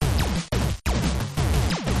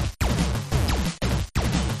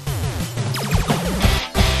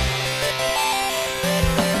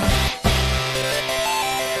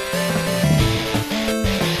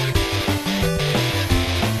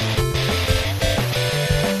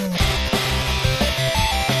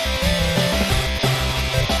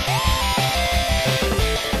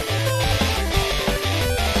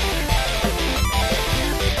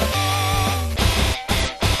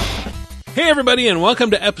everybody, and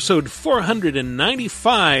welcome to episode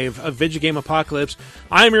 495 of Vigigame Apocalypse.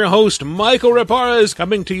 I'm your host, Michael Raparez,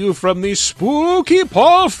 coming to you from the spooky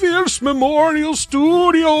Paul Fierce Memorial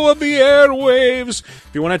Studio of the Airwaves. If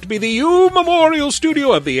you want it to be the U Memorial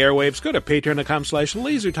Studio of the Airwaves, go to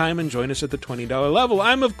patreon.com/lasertime and join us at the $20 level.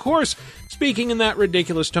 I'm, of course, speaking in that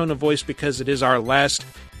ridiculous tone of voice because it is our last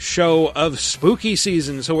show of spooky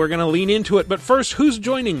season, so we're going to lean into it. But first, who's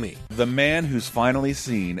joining me? The man who's finally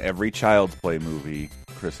seen every Child's Play movie,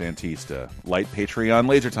 Chris Antista. Light Patreon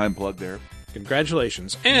LaserTime plug there.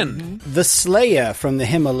 Congratulations. And the Slayer from the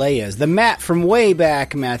Himalayas, the Matt from way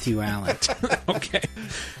back, Matthew Allen. okay.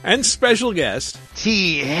 And special guest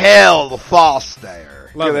T. Hell Foster.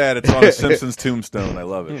 Look at that, it's on a Simpsons tombstone. I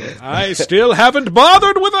love it. I still haven't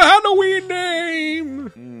bothered with a Halloween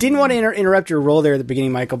name. Didn't want to interrupt your role there at the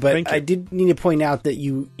beginning, Michael, but I did need to point out that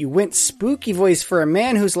you went spooky voice for a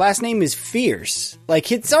man whose last name is Fierce.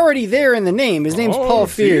 Like, it's already there in the name. His name's Paul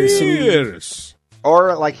Fierce. Fierce.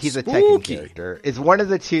 Or like he's a Tekken Spooky. character. It's one of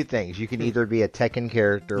the two things. You can either be a Tekken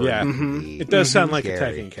character or Yeah. you can be It does sound like scary.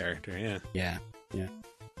 a Tekken character, yeah. Yeah.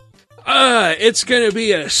 It's going to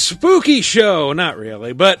be a spooky show. Not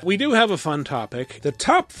really, but we do have a fun topic. The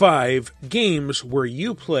top 5 games where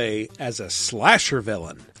you play as a slasher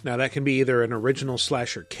villain. Now, that can be either an original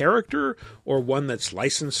slasher character or one that's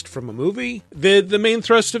licensed from a movie. The main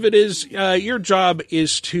thrust of it is your job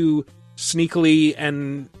is to sneakily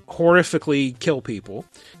and horrifically kill people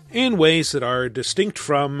in ways that are distinct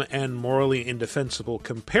from and morally indefensible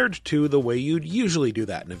compared to the way you'd usually do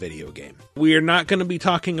that in a video game. We are not going to be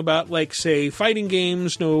talking about, like, say, fighting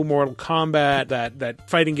games, no Mortal Kombat, that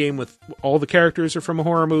fighting game with all the characters are from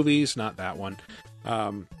horror movies, not that one.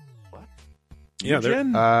 Yeah,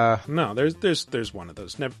 no, there's one of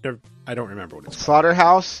those. Never, I don't remember what it's called.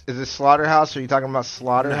 Slaughterhouse? Is it Slaughterhouse? Are you talking about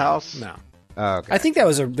Slaughterhouse? No. Oh, okay. I think there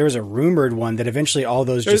was a rumored one that eventually all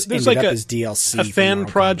those just ended like up as DLC. A from fan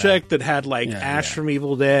Mortal project Kombat. that had Ash from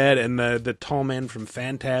Evil Dead and the tall man from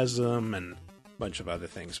Phantasm and a bunch of other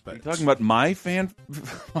things. But Are you talking about my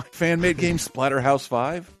fan-made game, Splatterhouse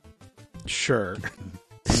 5? sure.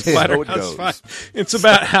 So it Splatterhouse goes. 5. It's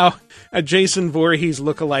about how a Jason Voorhees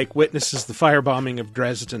lookalike witnesses the firebombing of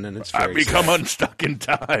Dresden, and it's I very become unstuck in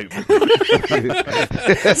time.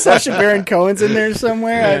 Sacha Baron Cohen's in there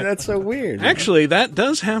somewhere. Yeah. That's so weird. Actually, that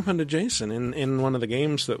does happen to Jason in one of the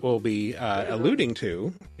games that we'll be alluding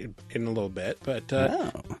to in a little bit. But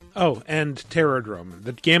and Terrordrome.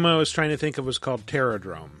 The game I was trying to think of was called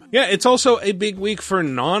Terrordrome. Yeah, it's also a big week for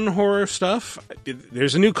non-horror stuff.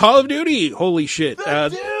 There's a new Call of Duty. Holy shit.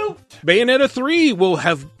 Bayonetta 3 will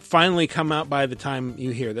have finally come out by the time you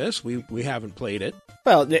hear this. We haven't played it.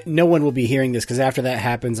 Well, no one will be hearing this because after that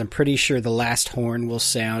happens, I'm pretty sure the last horn will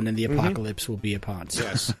sound and the apocalypse will be upon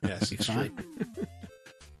us. Yes, it's fine.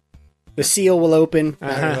 The seal will open.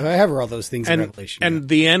 However, all those things in And, Revelation. and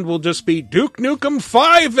the end will just be Duke Nukem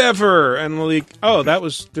 5 ever! And we'll like, oh, that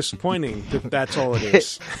was disappointing. That's all it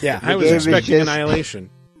is. yeah, I was game is expecting just- Annihilation.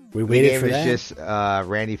 we The waited game for is that. just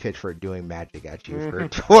Randy Pitchford doing magic at you for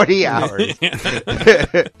 20 hours.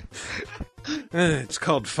 It's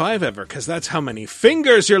called 5 ever because that's how many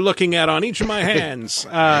fingers you're looking at on each of my hands.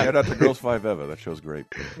 Shout out to Girls 5 Eva. That show's great.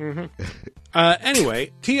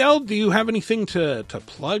 Anyway, TL, do you have anything to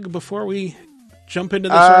plug before we jump into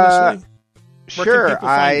this earnestly? Where can Sure, people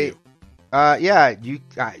find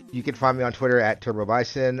you? you can find me on Twitter at Turbo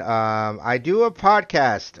Bison. I do a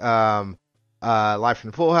podcast, Live from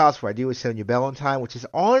the Full House, where I do with Sonia Ballantine, which is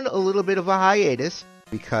on a little bit of a hiatus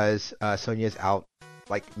because Sonia's out,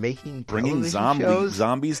 making Bringing television shows.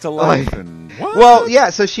 zombies to life. And What? Well, yeah,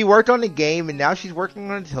 so she worked on the game, and now she's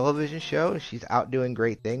working on a television show. She's out doing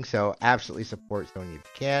great things, so absolutely support Sonya if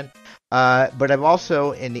you can. But I've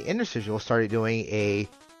also, in the interstitial, started doing a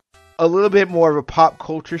little bit more of a pop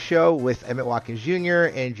culture show with Emmett Watkins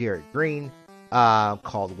Jr. and Jared Green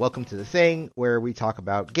called Welcome to the Thing, where we talk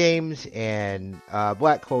about games and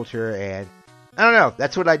black culture, and I don't know.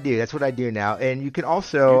 That's what I do. That's what I do now. And you can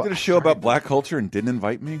also... You did a show about black culture and didn't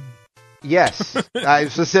invite me? Yes,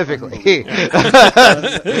 specifically.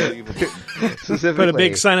 Specifically. Put a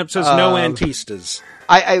big sign up that says no Antistas.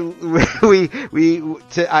 I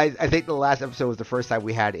think the last episode was the first time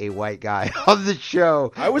we had a white guy on the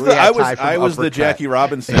show. I was We had Ty the from Uppercut. Jackie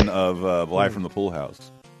Robinson of Live from the Pool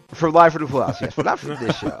House. From Live from the Full House, yes, but not from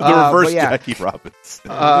this show. The reverse but yeah. Jackie Robinson.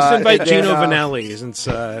 Just invite and then, Gino Vanelli, since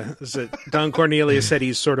Don Cornelius said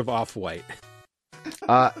he's sort of off-white.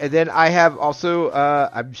 And then I have also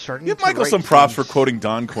I'm starting Give to Michael write some props for quoting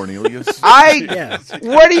Don Cornelius.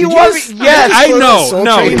 What do you want me? Yes, I know. Soul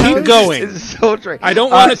No, Train keep Host? going. It's Soul Train. I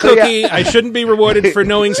don't want a so, cookie. yeah. I shouldn't be rewarded for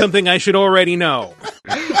knowing something I should already know.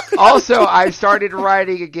 Also, I've started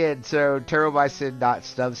writing again, so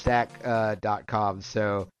terrobison.substack.com.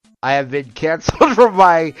 So I have been canceled from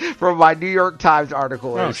my New York Times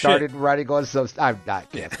article and started writing on Substack. I'm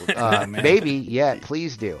not canceled. Maybe yet.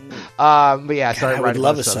 Please do. But yeah, I started I would writing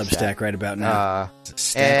love on a Substack right about now.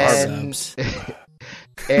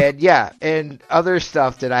 And and other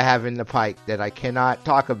stuff that I have in the pike that I cannot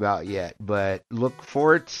talk about yet, but look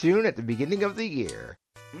for it soon at the beginning of the year.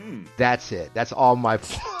 That's it. That's all my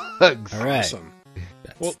plugs. All right. Awesome.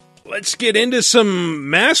 Well, let's get into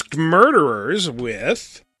some masked murderers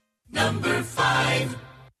with Number 5.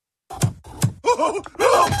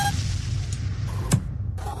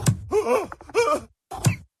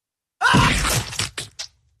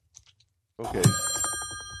 Okay.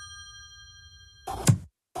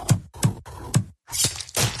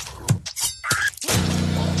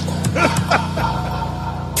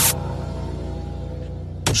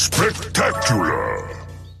 Spectacular.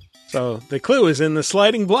 So the clue is in the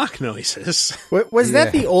sliding block noises. Was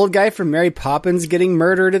that the old guy from Mary Poppins getting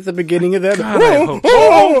murdered at the beginning of that? God, I hope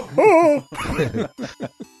so.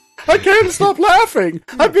 I can't stop laughing.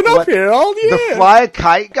 I've been up here all year. The fly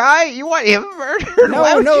kite guy? You want him murdered?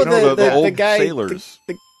 No, the old the guy. sailors.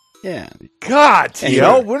 Yeah. God,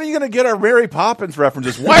 TL, when are you going to get our Mary Poppins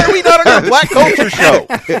references? Why are we not on our Black Culture show?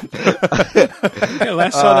 Yeah,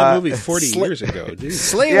 last saw that movie 40 years ago. Dude.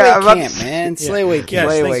 Slayaway Camp, man. Slayaway Camp. Yes,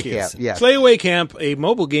 Slayaway thank you. Camp, yeah. Slayaway Camp, a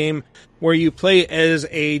mobile game where you play as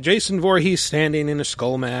a Jason Voorhees standing in a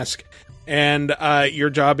skull mask, and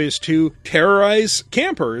your job is to terrorize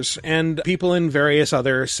campers and people in various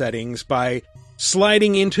other settings by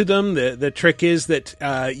sliding into them. The trick is that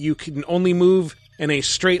you can only move in a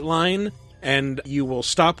straight line, and you will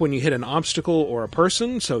stop when you hit an obstacle or a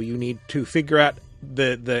person, so you need to figure out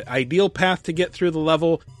the ideal path to get through the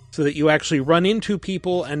level so that you actually run into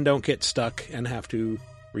people and don't get stuck and have to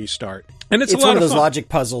restart. And it's a lot one of those fun. logic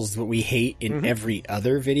puzzles that we hate in every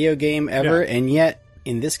other video game ever, and yet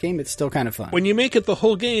in this game it's still kind of fun. When you make it the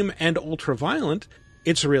whole game and ultra-violent,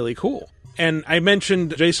 it's really cool. And I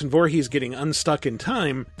mentioned Jason Voorhees getting unstuck in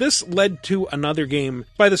time. This led to another game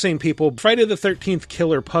by the same people, Friday the 13th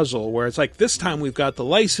Killer Puzzle, where it's like, this time we've got the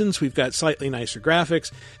license, we've got slightly nicer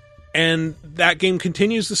graphics, and that game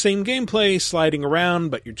continues the same gameplay, sliding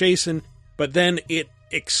around, but you're Jason, but then it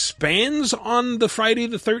expands on the Friday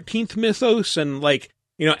the 13th mythos and,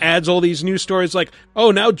 adds all these new stories like,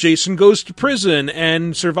 oh, now Jason goes to prison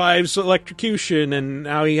and survives electrocution, and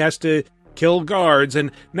now he has to kill guards, and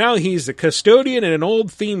now he's the custodian at an old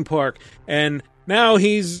theme park, and now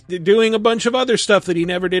he's doing a bunch of other stuff that he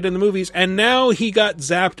never did in the movies, and now he got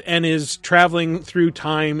zapped and is traveling through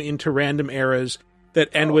time into random eras that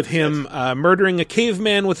end with him murdering a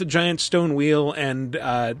caveman with a giant stone wheel and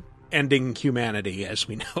ending humanity as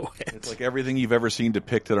we know it. It's like everything you've ever seen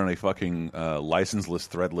depicted on a fucking licenseless,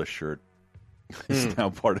 threadless shirt. It's now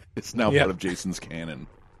part of Jason's canon.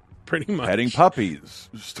 Pretty much. Petting puppies,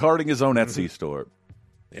 starting his own Etsy store.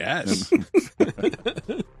 Yes.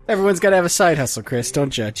 Everyone's got to have a side hustle, Chris.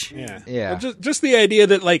 Don't judge. Yeah. Well, just the idea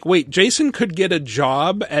that, Jason could get a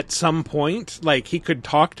job at some point. Like, he could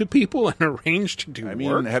talk to people and arrange to do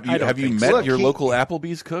work. Have you met your local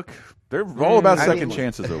Applebee's cook? They're all about second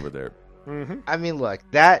chances over there. Mm-hmm. I mean, look,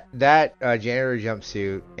 that janitor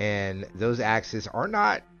jumpsuit and those axes are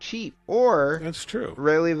not cheap or that's true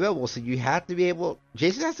readily available. So you have to be able.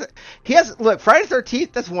 Jason has to. Look, Friday the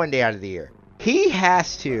 13th. That's one day out of the year. He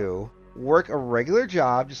has to work a regular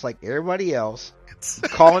job just like everybody else.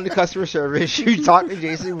 Call into customer service. You talk to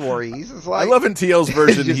Jason Voorhees. It's like, I love in TL's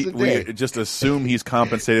version. We just assume he's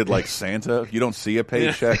compensated like Santa. You don't see a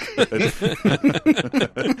paycheck.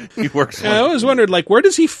 He works. I always wondered, where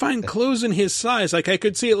does he find clothes in his size? I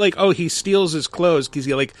could see it he steals his clothes because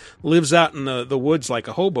he lives out in the woods like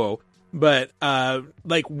a hobo. But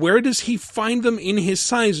where does he find them in his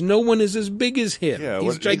size? No one is as big as him. Yeah,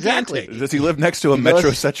 he's gigantic. Exactly. Does he live next to a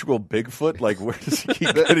metrosexual Bigfoot? Where does he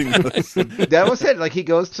keep getting those? That was it. He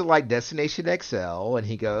goes to Destination XL, and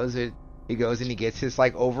he goes and he gets his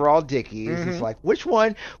overall Dickies. Mm-hmm. He's like, which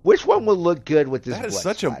one would look good with this? That is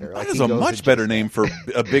blood splatter? that is a much better name for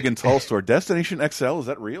a big and tall store. Destination XL, is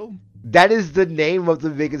that real? That is the name of the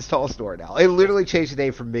Big and Tall store now. It literally changed the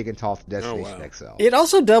name from Big and Tall to Destination XL. It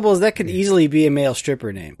also doubles. That could easily be a male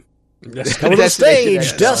stripper name. Come to the Destination stage,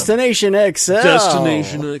 XL. Destination XL.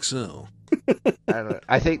 Destination XL.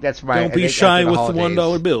 I think that's my. Don't be shy with the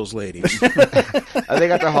 $1 bills, ladies. I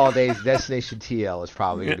think after holidays, Destination TL is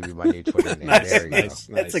probably going to be my new Twitter name. There you go.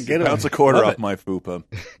 That's a good one. Bounce a quarter off my fupa.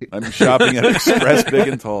 I'm shopping at Express Big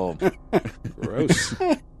and Tall. Gross.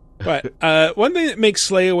 But one thing that makes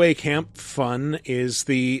Slay Away Camp fun is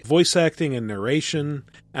the voice acting and narration.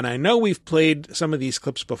 And I know we've played some of these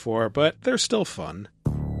clips before, but they're still fun.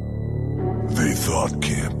 They thought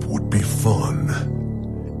camp would be fun.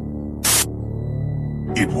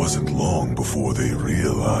 It wasn't long before they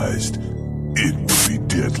realized it would be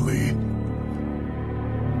deadly.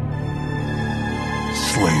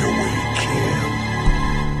 Slay Away Camp.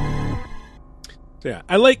 Yeah,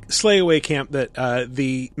 I like Slay Away Camp that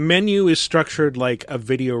the menu is structured like a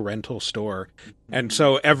video rental store. And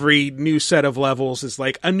so every new set of levels is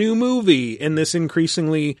like a new movie in this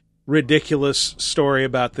increasingly ridiculous story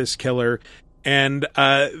about this killer. And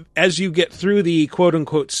as you get through the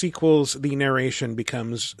quote-unquote sequels, the narration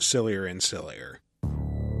becomes sillier and sillier.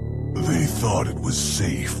 They thought it was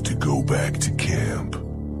safe to go back to camp,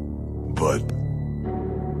 but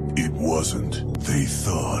it wasn't. They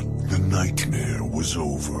thought the nightmare was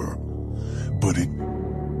over, but it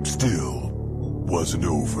still wasn't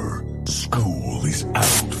over. School is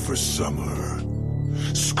out for summer.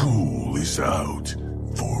 School is out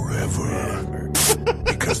forever.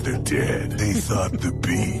 Because they're dead. They thought the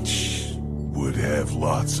beach would have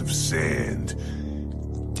lots of sand,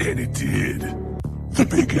 and it did. The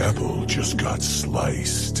Big Apple just got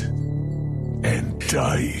sliced and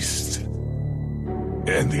diced.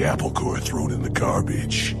 And the apple core thrown in the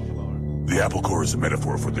garbage. The apple core is a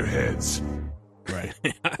metaphor for their heads. Right.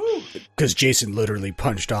 Because Jason literally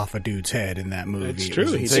punched off a dude's head in that movie. It's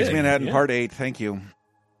true. He Six did. Manhattan Yeah. Part 8. Thank you.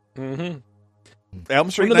 Mm-hmm.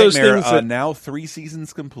 Elm Street One of those Nightmare, things that- now 3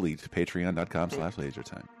 seasons complete.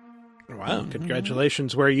 Patreon.com/lasertime. Wow,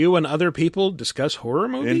 congratulations. Where you and other people discuss horror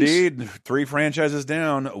movies? Indeed. 3 franchises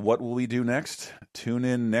down. What will we do next? Tune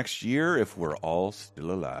in next year if we're all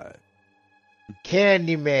still alive.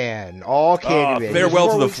 Candyman. All Candyman. Farewell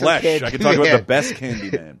to the There's 4 weeks of flesh. I can talk about the Candyman. best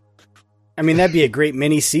Candyman. I mean, that'd be a great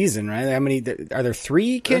mini season, right? How many? Are there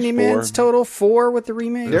 3 There's Candymans 4. total? 4 with the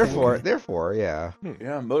remake? Therefore, yeah.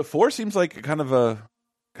 Yeah, but 4 seems like kind of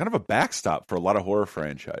a backstop for a lot of horror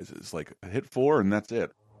franchises. Like hit 4 and that's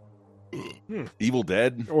it. Evil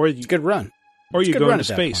Dead, Or It's you, a good run. or It's you a good go run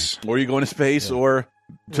into at that space. or you go into space, or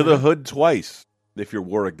to the hood twice if you're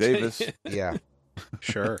Warwick Davis. Yeah.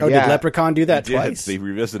 Sure. Oh, Yeah. did Leprechaun do that They did. twice? They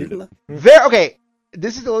revisited it. Okay.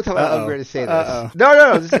 This is the only time I'm Uh-oh. ever going to say this. Uh-oh.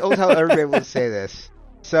 No. This is the only time I'm ever able to say this.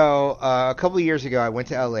 So, a couple of years ago, I went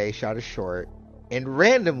to LA, shot a short, and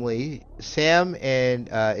randomly, Sam and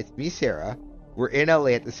it's me, Sarah, were in LA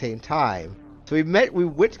at the same time. So we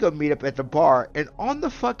went to go meet up at the bar, and at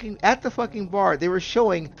the fucking bar, they were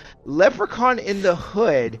showing Leprechaun in the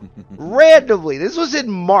Hood randomly. This was in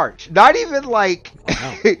March. Not even like,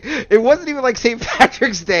 it wasn't even like St.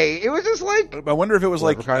 Patrick's Day. It was just like, I wonder if it was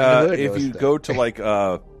like Leprechaun in the Hood if was you the- go to like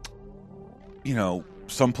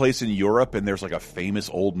someplace in Europe and there's like a famous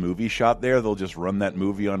old movie shot there, they'll just run that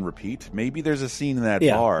movie on repeat. Maybe there's a scene in that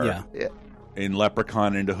bar Yeah. in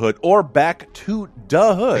Leprechaun into Hood, or Back to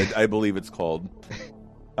the Hood, I believe it's called.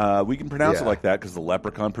 We can pronounce it Yeah. like that because the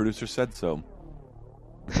Leprechaun producer said so.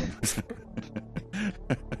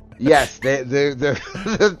 yes, the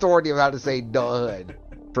authority of how to say the Hood,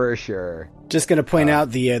 for sure. Just going to point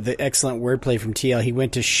out the excellent wordplay from TL. He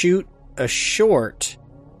went to shoot a short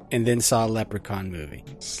and then saw a Leprechaun movie.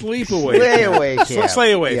 Sleepaway. Slay Away Camp.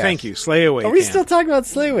 Slay Away. Yes. Thank you. Slay Away. Are we Camp. still talking about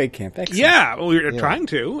Slay Away Camp? Excellent. Yeah, well, we're trying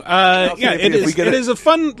to. Okay, It if we is. get It it- is a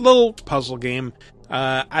fun little puzzle game.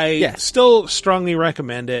 I still strongly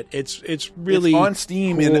recommend it. It's really it's on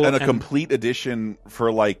Steam cool in a and- complete edition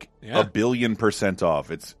for like Yeah. 1,000,000,000%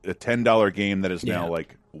 off. It's a $10 game that is now Yeah.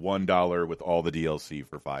 like $1 with all the DLC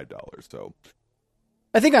for $5. So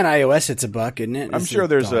I think on iOS it's $1, isn't it? I'm It's sure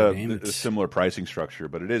there's dollar a game. It's- similar pricing structure,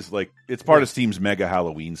 but it is like it's part of Steam's mega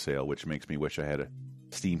Halloween sale, which makes me wish I had a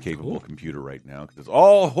Steam capable computer right now because it's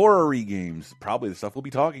all horror-y games. Probably the stuff we'll be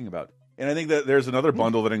talking about. And I think that there's another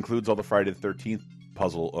bundle that includes all the Friday the 13th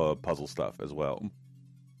puzzle stuff as well.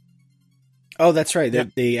 Oh, that's right. Yeah.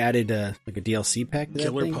 They added like a DLC pack to that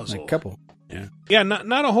Killer thing? puzzle. Like a couple. Yeah,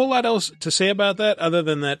 not a whole lot else to say about that other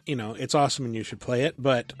than that, it's awesome and you should play it.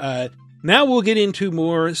 But now we'll get into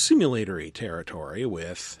more simulatory territory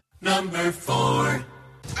with Number 4.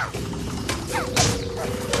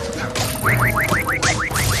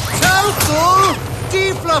 Total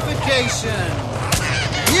defluffication!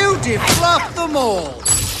 You defluff them all!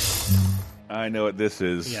 I know what this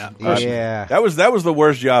is. Yeah. Yeah. That was the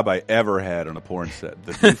worst job I ever had on a porn set.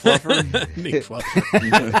 The defluffer. Nick Fluff.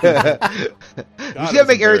 You just gotta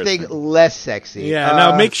make everything less sexy. Yeah,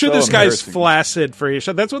 now make sure so this guy's embarrassing. flaccid for your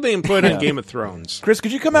show. That's what they employed on Game of Thrones. Chris,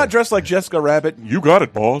 could you come out dressed like Jessica Rabbit? You got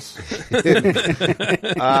it, boss.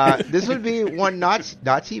 This would be one not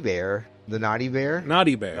T-Bear. The Naughty Bear?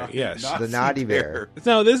 Naughty Bear, yes. The Naughty Bear.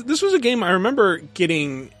 No, this was a game I remember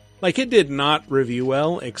getting, like, it did not review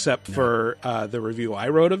well, except for the review I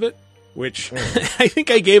wrote of it, which I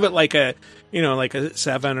think I gave it like a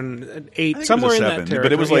 7 and an 8, somewhere in that territory.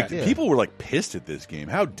 But it was like, people were like pissed at this game.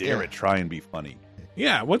 How dare it try and be funny?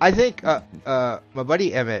 Yeah. I think my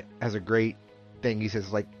buddy Emmett has a great thing. He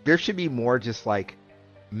says, like, there should be more just like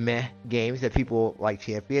meh games that people like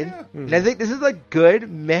champion. Yeah. And I think this is a good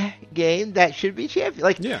meh game that should be champion.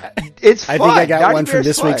 Like, it's fun. I think I got Naughty one Bear's from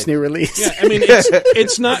this fun. week's new release. Yeah, I mean,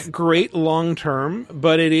 it's not great long term,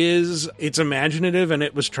 but it's imaginative, and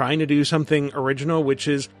it was trying to do something original, which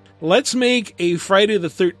is, let's make a Friday the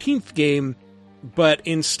 13th game, but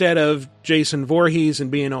instead of Jason Voorhees and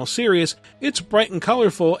being all serious, it's bright and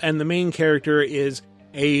colorful, and the main character is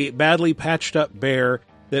a badly patched up bear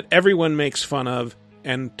that everyone makes fun of,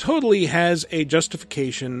 and totally has a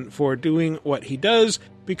justification for doing what he does,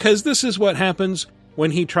 because this is what happens when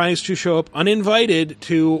he tries to show up uninvited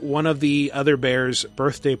to one of the other bears'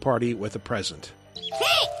 birthday party with a present.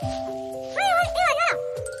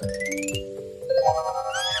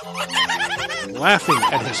 Laughing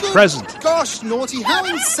at his present. Gosh, Naughty, how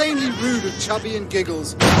insanely rude of Chubby and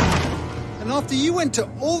Giggles. And after you went to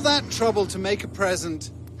all that trouble to make a present...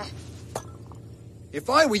 If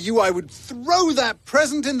I were you, I would throw that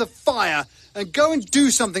present in the fire and go and do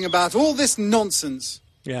something about all this nonsense.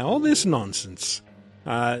 Yeah, all this nonsense.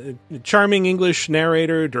 The charming English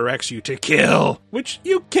narrator directs you to kill, which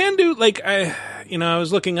you can do. Like, I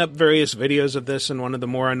was looking up various videos of this, and one of the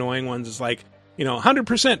more annoying ones is like,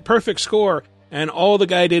 100% perfect score, and all the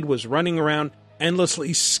guy did was running around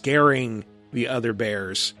endlessly scaring the other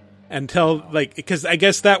bears until, like, because I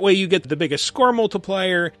guess that way you get the biggest score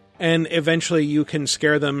multiplier, and eventually you can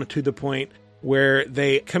scare them to the point where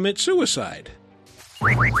they commit suicide.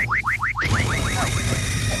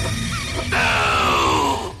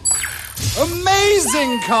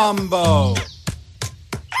 Amazing combo!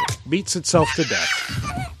 Beats itself to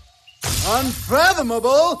death.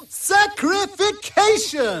 Unfathomable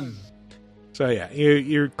sacrification! So yeah,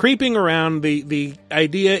 you're creeping around. The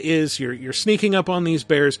idea is you're sneaking up on these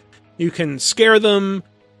bears. You can scare them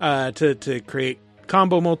to create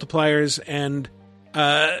combo multipliers, and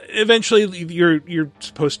eventually you're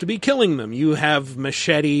supposed to be killing them. You have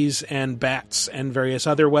machetes and bats and various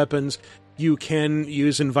other weapons. You can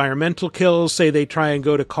use environmental kills. Say they try and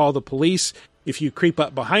go to call the police. If you creep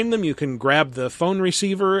up behind them, you can grab the phone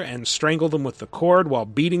receiver and strangle them with the cord while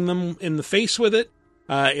beating them in the face with it.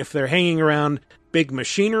 If they're hanging around big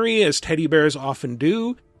machinery, as teddy bears often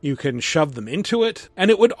do, you can shove them into it. And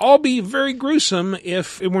it would all be very gruesome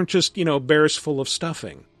if it weren't just, bears full of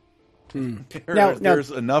stuffing.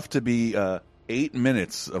 There's enough to be 8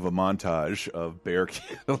 minutes of a montage of bear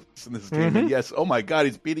kills in this game. And yes, oh my God,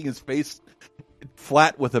 he's beating his face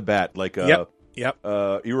flat with a bat, like a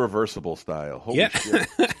Irreversible style. Holy shit.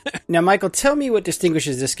 Now, Michael, tell me what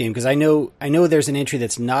distinguishes this game, because I know there's an entry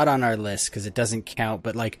that's not on our list because it doesn't count,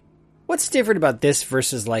 but like, what's different about this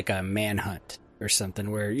versus like a Manhunt or something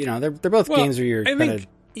where, they're both games where you're kind of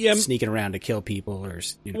sneaking around to kill people, or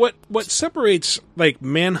What separates like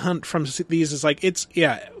Manhunt from these is like,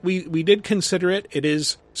 we did consider it. It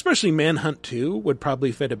is, especially Manhunt 2 would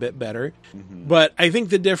probably fit a bit better. But I think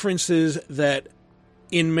the difference is that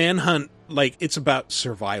in Manhunt, like, it's about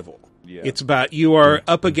survival. Yeah. It's about you are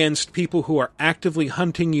up against people who are actively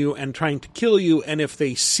hunting you and trying to kill you, and if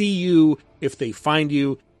they see you, if they find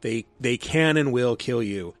you, they can and will kill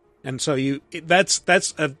you. And so that's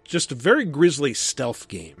just a very grisly stealth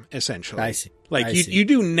game, essentially. I see. Like, you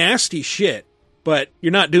do nasty shit, but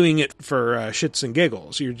you're not doing it for shits and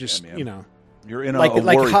giggles. You're just, You're in like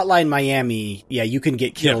Hotline Miami. Yeah, you can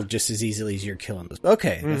get killed just as easily as you're killing those.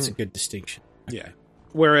 Okay, that's a good distinction. Yeah.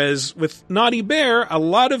 Whereas with Naughty Bear, a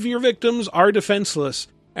lot of your victims are defenseless,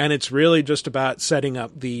 and it's really just about setting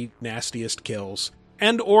up the nastiest kills.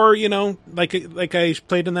 And, or, like I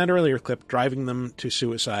played in that earlier clip, driving them to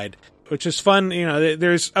suicide, which is fun.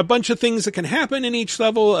 There's a bunch of things that can happen in each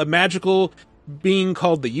level. A magical being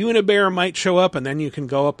called the Unibear might show up, and then you can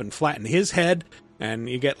go up and flatten his head, and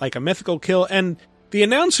you get like a mythical kill. And the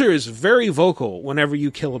announcer is very vocal whenever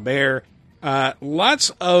you kill a bear. Lots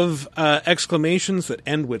of exclamations that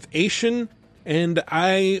end with Asian, and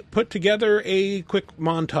I put together a quick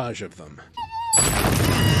montage of them.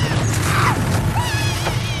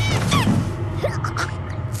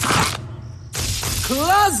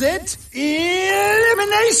 Closet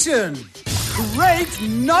elimination. Great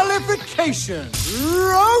nullification.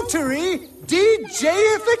 Rotary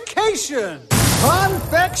DJification.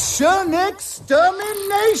 Confection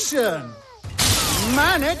extermination.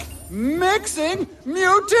 Manic mixing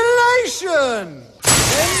mutilation!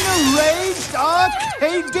 Enraged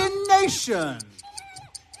Arcadination!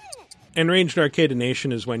 Enraged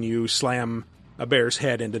Arcadination is when you slam a bear's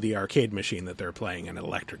head into the arcade machine that they're playing and it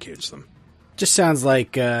electrocutes them. Just sounds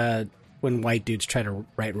like when white dudes try to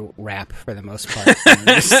write rap for the most part.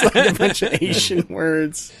 Just like a bunch of Asian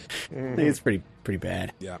words. I think it's pretty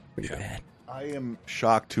bad. Yeah. Pretty bad. I am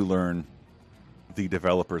shocked to learn the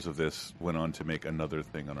developers of this went on to make another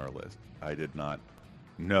thing on our list. I did not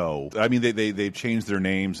know. I mean, they've changed their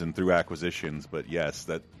names and through acquisitions, but yes,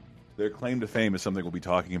 that their claim to fame is something we'll be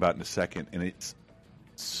talking about in a second, and it's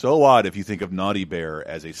so odd if you think of Naughty Bear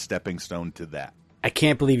as a stepping stone to that. I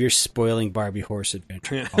can't believe you're spoiling Barbie Horse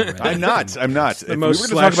Adventure already. I'm not. If we were most to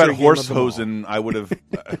talk slasher about game Horse of them all. Hosen, I would have.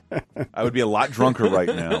 I would be a lot drunker right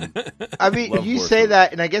now. I mean, Love you Horse say Hosen.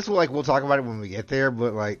 that, and I guess we'll talk about it when we get there.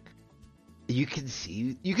 But like, you can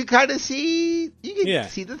see the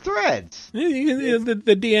threads.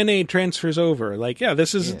 The DNA transfers over. Like,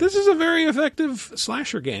 this is a very effective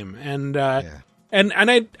slasher game, and I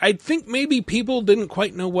think maybe people didn't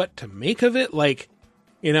quite know what to make of it. Like,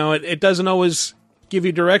 it doesn't always give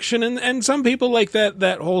you direction, and some people like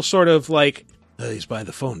that whole sort of like, oh, he's by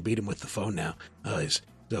the phone, beat him with the phone now. Oh, he's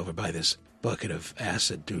over by this bucket of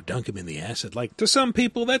acid, dude, dunk him in the acid. Like, to some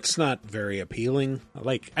people, that's not very appealing. I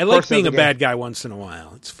like being a bad guy once in a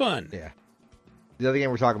while. It's fun. Yeah. The other game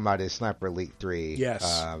we're talking about is Sniper Elite 3.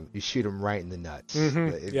 Yes. You shoot him right in the nuts.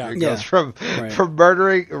 Mm-hmm. It goes from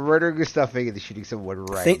murdering and stuffing into shooting someone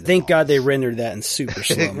right in the Thank God balls. they rendered that in super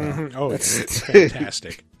slow-mo. Oh, it's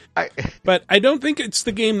fantastic. But I don't think it's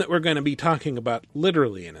the game that we're going to be talking about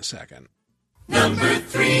literally in a second. Number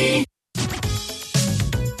 3.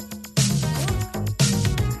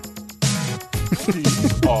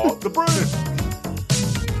 The British.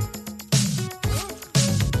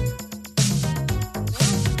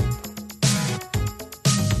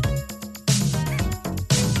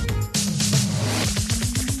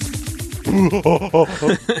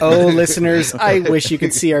 Oh, listeners, I wish you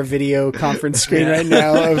could see our video conference screen right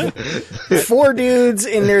now of 4 dudes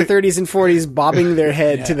in their 30s and 40s bobbing their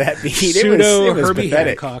head to that beat. Pseudo it was Herbie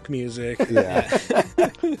pathetic. Hancock music.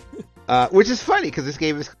 Which is funny because this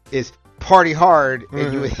game is party hard,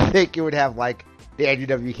 and you would think it would have like the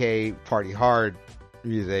NWK party hard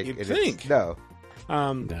music. You'd and think. No.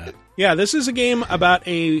 Yeah, this is a game about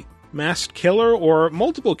a masked killer or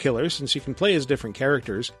multiple killers, since you can play as different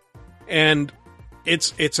characters. And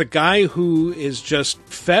it's a guy who is just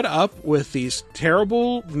fed up with these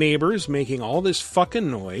terrible neighbors making all this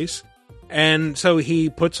fucking noise. And so he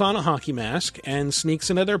puts on a hockey mask and sneaks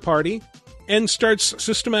into their party and starts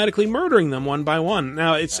systematically murdering them one by one.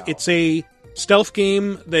 Now, it's a stealth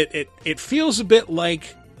game that it feels a bit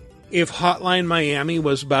like if Hotline Miami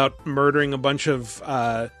was about murdering a bunch of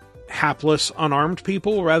hapless, unarmed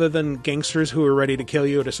people rather than gangsters who are ready to kill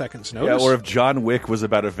you at a second's notice. Yeah, or if John Wick was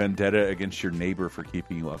about a vendetta against your neighbor for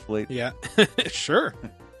keeping you up late. Yeah, sure.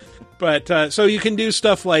 But so you can do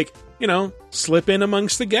stuff like, slip in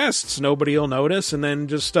amongst the guests. Nobody will notice, and then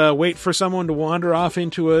just wait for someone to wander off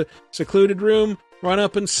into a secluded room, run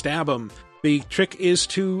up and stab them. The trick is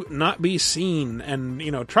to not be seen and,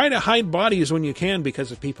 try to hide bodies when you can,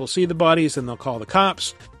 because if people see the bodies, then they'll call the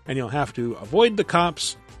cops, and you'll have to avoid the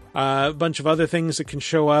cops. A bunch of other things that can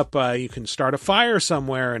show up. You can start a fire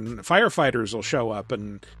somewhere, and firefighters will show up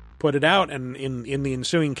and put it out, and in the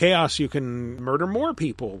ensuing chaos, you can murder more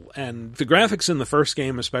people. And the graphics in the first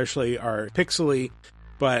game especially are pixely,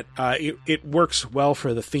 but it works well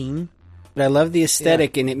for the theme. But I love the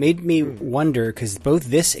aesthetic, and it made me wonder, because both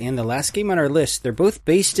this and the last game on our list, they're both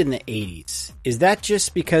based in the 80s. Is that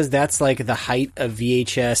just because that's like the height of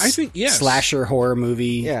VHS I think, yes. slasher horror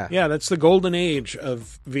movie? Yeah, that's the golden age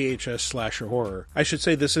of VHS slasher horror. I should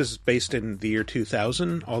say this is based in the year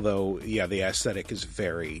 2000, although, the aesthetic is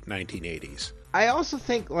very 1980s. I also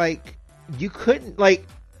think, you couldn't,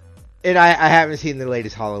 and I haven't seen the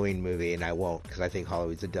latest Halloween movie, and I won't, because I think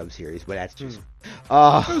Halloween's a dumb series, but that's just... It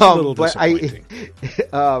was a little disappointing.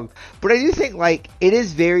 But I do think, it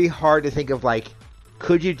is very hard to think of,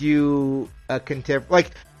 could you do a contemporary...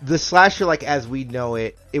 the slasher, as we know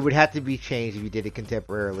it, it would have to be changed if you did it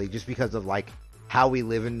contemporarily, just because of, how we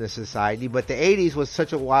live in the society. But the 80s was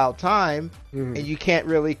such a wild time, and you can't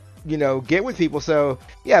really, get with people. So,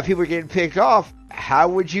 yeah, people are getting picked off. How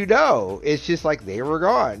would you know? It's just they were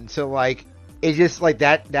gone. So, it's just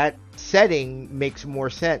that setting makes more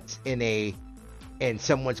sense and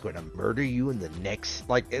someone's going to murder you in the next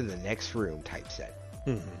room type set.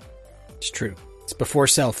 It's true. It's before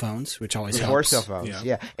cell phones, which always Before helps. cell phones,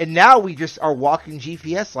 yeah. And now we just are walking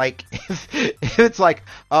GPS. Like, if it's like,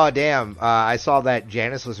 oh, damn, I saw that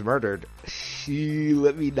Janice was murdered.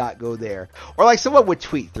 Let me not go there. Or like someone would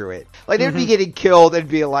tweet through it. Like, they'd be getting killed and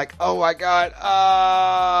be like, oh my God,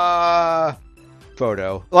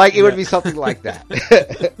 photo. Like, it would be something like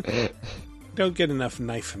that. Don't get enough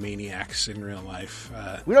knife maniacs in real life.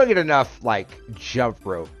 We don't get enough, like, jump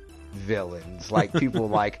rope villains. Like, people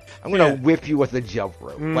like, I'm going to whip you with a jump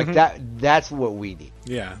rope. Like, that's what we need.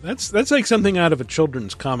 Yeah, that's like something out of a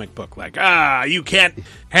children's comic book. Like, you can't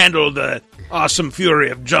handle the awesome fury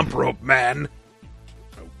of Jump Rope Man.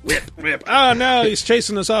 Whip, whip. Oh, no, he's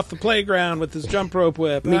chasing us off the playground with his jump rope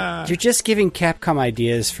whip. I mean, you're just giving Capcom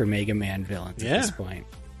ideas for Mega Man villains at this point.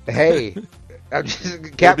 Hey, I'm just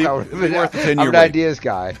Capcom. I'm an ideas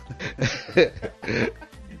guy.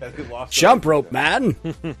 Jump Rope Man.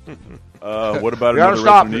 What about another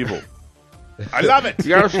Resident Evil? I love it. You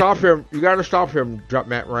gotta stop him. You gotta stop him,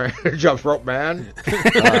 Jump Rope Man.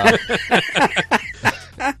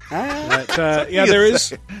 Yeah,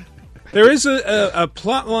 there is a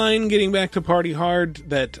plot line getting back to Party Hard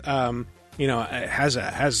that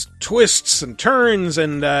has twists and turns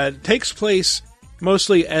and takes place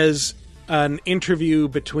mostly as an interview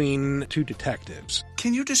between two detectives.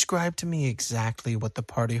 Can you describe to me exactly what the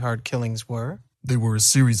Party Hard killings were? They were a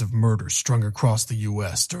series of murders strung across the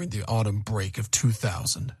U.S. during the autumn break of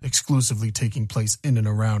 2000, exclusively taking place in and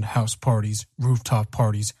around house parties, rooftop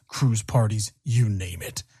parties, cruise parties, you name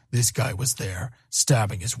it. This guy was there,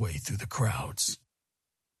 stabbing his way through the crowds.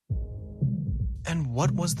 And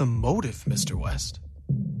what was the motive, Mr. West?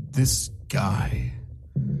 This guy,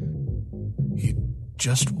 he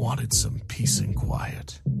just wanted some peace and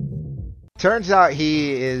quiet. Turns out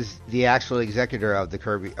he is the actual executor of the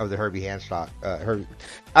Herbie Handstock.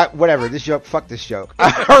 Whatever, this joke, fuck this joke.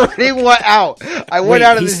 I already went out. I went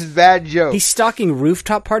out of this bad joke. He's stalking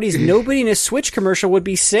rooftop parties. Nobody in a Switch commercial would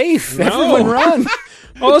be safe. No. Everyone run.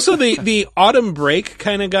 Also, the autumn break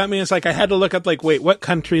kind of got me. It's like I had to look up, like, wait, what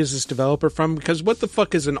country is this developer from? Because what the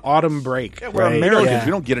fuck is an autumn break? Yeah, we're Americans.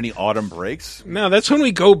 We don't get any autumn breaks. No, that's when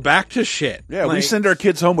we go back to shit. Yeah, we send our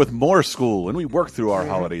kids home with more school, and we work through our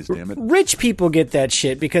holidays, damn it. Rich people get that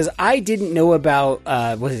shit, because I didn't know about,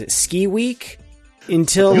 Ski Week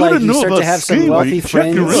until, you start to have some wealthy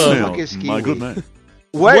friends. My good man.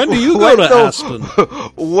 When do you go to Aspen?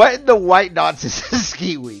 What in the white knots is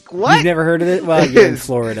Ski Week? What? You've never heard of it? Well, you're in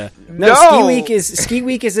Florida. No, Ski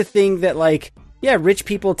Week is a thing that, rich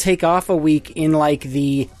people take off a week in,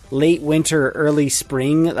 the late winter, early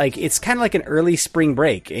spring. Like, it's kind of like an early spring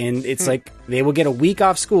break, and it's they will get a week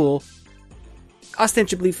off school,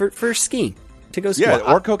 ostensibly for skiing. To go skiing.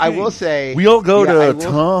 Yeah, or cocaine. I will say... We all go to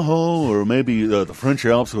Tahoe or maybe the French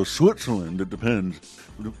Alps or Switzerland. It depends.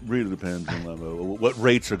 It really depends on what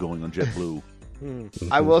rates are going on JetBlue.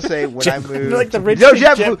 I will say, when I moved... Like the rich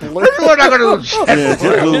JetBlue. We're not going to go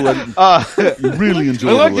JetBlue. You really enjoy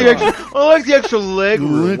I like the extra leg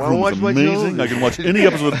room. I watch amazing. I can watch any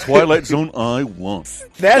episode of Twilight Zone I want.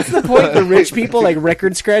 That's the point. The rich people,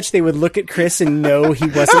 record scratch, they would look at Chris and know he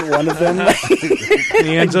wasn't one of them.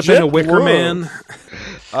 He ends up in a Wicker Man.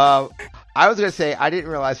 I was going to say, I didn't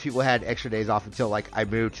realize people had extra days off until, I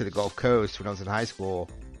moved to the Gulf Coast when I was in high school.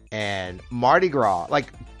 And Mardi Gras,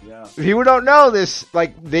 people don't know this,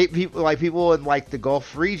 people in, the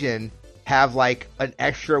Gulf region have, an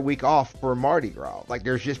extra week off for Mardi Gras.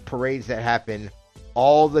 There's just parades that happen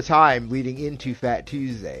all the time leading into Fat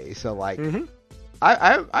Tuesday. So, I'm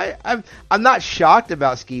not shocked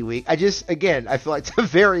about Ski Week. I feel like it's a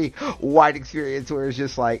very wide experience where it's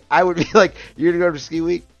just I would be like, you're going to go to Ski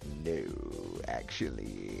Week? No,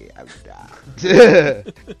 actually, I'm not.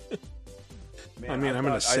 I mean, I'm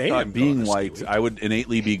going to say I'm being white. I would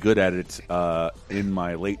innately be good at it in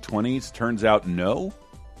my late 20s. Turns out, no.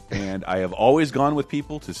 And I have always gone with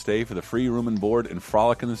people to stay for the free room and board and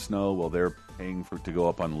frolic in the snow while they're paying to go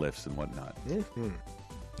up on lifts and whatnot. Mm-hmm.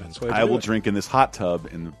 That's I will drink in this hot tub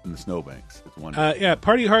in the snowbanks. It's wonderful.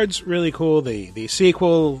 Party Hard's really cool. The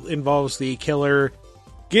sequel involves the killer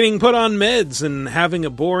getting put on meds and having a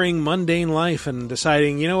boring, mundane life and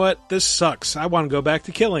deciding, you know what, this sucks. I want to go back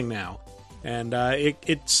to killing now. And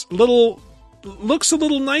it's looks a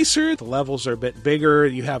little nicer. The levels are a bit bigger.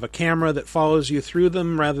 You have a camera that follows you through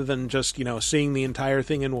them rather than just, seeing the entire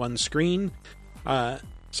thing in one screen.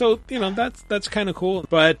 So, that's kind of cool.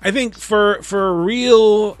 But I think for a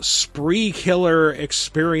real spree killer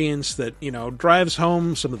experience that, drives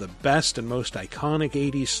home some of the best and most iconic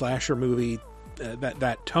 80s slasher movie,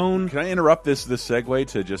 that tone. Can I interrupt this segue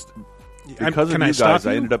to just... Because of you guys,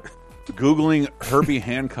 I ended up... Googling Herbie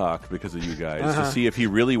Hancock because of you guys to see if he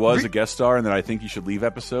really was a guest star and that I think he should leave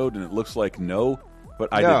episode, and it looks like no. But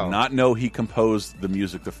I did not know he composed the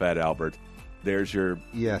music to Fat Albert. There's your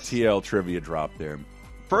TL trivia drop there.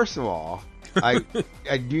 First of all, I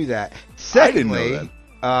do that. Secondly, I didn't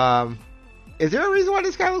know that. Is there a reason why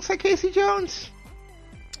this guy looks like Casey Jones?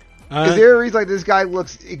 Is there a reason like this guy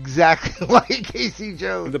looks exactly like Casey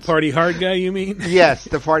Jones? The party hard guy, you mean? Yes,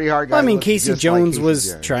 the party hard guy. Well, I mean, Casey Jones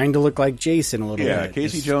was trying to look like Jason a little bit. Yeah,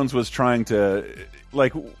 Casey Jones was trying to,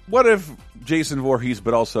 like, what if Jason Voorhees,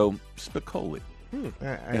 but also Spicoli?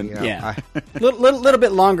 Little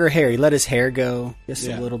bit longer hair. He let his hair go just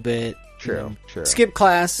a little bit. True. Skip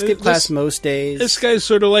class most days. This guy's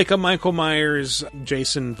sort of like a Michael Myers,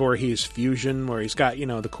 Jason Voorhees fusion, where he's got,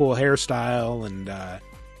 the cool hairstyle and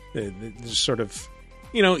the sort of,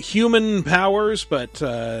 human powers, but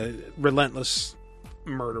relentless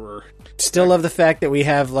murderer. Still love the fact that we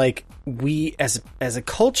have, like, we as a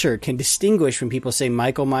culture can distinguish when people say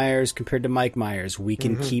Michael Myers compared to Mike Myers. We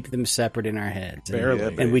can keep them separate in our heads.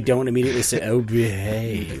 And we don't immediately say, oh,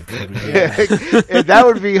 behave. And that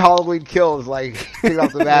would be Halloween Kills, like, take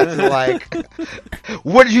off the mask and like,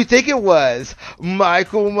 what did you think it was?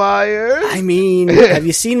 Michael Myers? I mean, have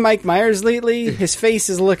you seen Mike Myers lately? His face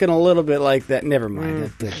is looking a little bit like that. Never mind.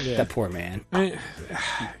 That poor man. I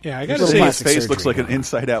gotta say, his face looks like an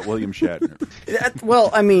inside-out William Shatner. Well,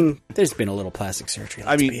 I mean, there's been a little plastic surgery.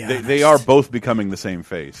 I mean, they are both becoming the same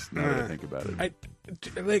face, now that I think about it.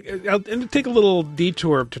 I'll take a little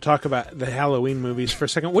detour to talk about the Halloween movies for a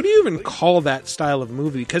second. What do you even call that style of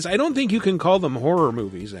movie? Because I don't think you can call them horror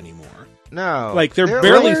movies anymore. No, like they're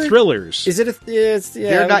barely thrillers. Is it?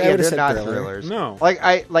 They're not. Yeah, they're not thrillers. No, like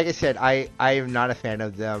I said, I am not a fan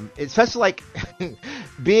of them. Especially like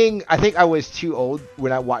being. I think I was too old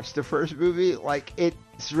when I watched the first movie. Like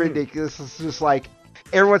it's ridiculous. It's just like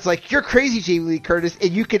everyone's like, "You're crazy, Jamie Lee Curtis,"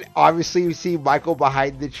 and you can obviously see Michael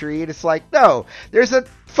behind the tree, and it's like, no, there's a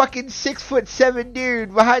fucking 6'7"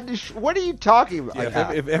 dude behind the. What are you talking about?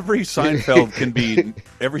 Yeah, if every Seinfeld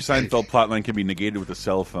every Seinfeld plotline can be negated with a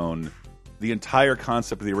cell phone. The entire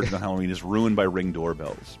concept of the original Halloween is ruined by Ring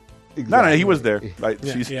doorbells. Exactly. No, he was there. Right?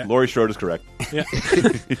 Laurie Strode is correct. Yeah.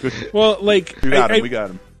 Well, like we got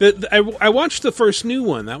him. I watched the first new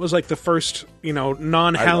one. That was like the first,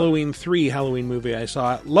 non-Halloween 3 Halloween movie I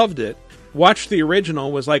saw. Loved it. Watched the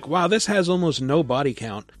original. Was like, wow, this has almost no body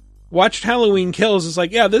count. Watched Halloween Kills. It's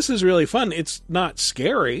like, yeah, this is really fun. It's not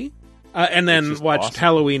scary. And then watched awesome.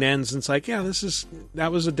 Halloween Ends. And it's like, yeah,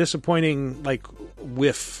 that was a disappointing like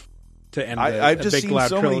whiff. To end I've just big seen loud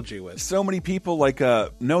trilogy with so many people like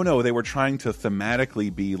no they were trying to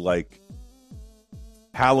thematically be like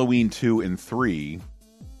Halloween 2 and 3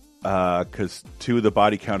 because 2 the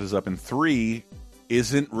body count is up and 3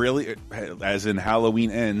 isn't really, as in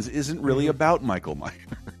Halloween Ends, isn't really about Michael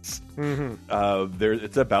Myers.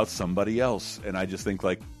 It's about somebody else, and I just think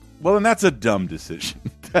like, well, then that's a dumb decision.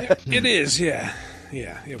 It is, yeah.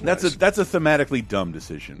 That's a thematically dumb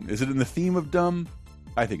decision. Is it in the theme of dumb?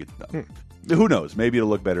 I think it's dumb. Who knows? Maybe it'll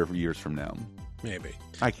look better for years from now. Maybe.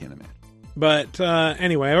 I can't imagine. But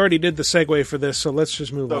anyway, I already did the segue for this, so let's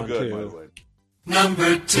just move on to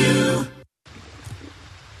number 2.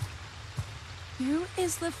 Who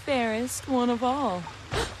is the fairest one of all?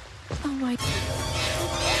 Oh my...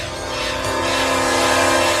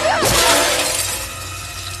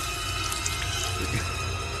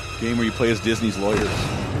 Game where you play as Disney's lawyers.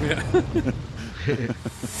 Yeah.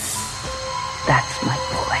 That's my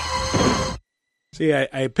boy. See,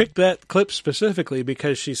 I picked that clip specifically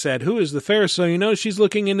because she said, who is the fairest? So you know she's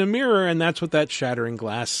looking in a mirror, and that's what that shattering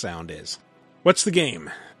glass sound is. What's the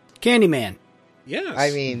game? Candyman. Yes.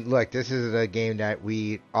 I mean, look, this is a game that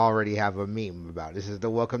we already have a meme about. This is the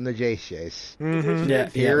Welcome to Jace Chase. Mm-hmm. Yeah,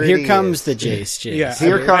 here comes the Jace Chase. Yeah,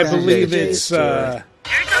 here comes I believe it's... Here comes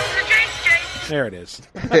the Jace Chase. There it is.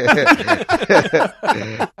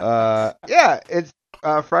 Yeah, it's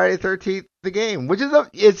Friday 13th, the game, which is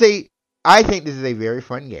I think this is a very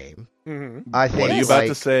fun game. Mm-hmm. I think. What are you about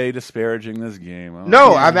to say disparaging this game? Oh,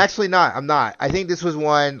 no, I'm actually not. I'm not. I think this was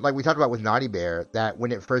one, like we talked about with Naughty Bear, that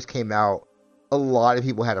when it first came out, a lot of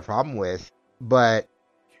people had a problem with, but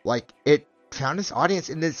like it found its audience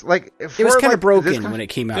in this, like it was kind of broken when it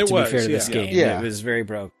came out. To be fair to this game, yeah, it was very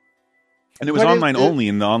broke. And it was online only,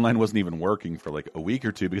 and the online wasn't even working for like a week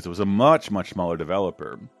or two because it was a much smaller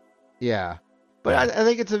developer. Yeah, but I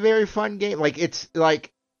think it's a very fun game. Like it's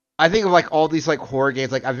like. I think of like all these like horror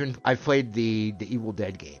games. Like I've played the Evil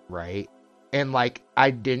Dead game, right? And like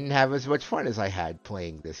I didn't have as much fun as I had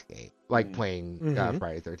playing this game, like playing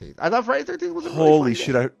Friday 13th. I thought Friday 13th was a really holy fun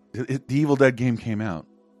shit! game. The Evil Dead game came out.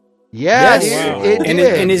 Yeah, Yes. it and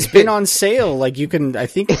did. and it's been on sale. Like you can, I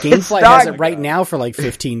think GameFly not- has it right now for like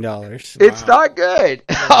 $15. It's not good.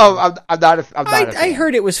 I'm not a fan. I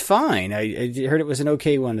heard it was fine. I heard it was an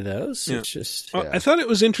okay one of those. Yeah. It's just Well, I thought it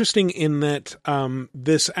was interesting in that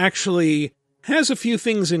this actually has a few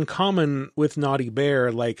things in common with Naughty Bear.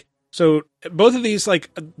 Like, so both of these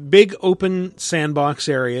like big open sandbox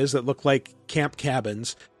areas that look like camp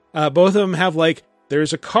cabins. Both of them have like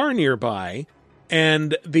there's a car nearby.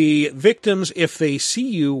 And the victims, if they see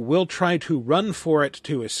you, will try to run for it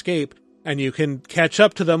to escape, and you can catch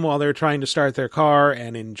up to them while they're trying to start their car,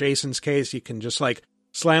 and in Jason's case, you can just, like,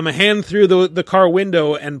 slam a hand through the car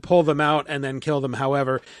window and pull them out and then kill them.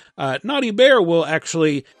 However, Naughty Bear will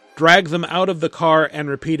actually drag them out of the car and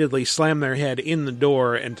repeatedly slam their head in the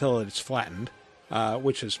door until it's flattened,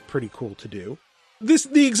 which is pretty cool to do.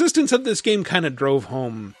 The existence of this game kind of drove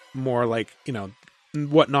home more, like, you know,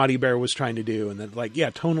 what Naughty Bear was trying to do, and then, like,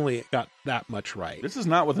 yeah, tonally it got that much right. This is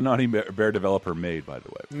not what the Naughty Bear developer made, by the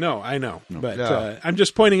way. No, I know, but No. I'm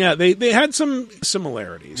just pointing out they had some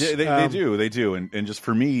similarities. Yeah, they do, and just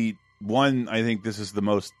for me, one, I think this is the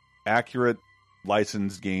most accurate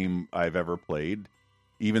licensed game I've ever played,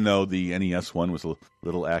 even though the NES one was a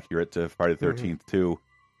little accurate to Friday the 13th too,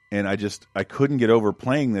 and I couldn't get over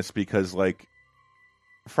playing this because, like,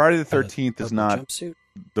 Friday the 13th is not jumpsuit.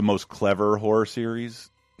 the most clever horror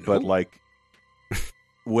series, but like,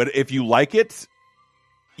 what if you like it?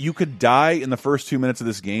 You could die in the first 2 minutes of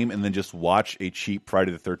this game and then just watch a cheap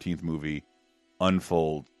Friday the 13th movie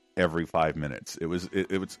unfold every 5 minutes.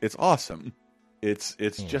 It's awesome. It's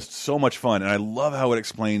just so much fun, and I love how it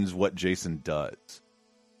explains what Jason does.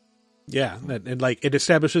 Yeah, and like it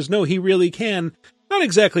establishes, no, he really can not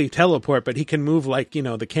exactly teleport, but he can move like, you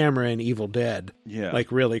know, the camera in Evil Dead, Yeah. like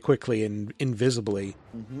really quickly and invisibly.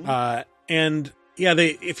 And yeah,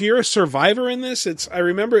 if you're a survivor in this, I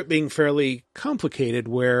remember it being fairly complicated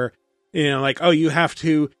where, you know, like, oh, you have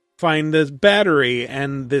to find this battery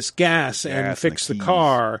and this gas and fix the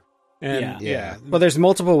car. And yeah. Well, there's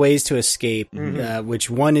multiple ways to escape, which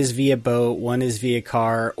one is via boat, one is via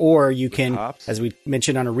car, or you can, as we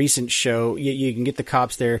mentioned on a recent show, you can get the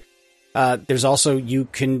cops there. There's also, you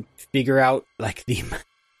can figure out like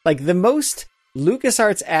the most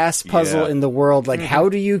LucasArts ass puzzle in the world. Like, how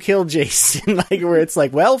do you kill Jason? Like, where it's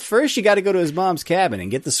like, well, first you got to go to his mom's cabin and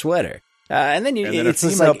get the sweater. And then a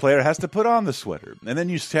female player has to put on the sweater, and then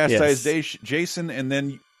you chastise Jason, and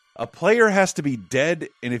then a player has to be dead.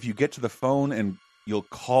 And if you get to the phone, and you'll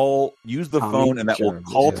use the phone, and that will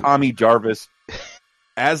call Tommy Jarvis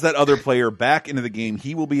as that other player back into the game.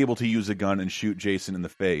 He will be able to use a gun and shoot Jason in the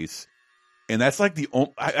face. And that's like the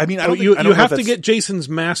only. I mean, you have to get Jason's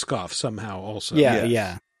mask off somehow. Also,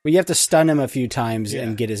 yeah. Well, you have to stun him a few times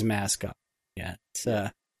and get his mask off. Yeah,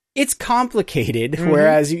 it's complicated.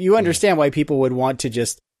 Whereas you understand why people would want to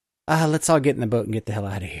just let's all get in the boat and get the hell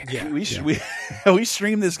out of here. Yeah, we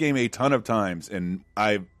streamed this game a ton of times, and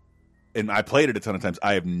I played it a ton of times.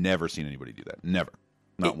 I have never seen anybody do that. Never.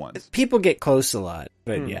 Not once. People get close a lot,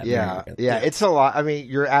 but yeah, it's a lot. I mean,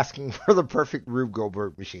 you're asking for the perfect Rube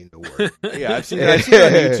Goldberg machine to work. Yeah, I've seen it on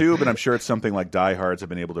YouTube, and I'm sure it's something like Die Hards have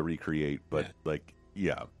been able to recreate. But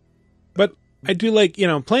But I do like, you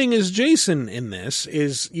know, playing as Jason in this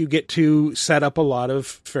is you get to set up a lot of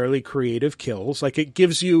fairly creative kills. Like it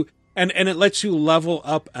gives you, and it lets you level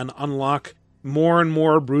up and unlock more and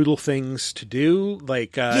more brutal things to do.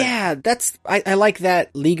 Like, I like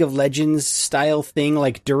that League of Legends style thing.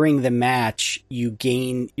 Like during the match, you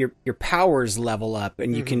gain your powers level up,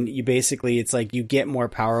 and you basically, it's like you get more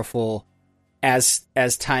powerful as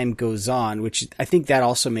time goes on, which I think that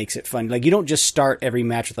also makes it fun. Like you don't just start every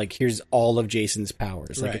match with like, here's all of Jason's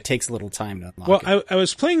powers. Like it takes a little time to unlock it. Well, I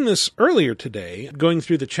was playing this earlier today, going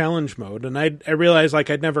through the challenge mode, and I realized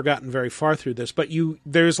like I'd never gotten very far through this, but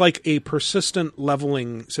there's like a persistent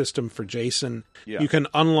leveling system for Jason. Yeah. You can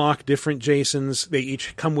unlock different Jasons. They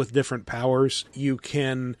each come with different powers. You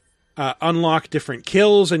can unlock different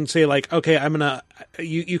kills and say like, okay,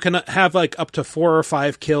 you can have like up to 4 or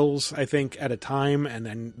 5 kills, I think, at a time. And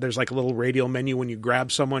then there's like a little radial menu when you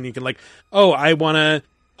grab someone, you can like, oh, I want to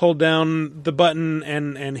hold down the button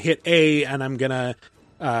and hit A, and I'm going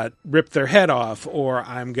to rip their head off, or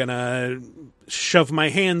I'm going to shove my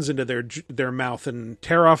hands into their mouth and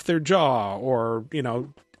tear off their jaw, or, you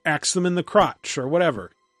know, axe them in the crotch or whatever.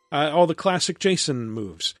 All the classic Jason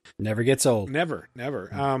moves. Never gets old. Never.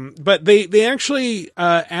 But they actually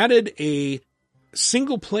added a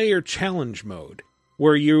single-player challenge mode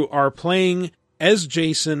where you are playing as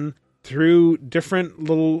Jason through different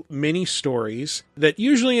little mini stories that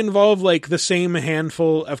usually involve like the same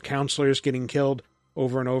handful of counselors getting killed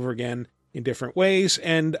over and over again. in different ways.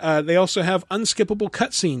 And they also have unskippable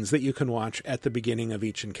cutscenes that you can watch at the beginning of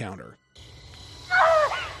each encounter.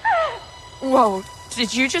 Whoa,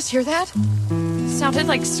 did you just hear that? Sounded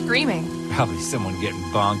like screaming. Probably someone getting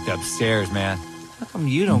bonked upstairs, man. How come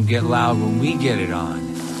you don't get loud when we get it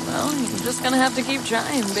on? Well, you're just gonna have to keep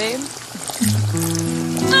trying, babe.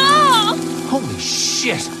 No! Holy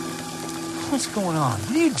shit! What's going on?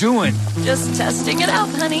 What are you doing? Just testing it out,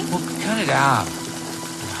 honey. Well, cut it out.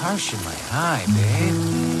 You're harsh in my eye, babe.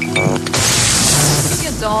 Be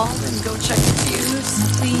a doll and go check the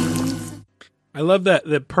fuse, please. I love that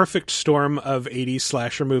the perfect storm of 80s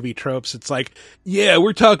slasher movie tropes. It's like, yeah,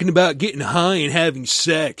 we're talking about getting high and having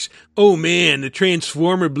sex. Oh man, the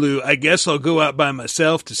Transformer blew. I guess I'll go out by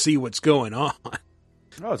myself to see what's going on.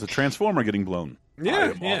 Oh, it's a Transformer getting blown.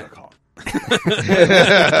 Yeah,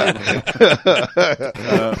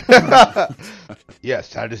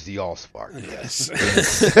 Yes, that is the Allspark. Yes.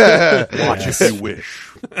 Watch if you wish.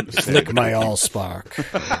 Flick my Allspark.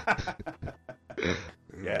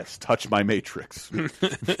 Yes, touch my matrix.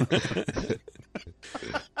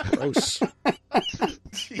 Gross.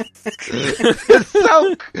 It's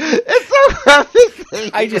so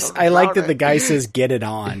I like that the guy says "get it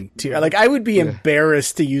on" too. Like, I would be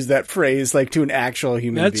embarrassed to use that phrase like to an actual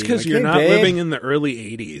human being. That's because like, you're hey, not babe. living in the early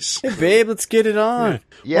 80s. Hey babe, let's get it on.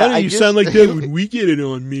 Yeah, why don't you sound like that when we get it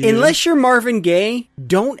on, man? Unless you're Marvin Gaye,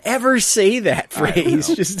 don't ever say that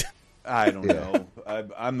phrase. Just I don't know.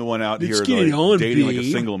 I'm the one out Let's here get it like, on, dating like a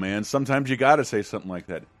babe. single man. Sometimes you got to say something like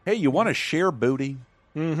that. Hey, you want to share booty?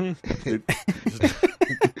 Mm-hmm. You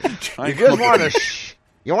just want to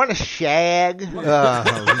you want to shag?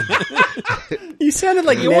 you sounded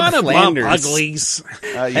like You Ned want to bump Flanders. uglies?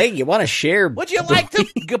 Hey, you want to share? Would you like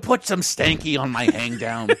to put some stanky on my hang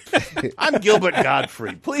down? I'm Gilbert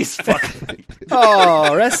Godfrey. Please fuck me.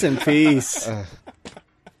 Oh, rest in peace.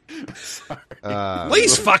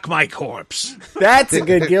 Please fuck my corpse. That's a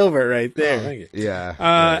good Gilbert right there.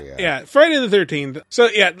 Yeah. Friday the 13th. So,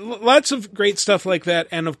 yeah, lots of great stuff like that.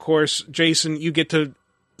 And, of course, Jason, you get to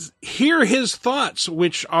hear his thoughts,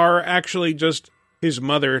 which are actually just his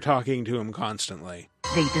mother talking to him constantly.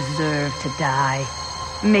 They deserve to die.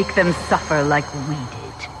 Make them suffer like we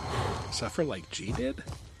did. Suffer like G did?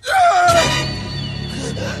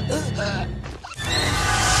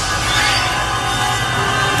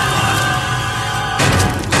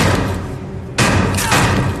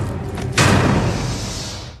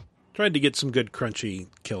 Tried to get some good crunchy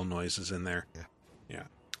kill noises in there. Yeah.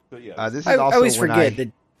 But yeah. This is I also always when forget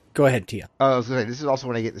that. Go ahead, Tia. I was gonna say, this is also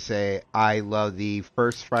when I get to say I love the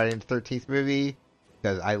first Friday the 13th movie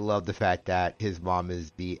because I love the fact that his mom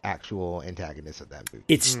is the actual antagonist of that movie.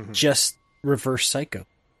 It's just reverse Psycho.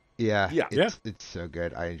 Yeah. Yeah. It's so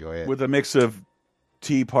good. I enjoy it. With a mix of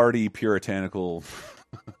Tea Party, puritanical,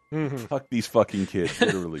 fuck these fucking kids,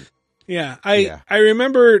 literally. Yeah. I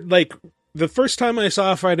remember, like, the first time I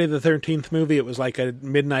saw a Friday the 13th movie, it was like a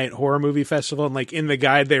midnight horror movie festival. And like in the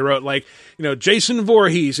guide, they wrote like, Jason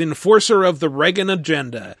Voorhees, enforcer of the Reagan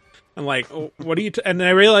agenda. I'm like, what are you? And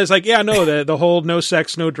I realized like, yeah, no, the whole no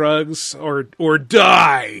sex, no drugs or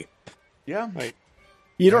die. Yeah. Like,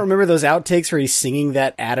 You don't remember those outtakes where he's singing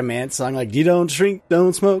that Adamant song like, you don't drink,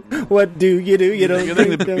 don't smoke. What do? You don't You're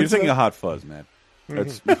drink, don't thinking smoke. of Hot Fuzz, man.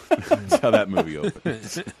 That's how that movie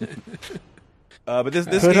opens. But this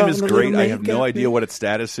Put game on is the great. little I have no makeup. idea what its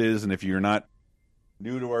status is, and if you're not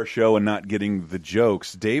new to our show and not getting the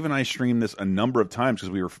jokes, Dave and I streamed this a number of times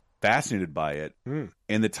because we were fascinated by it.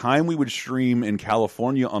 And the time we would stream in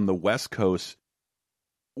California on the West Coast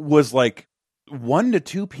was like 1 to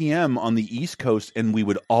 2 p.m. on the East Coast, and we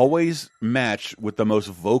would always match with the most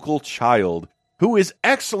vocal child who is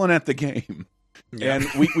excellent at the game. Yeah. And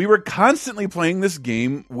we were constantly playing this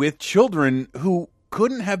game with children who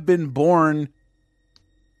couldn't have been born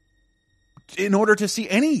in order to see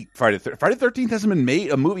any Friday the 13th hasn't been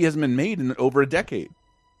made. A movie hasn't been made in over a decade.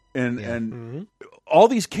 And all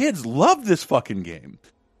these kids love this fucking game.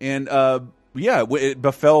 And it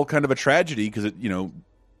befell kind of a tragedy because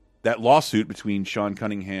that lawsuit between Sean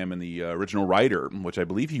Cunningham and the original writer, which I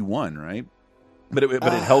believe he won, right? But it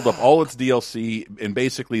held up all its DLC and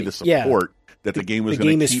basically the support that the game was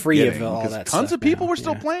going to keep is free getting. of all Because that tons stuff of people now. were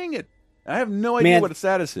still playing it. I have no idea what its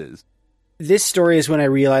status is. This story is when I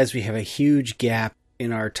realized we have a huge gap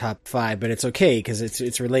in our top 5, but it's okay because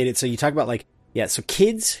it's related. So you talk about so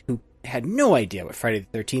kids who had no idea what Friday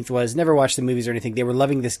the 13th was, never watched the movies or anything. They were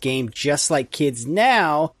loving this game just like kids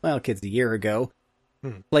now, kids a year ago,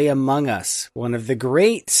 play Among Us, one of the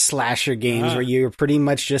great slasher games where you're pretty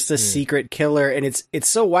much just a secret killer. And it's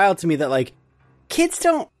so wild to me that kids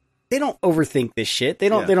don't they don't overthink this shit. They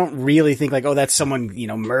don't really think like, oh, that's someone, you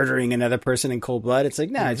know, murdering another person in cold blood. It's like,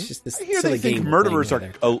 no, it's just this silly game. Murderers are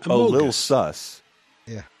a little sus.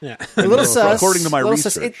 Yeah. A little sus. According to my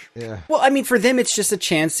research. Well, I mean, for them, it's just a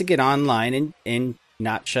chance to get online and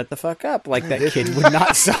not shut the fuck up. Like that kid would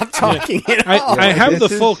not stop talking at all. I have the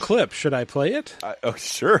full clip. Should I play it? Oh,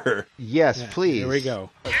 sure. Yes, please. Here we go.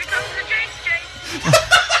 Here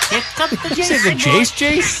comes the Jace. Did you say the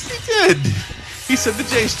Jace? He did. He said the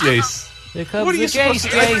Jace. Here comes What are the you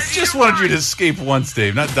supposed to? I Jace. just wanted you to escape once,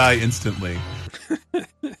 Dave, not die instantly.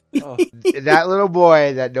 That little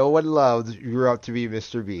boy that no one loved grew up to be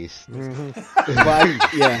Mr. Beast. I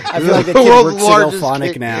feel like the kid works at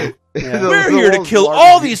Elphonic now. Yeah. We're here to kill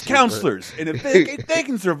all these counselors, and if they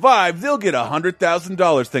can survive, they'll get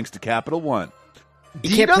 $100,000 thanks to Capital One. You Do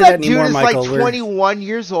can't you know play that that dude anymore, is Michael. like 21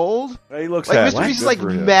 years old? He looks like happy. Mr. Beast is like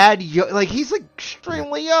mad young. Like he's like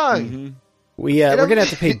extremely young. Mm-hmm. We're gonna have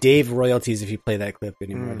to pay Dave royalties if you play that clip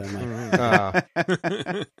anymore.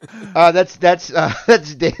 That's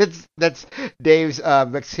Dave's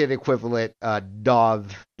Mexican equivalent,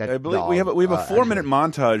 Dov. I believe we have a 4-minute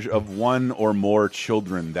montage of one or more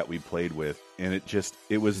children that we played with, and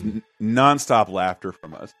it was nonstop laughter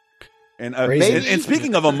from us. And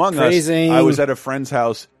speaking of Among Us, I was at a friend's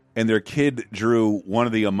house, and their kid drew one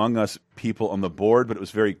of the Among Us people on the board, but it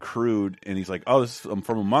was very crude. And he's like, "Oh, this is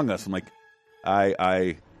from Among Us." I'm like,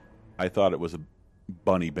 I thought it was a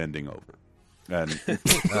bunny bending over. And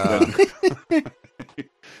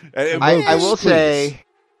I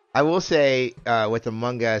will say, with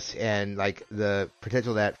Among Us and like the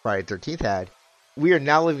potential that Friday the 13th had, we are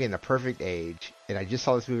now living in the perfect age. And I just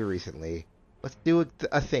saw this movie recently. Let's do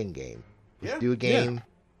a Thing game. Let's do a game.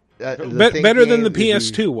 Yeah. Better than the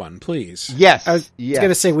PS2 one, please. Yes. I was going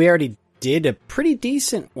to say, we already did a pretty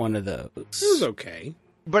decent one of those. It was okay.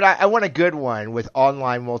 But I want a good one with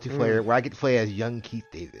online multiplayer where I get to play as young Keith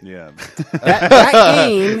David. Yeah.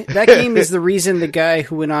 That game is the reason the guy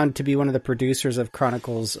who went on to be one of the producers of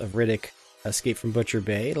Chronicles of Riddick Escape from Butcher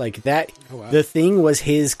Bay, like that, The Thing was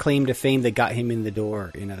his claim to fame that got him in the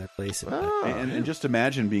door in other places. And just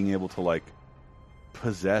imagine being able to like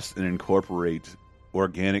possess and incorporate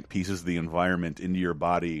organic pieces of the environment into your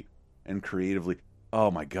body and creatively.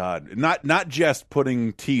 Oh my God! Not just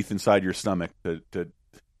putting teeth inside your stomach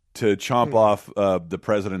to chomp off the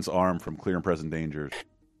president's arm from Clear and Present Danger.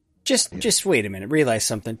 Just wait a minute. Realize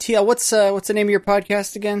something. TL, what's the name of your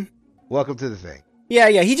podcast again? Welcome to the Thing. Yeah.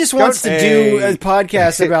 He just wants to do a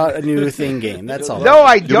podcast about a new Thing game. That's all. No,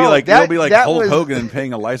 I don't. You'll be like Hulk Hogan and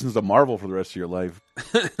paying a license to Marvel for the rest of your life.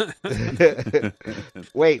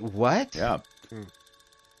 Wait, what? Yeah.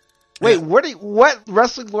 Wait, what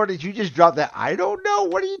wrestling lore did you just drop that I don't know?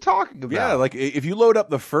 What are you talking about? Yeah, like if you load up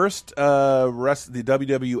the first the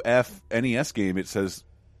WWF NES game, it says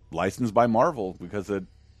licensed by Marvel because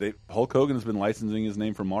Hulk Hogan has been licensing his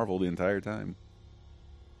name from Marvel the entire time.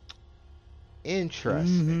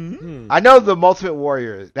 Interesting. Mm-hmm. I know the Ultimate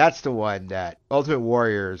Warrior. That's the one that Ultimate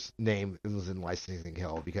Warrior's name was in licensing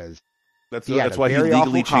hell because that's why he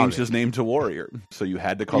legally changed his name to Warrior. So you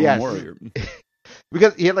had to call him Warrior.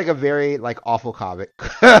 Because he had like a very like awful comic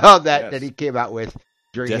that he came out with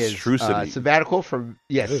during his sabbatical from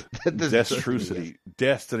Destrucity,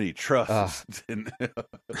 Destiny, Trust,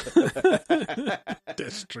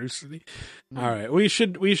 Destrucity. All right, we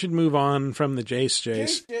should move on from the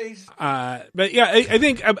Jace. But yeah, I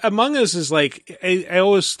think Among Us is like I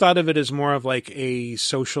always thought of it as more of like a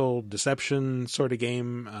social deception sort of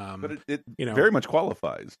game. But it very much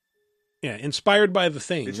qualifies. Yeah, inspired by The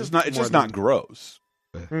Thing. It's just not gross.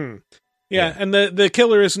 Yeah, and the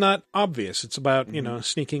killer is not obvious. It's about,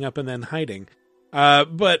 sneaking up and then hiding.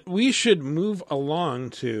 But we should move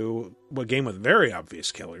along to a game with very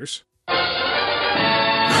obvious killers. Number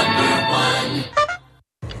 1.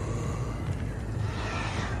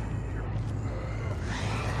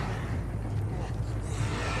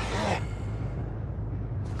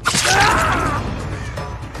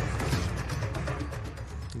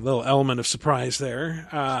 Little element of surprise there.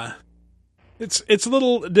 It's a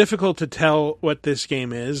little difficult to tell what this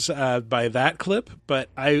game is by that clip, but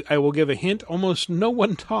I will give a hint. Almost no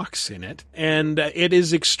one talks in it, and it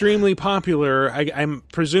is extremely popular, I'm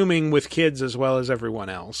presuming, with kids as well as everyone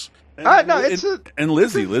else. And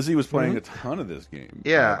Lizzie was playing a ton of this game.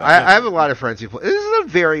 Yeah, I have a lot of friends who play. This is a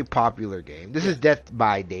very popular game. This is Dead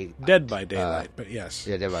by Daylight. Dead by Daylight, but yes.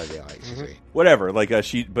 Yeah, Dead by Daylight. Whatever. Like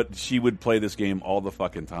she would play this game all the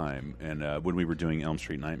fucking time. And when we were doing Elm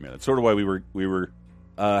Street Nightmare, that's sort of why we were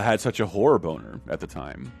had such a horror boner at the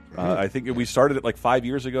time. I think we started it like 5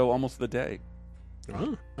 years ago, almost the day.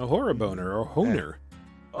 Oh, a horror boner or honer.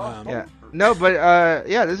 Yeah. No, but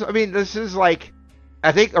this is like,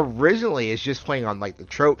 I think originally it's just playing on like the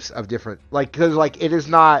tropes of different, like, because like it's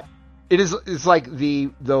like the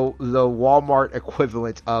Walmart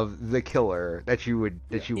equivalent of the killer that you would.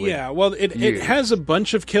 Yeah, well, it has a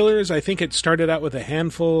bunch of killers. I think it started out with a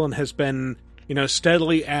handful and has been,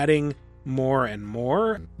 steadily adding more and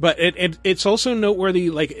more. But it's also noteworthy.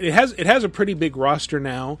 Like it has a pretty big roster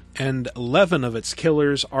now, and 11 of its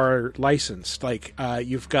killers are licensed. Like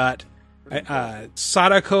you've got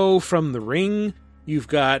Sadako from The Ring. You've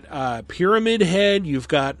got Pyramid Head. You've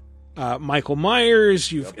got Michael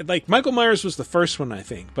Myers. Michael Myers was the first one, I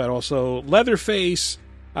think, but also Leatherface.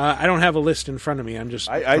 I don't have a list in front of me. I'm just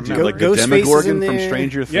I do like the Demogorgon from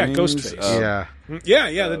Stranger Things. Yeah, Ghostface.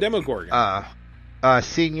 The Demogorgon.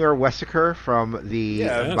 Senior Wesker from the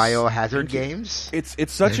Biohazard games.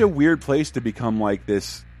 It's such a weird place to become like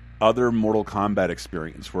this other Mortal Kombat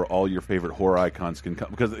experience where all your favorite horror icons can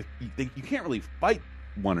come, because you can't really fight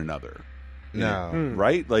one another. No.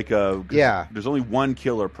 Right? Like, there's only one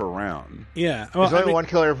killer per round. Yeah. Well, there's only one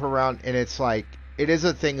killer per round, and it's like, it is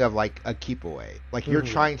a thing of like a keep away. Like you're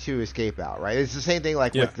trying to escape out, right? It's the same thing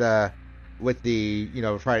like with the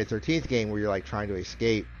Friday the 13th game where you're like trying to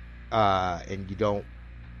escape, and you don't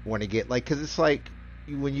want to get because it's like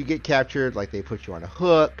when you get captured, like they put you on a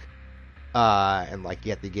hook, and like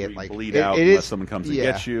you have to get bleed out unless someone comes and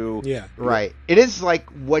gets you. Yeah. Right. It is like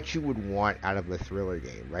what you would want out of a thriller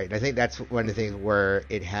game, right? And I think that's one of the things where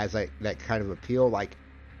it has like that kind of appeal. Like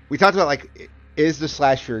we talked about, like, is the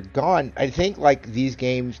slasher gone? I think like these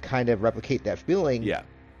games kind of replicate that feeling. Yeah.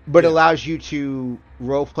 But allows you to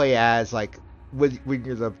role play as like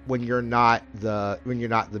when you're not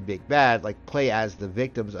the big bad, like play as the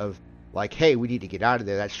victims of like, hey, we need to get out of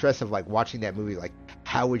there. That stress of like watching that movie, like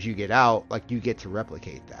how would you get out? Like you get to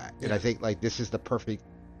replicate that. And I think like this is the perfect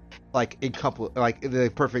facsimile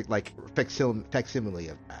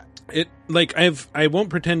of that. It I won't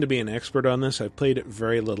pretend to be an expert on this. I've played it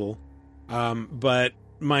very little, but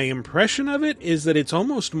my impression of it is that it's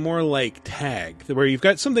almost more like Tag, where you've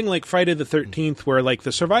got something like Friday the 13th, where like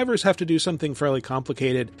the survivors have to do something fairly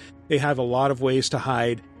complicated. They have a lot of ways to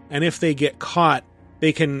hide, and if they get caught,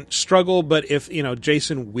 they can struggle. But if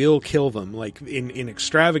Jason will kill them like in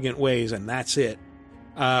extravagant ways, and that's it.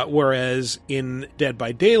 Whereas in Dead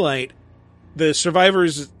by Daylight, the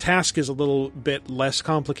survivor's task is a little bit less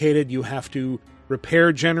complicated. You have to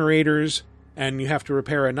repair generators, and you have to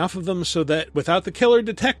repair enough of them so that without the killer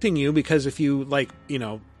detecting you, because if you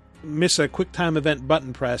miss a quick time event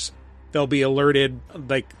button press, they'll be alerted.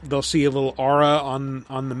 Like they'll see a little aura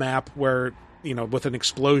on the map where, with an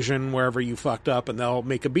explosion wherever you fucked up, and they'll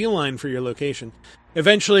make a beeline for your location.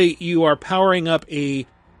 Eventually, you are powering up a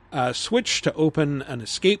switch to open an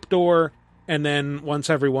escape door, and then once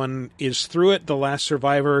everyone is through it, the last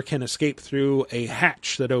survivor can escape through a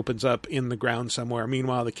hatch that opens up in the ground somewhere.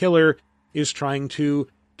 Meanwhile, the killer is trying to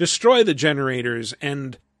destroy the generators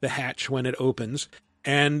and the hatch when it opens,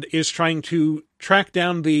 and is trying to track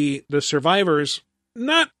down the survivors,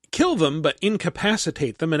 not kill them, but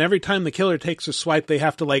incapacitate them. And every time the killer takes a swipe, they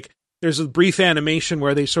have to there's a brief animation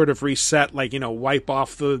where they sort of reset, wipe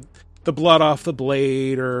off the blood off the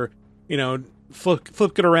blade, or,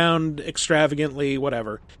 flip it around extravagantly,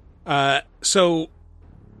 whatever. So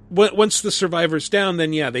once the survivor's down,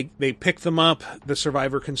 then they pick them up. The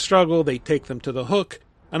survivor can struggle. They take them to the hook.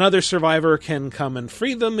 Another survivor can come and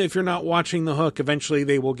free them if you're not watching the hook. Eventually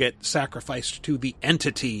they will get sacrificed to the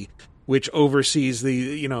entity which oversees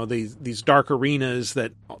these dark arenas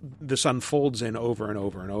that this unfolds in over and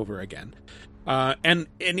over and over again. And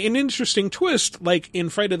an interesting twist, like in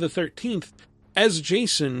Friday the 13th, as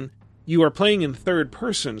Jason, you are playing in third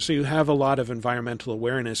person, so you have a lot of environmental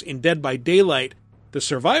awareness. In Dead by Daylight, the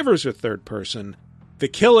survivors are third person. The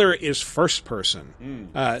killer is first person.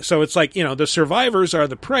 So it's like, the survivors are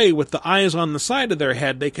the prey with the eyes on the side of their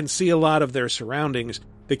head. They can see a lot of their surroundings.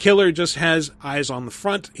 The killer just has eyes on the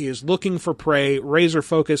front. He is looking for prey, razor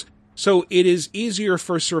focus. So it is easier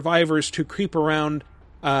for survivors to creep around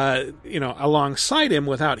alongside him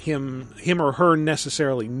without him or her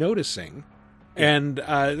necessarily noticing. And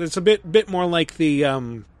it's a bit more like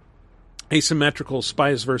the asymmetrical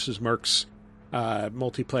Spies versus Mercs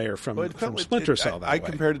multiplayer from Splinter Cell. I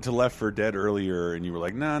compared it to Left 4 Dead earlier, and you were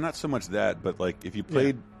like, nah, not so much that, but like if you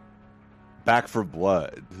played Back 4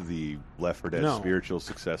 Blood, the Left 4 Dead spiritual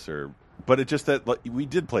successor. But it's just that we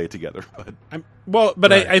did play it together.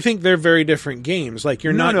 But I think they're very different games. Like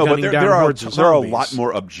you're not gunning down hordes of zombies. There are a lot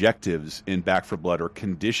more objectives in Back 4 Blood, or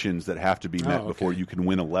conditions that have to be met before you can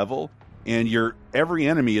win a level. And every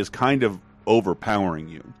enemy is kind of overpowering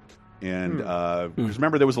you. And because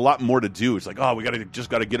remember, there was a lot more to do. It's like, oh, we just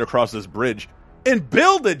got to get across this bridge and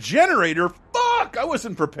build a generator. Fuck, I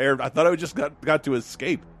wasn't prepared. I thought I just got to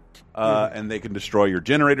escape. And they can destroy your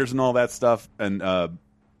generators and all that stuff. And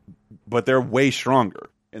but they're way stronger.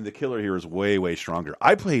 And the killer here is way, way stronger.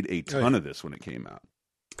 I played a ton of this when it came out.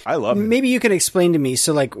 I love it. Maybe you can explain to me.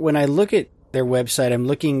 So, like, when I look at their website, I'm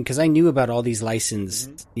looking, because I knew about all these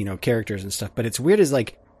licensed, characters and stuff. But it's weird is,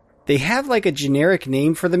 like, they have, like, a generic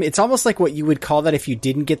name for them. It's almost like what you would call that if you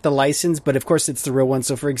didn't get the license. But, of course, it's the real one.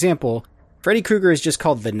 So, for example, Freddy Krueger is just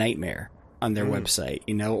called the Nightmare on their website,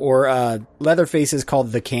 or Leatherface is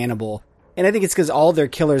called the Cannibal. And I think it's because all their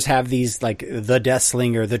killers have these, like, the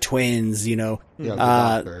Deathslinger, the twins, the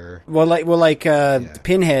Doctor.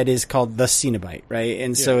 Pinhead is called the Cenobite, right?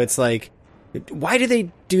 And so it's like, why do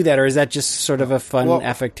they do that? Or is that just sort of a fun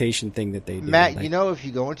affectation thing that they do? Matt, if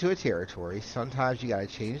you go into a territory, sometimes you got to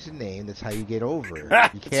change the name. That's how you get over it.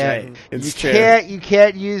 You can't. You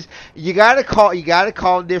can't use. You got to call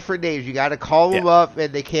them different names. You got to call them up,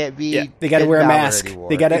 and they can't be. Yeah. They got to wear a mask. Anymore.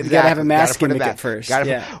 They got to have a mask gimmick at first.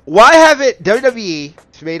 Why haven't WWE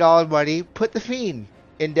made all the money? Put the Fiend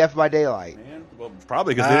in Death by Daylight. Well,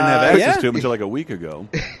 probably because they didn't have access to him until like a week ago.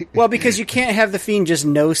 Well, because you can't have the Fiend just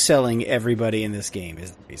no-selling everybody in this game is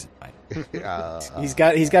the reason why. He's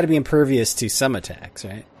got to be impervious to some attacks,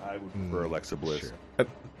 right? I would prefer Alexa Bliss. Sure.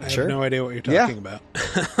 I have no idea what you're talking about.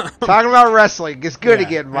 Talking about wrestling. It's good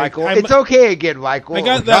again, Michael. It's okay again, Michael. I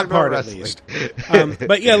got that part at least.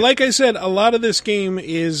 But yeah, like I said, a lot of this game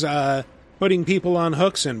is putting people on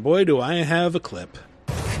hooks, and boy, do I have a clip.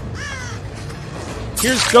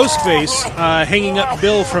 Here's Ghostface hanging up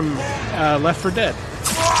Bill from Left 4 Dead.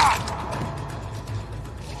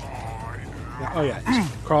 Oh yeah,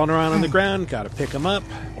 he's crawling around on the ground. Got to pick him up.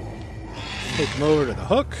 Take him over to the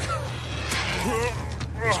hook.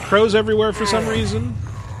 There's crows everywhere for some reason.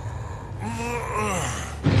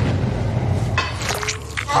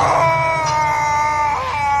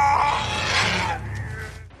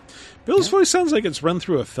 Bill's voice sounds like it's run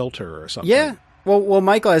through a filter or something. Yeah. Well,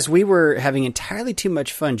 Michael, as we were having entirely too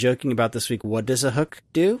much fun joking about this week, what does a hook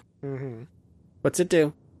do? Mm-hmm. What's it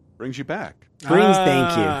do? Brings you back.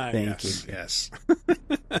 Thank you. Yes.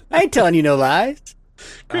 I ain't telling you no lies.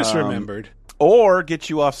 Chris remembered. Or get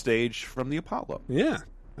you off stage from the Apollo. Yeah,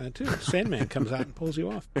 that too. Sandman comes out and pulls you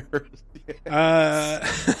off.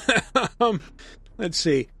 Let's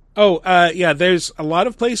see. There's a lot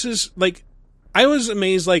of places, like, I was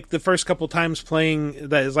amazed, like, the first couple times playing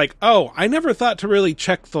that is like, I never thought to really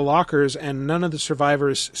check the lockers, and none of the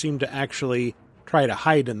survivors seem to actually try to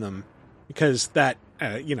hide in them, because that,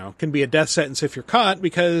 can be a death sentence if you're caught,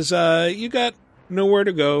 because you got nowhere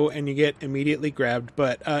to go, and you get immediately grabbed.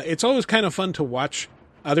 But it's always kind of fun to watch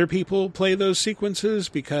other people play those sequences,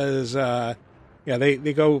 because, they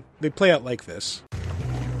play out like this.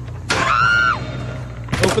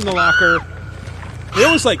 Open the locker. They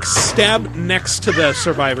always, like, stab next to the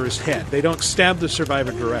survivor's head. They don't stab the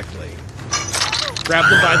survivor directly. Grab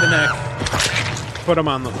them by the neck, put them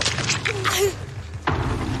on the hook.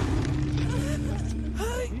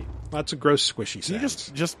 Lots of gross squishy sounds. Can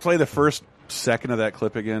you just play the first second of that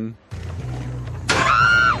clip again?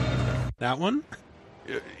 That one?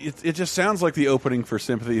 It just sounds like the opening for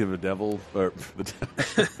Sympathy of the Devil. Or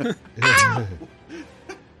the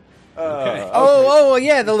Okay.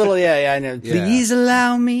 Yeah, the little, I know. Yeah. Please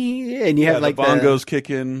allow me. And you have, like, the bongos kick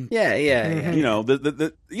in. Yeah. You know,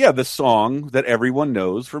 the song that everyone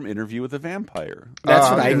knows from Interview with a Vampire. That's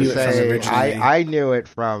what I knew it from originally. I knew it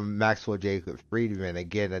from Maxwell Jacob Friedman.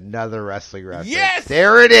 Again, another wrestling reference. Yes!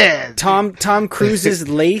 There it is! Tom Cruise's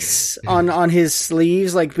lace on his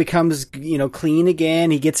sleeves, like, becomes, clean again.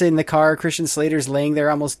 He gets in the car. Christian Slater's laying there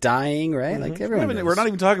almost dying, right? Mm-hmm. Like, everyone knows. We're not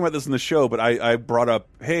even talking about this in the show, but I brought up,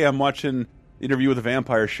 hey, I'm watching Interview with a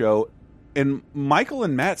Vampire show, and Michael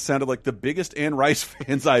and Matt sounded like the biggest Anne Rice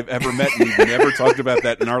fans I've ever met, and we've never talked about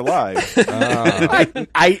that in our lives.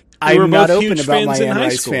 I'm not open about my Anne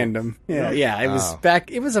Rice fandom. Yeah, it was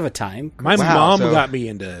back. It was of a time. My mom got me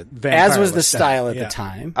into vampire. As was the style at the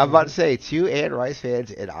time. I'm about to say, 2 Anne Rice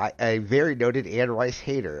fans and a very noted Anne Rice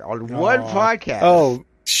hater on one podcast. Oh,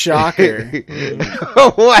 shocker.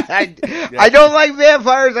 What? I don't like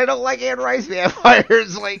vampires. I don't like Anne Rice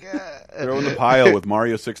vampires. Like, throw in the pile with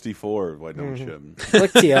Mario 64. Why don't you?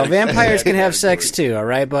 Look, TL, vampires can have sex too, all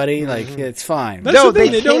right, buddy? Like, it's fine. That's the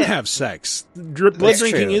thing, they don't have sex. Blood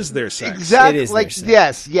drinking is their sex. Exactly. It is like,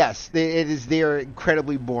 their sex. yes. It is their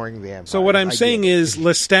incredibly boring vampires. So what I'm saying is,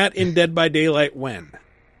 Lestat in Dead by Daylight when?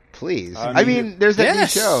 Please. I mean, there's that new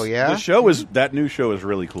show, yeah? That new show is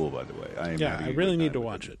really cool, by the way. I really need to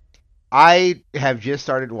watch it. I have just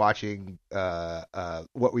started watching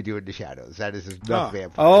What We Do in the Shadows. That is enough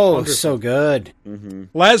vampires. Oh, Wonderful. so good.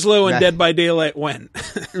 Mm-hmm. Laszlo and Dead by Daylight when?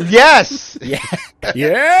 Yes! Yeah.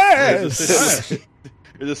 Yes!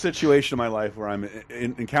 There's a situation in my life where I'm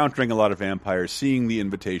encountering a lot of vampires, seeing The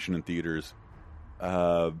Invitation in theaters.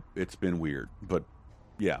 It's been weird, but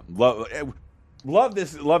yeah, love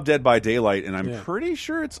Dead by Daylight, and I'm pretty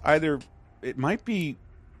sure it might be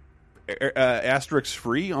asterisk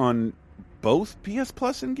free on both PS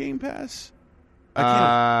Plus and Game Pass.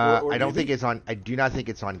 I don't think it's on. I do not think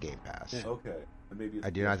it's on Game Pass. Yeah. Okay, maybe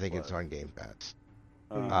I do not think it's on Game Pass.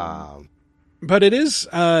 But it is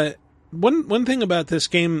one thing about this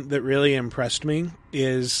game that really impressed me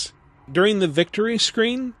is during the victory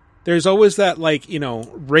screen, there's always that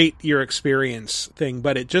rate your experience thing,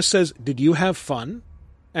 but it just says, "Did you have fun?"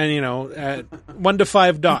 And 1 to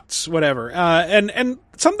 5 dots, whatever. And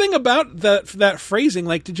something about that phrasing,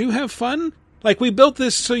 like, "Did you have fun?" Like, we built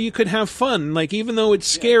this so you could have fun. Like, even though it's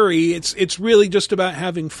scary, it's really just about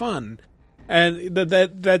having fun. And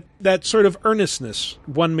that sort of earnestness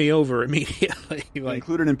won me over immediately.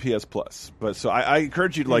 Included in PS Plus. But so I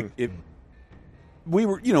encourage you to if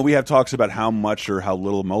we have talks about how much or how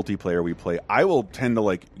little multiplayer we play. I will tend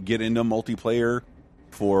to get into multiplayer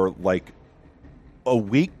for a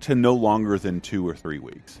week to no longer than 2 or 3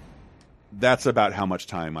 weeks. That's about how much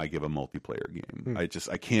time I give a multiplayer game.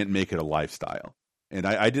 I can't make it a lifestyle. And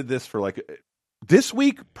I did this for this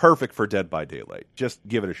week, perfect for Dead by Daylight. Just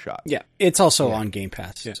give it a shot. Yeah, it's also on Game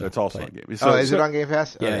Pass. So it's also on Game Pass. So, is it on Game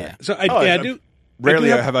Pass? Yeah. So I do. Rarely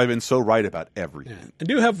have I been so right about everything. Yeah. I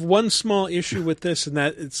do have one small issue with this, and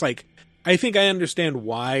that it's I think I understand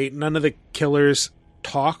why none of the killers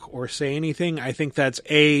talk or say anything. I think that's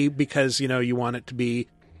because you want it to be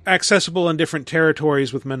accessible in different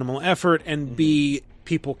territories with minimal effort, and B,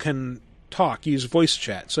 people can talk, use voice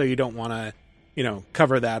chat, so you don't want to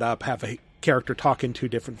cover that up, have a character talk in 2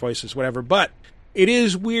 different voices, whatever. But it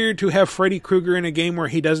is weird to have Freddy Krueger in a game where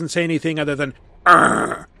he doesn't say anything other than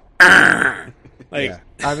I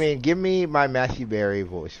mean, give me my Matthew Berry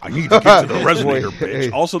voice. I need to get to the resonator,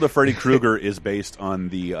 bitch. Also, the Freddy Krueger is based on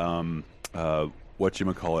the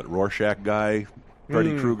whatchamacallit, Rorschach guy,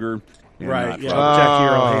 Freddy Krueger. Right, Jackie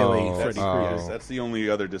Earle Haley, Freddy Krueger. That's the only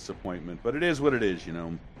other disappointment, but it is what it is,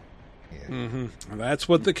 That's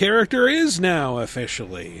what the character is now,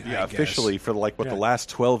 officially. Yeah, officially for the last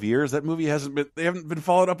 12 years. That movie they haven't been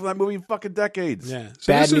followed up on that movie in fucking decades. Yeah.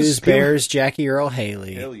 So Bad News Bears, Jackie Earle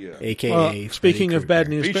Haley, Hell yeah. a.k.a. Speaking of Bad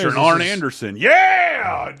News Bears, featuring Arn Anderson.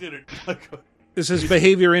 Yeah, I did it. This is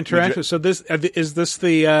Behavior Interactive. So is this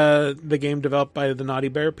the game developed by the Naughty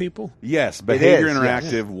Bear people? Yes, Behavior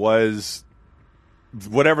Interactive was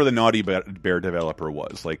whatever the Naughty Bear developer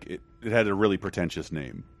was. It had a really pretentious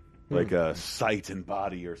name. A sight and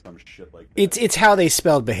body or some shit like that. It's how they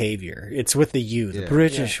spelled behavior. It's with the U, the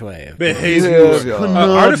British way of behavior.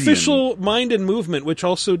 Artificial Mind and Movement, which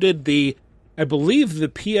also did I believe the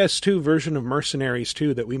PS2 version of Mercenaries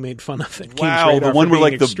 2 that we made fun of. Wow, the one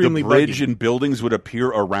where the bridge and buildings would appear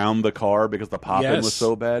around the car because the pop-in was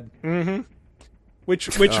so bad? Mm-hmm.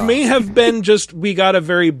 Which may have been just we got a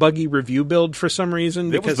very buggy review build for some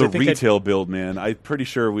reason. It was the retail build, man. I'm pretty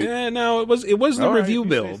sure we... no, it was the review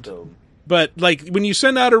build. So. But when you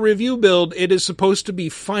send out a review build, it is supposed to be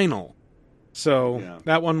final. So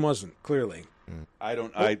that one wasn't, clearly. I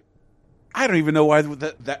don't even know why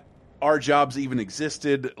that our jobs even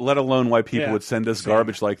existed, let alone why people would send us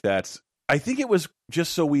garbage like that. I think it was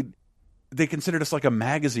just so they considered us like a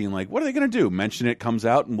magazine. What are they going to do? Mention it comes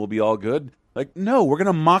out and we'll be all good? No, we're going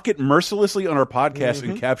to mock it mercilessly on our podcast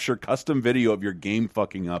and capture custom video of your game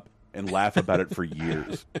fucking up and laugh about it for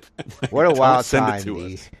years. What a wild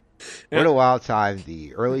time. What a wild time,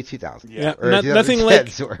 the early 2000s. Yeah, nothing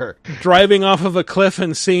like driving off of a cliff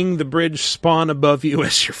and seeing the bridge spawn above you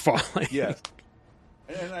as you're falling. Yes.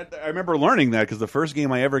 And I remember learning that because the first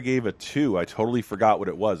game I ever gave a 2, I totally forgot what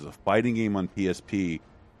it was. A fighting game on PSP.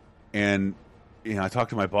 And, I talked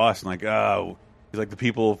to my boss and he's the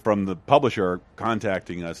people from the publisher are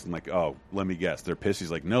contacting us and let me guess. They're pissed.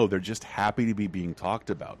 He's no, they're just happy to be being talked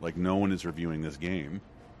about. No one is reviewing this game.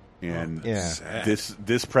 And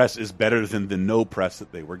this press is better than the no press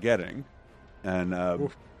that they were getting.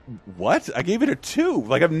 And what? I gave it a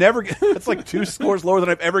 2. I've never... That's 2 scores lower than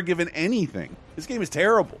I've ever given anything. This game is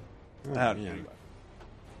terrible. Anyway.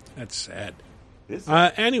 That's sad.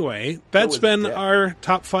 Anyway, that's been our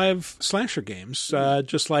top 5 slasher games.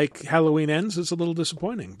 Just like Halloween Ends, it's a little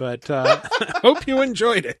disappointing, but hope you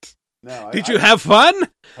enjoyed it. Did you have fun?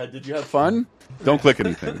 Did you have fun? Don't click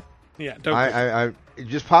anything. Yeah, don't. I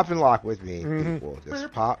just pop and lock with me, people.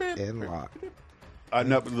 Just pop and lock.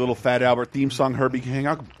 the little Fat Albert theme song, Herbie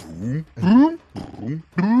Hancock. Boom, boom, boom,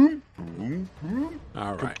 boom, boom, boom.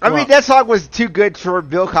 All right. I mean, that song was too good for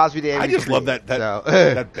Bill Cosby to I just love that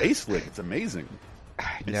that bass lick. It's amazing.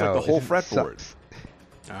 It's like the whole fretboard.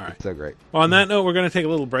 All right. So great. Well, on that note, we're going to take a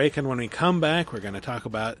little break, and when we come back, we're going to talk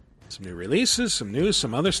about some new releases, some news,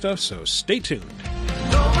 some other stuff, so stay tuned.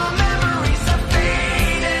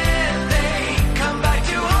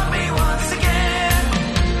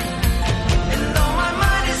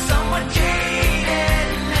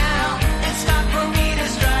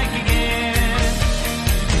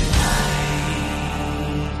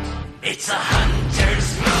 It's a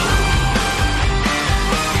hunter's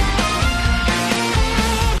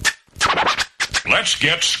move. Let's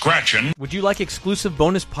get scratching. Would you like exclusive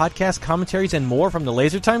bonus podcast commentaries and more from the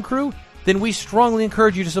LaserTime crew? Then we strongly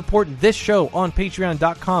encourage you to support this show on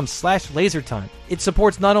patreon.com/lasertime. It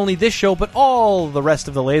supports not only this show, but all the rest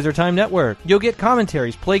of the LaserTime network. You'll get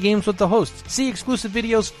commentaries, play games with the hosts, see exclusive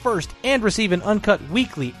videos first, and receive an uncut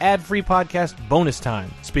weekly ad-free podcast bonus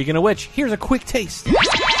time. Speaking of which, here's a quick taste.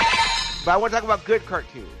 But I want to talk about good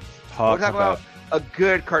cartoons. I want to talk about a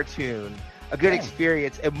good cartoon, a good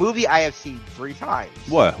experience, a movie I have seen 3 times.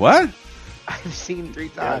 What? I've seen 3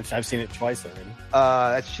 times. Yeah, I've seen it twice already.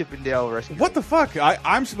 That's Chippendale Rescue. What the fuck?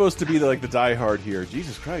 I'm supposed to be the diehard here.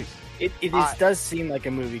 Jesus Christ. It does seem like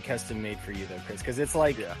a movie custom made for you, though, Chris, because it's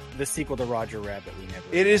like the sequel to Roger Rabbit.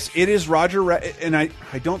 It is Roger Rabbit, and I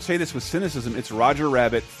don't say this with cynicism. It's Roger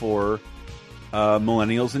Rabbit for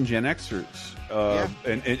millennials and Gen Xers.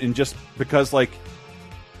 And just because, I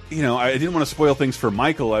didn't want to spoil things for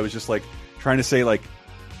Michael. I was just trying to say,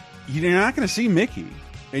 you're not going to see Mickey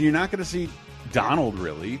and you're not going to see Donald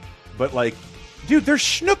really, but dude, there's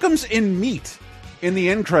schnookums in meat in the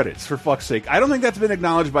end credits, for fuck's sake. I don't think that's been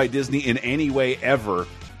acknowledged by Disney in any way ever.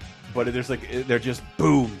 But there's they're just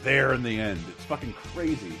boom there in the end. It's fucking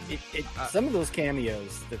crazy. Some of those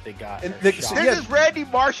cameos that they got. This is Randy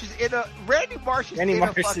Marsh is in a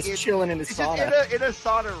is chilling in a sauna. In a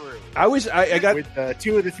sauna room. I got with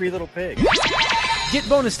 2 of the 3 little pigs. Get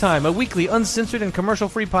Bonus Time, a weekly uncensored and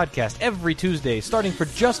commercial-free podcast every Tuesday, starting for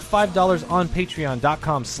just $5 on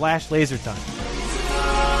patreon.com/lasertime.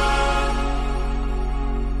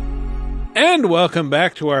 And welcome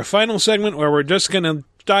back to our final segment where we're just going to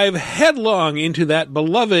dive headlong into that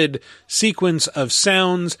beloved sequence of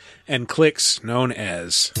sounds and clicks known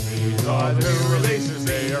as... These are the new releases,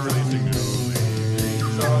 they are releasing new releases.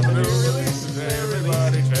 These are the new releases,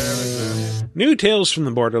 everybody cherish them. New Tales from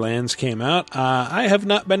the Borderlands came out. I have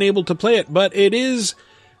not been able to play it, but it is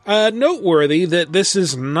noteworthy that this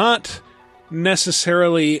is not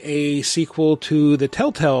necessarily a sequel to the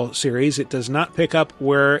Telltale series. It does not pick up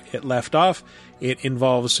where it left off. It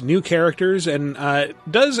involves new characters and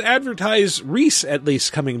does advertise Reese at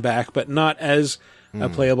least coming back, but not as a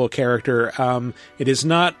playable character. It is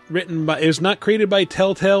not created by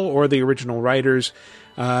Telltale or the original writers.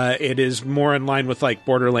 It is more in line with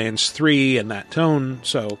Borderlands 3 and that tone.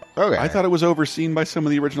 So I thought it was overseen by some of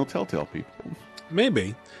the original Telltale people.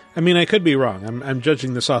 Maybe. I mean, I could be wrong. I'm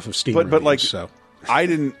judging this off of Steam. Reviews, so I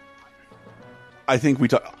didn't. I think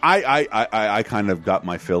I kind of got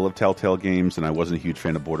my fill of Telltale games, and I wasn't a huge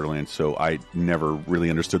fan of Borderlands, so I never really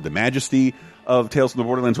understood the majesty of Tales from the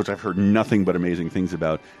Borderlands, which I've heard nothing but amazing things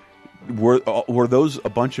about. Were those a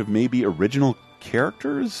bunch of maybe original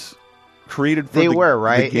characters created for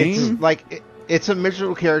the game? It's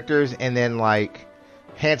original characters, and then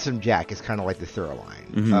Handsome Jack is kind of the throw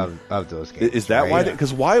line of those games. Is that why?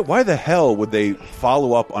 Because why the hell would they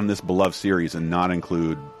follow up on this beloved series and not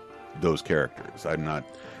include those characters? I'm not.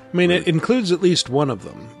 I mean, it includes at least one of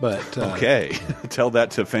them, but okay. Tell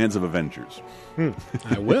that to fans of Avengers.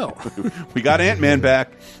 I will. We got Ant-Man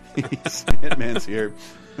back. Ant-Man's here.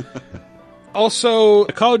 Also,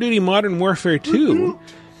 Call of Duty Modern Warfare 2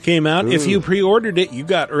 came out. If you pre-ordered it, you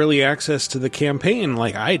got early access to the campaign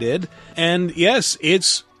like I did. And yes,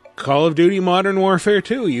 it's Call of Duty Modern Warfare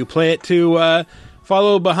 2. You play it to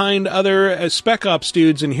follow behind other Spec Ops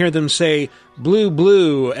dudes and hear them say blue,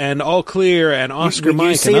 blue, and all clear, and Oscar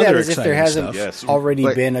Mike, say and that other as if there hasn't stuff. already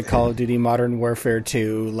been a Call of Duty Modern Warfare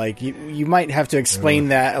 2. You might have to explain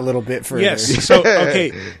that a little bit further. Yes, so,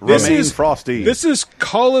 okay. Frosty. This is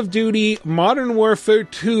Call of Duty Modern Warfare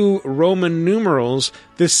 2 Roman numerals,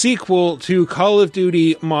 the sequel to Call of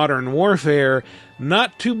Duty Modern Warfare,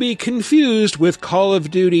 not to be confused with Call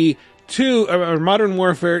of Duty 2, or Modern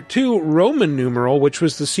Warfare 2 Roman numeral, which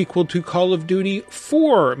was the sequel to Call of Duty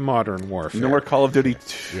 4 Modern Warfare. Nor Call of Duty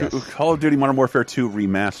 2, Call of Duty Modern Warfare 2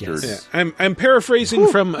 remastered. Yes. Yeah. I'm paraphrasing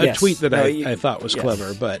from a tweet that I thought was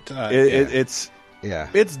clever, but it's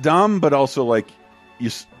dumb, but also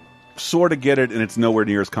sort of get it, and it's nowhere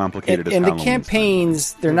near as complicated as and the Halloween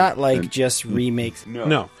campaigns, they're not like just remakes.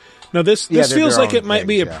 No, this they're feels their like own it might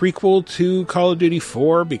be a things, yeah. prequel to Call of Duty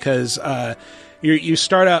 4 because you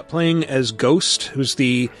start out playing as Ghost, who's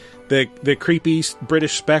the creepy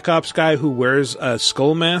British Spec Ops guy who wears a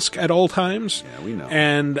skull mask at all times. Yeah, we know.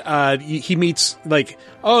 And he meets like,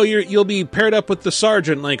 oh, you'll be paired up with the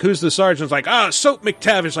sergeant. Like, who's the sergeant? It's like, Soap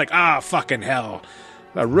McTavish. Like, fucking hell,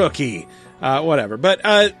 a rookie, whatever. But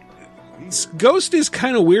Ghost is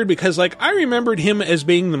kind of weird because like I remembered him as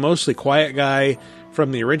being the mostly quiet guy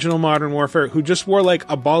from the original Modern Warfare who just wore like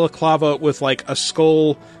a balaclava with like a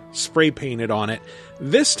skull spray painted on it.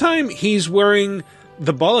 This time he's wearing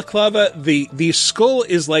the balaclava. The skull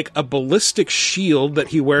is like a ballistic shield that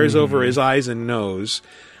he wears over his eyes and nose.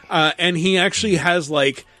 And he actually has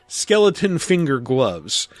like skeleton finger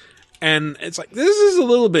gloves. And it's like, this is a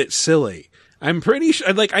little bit silly. I'm pretty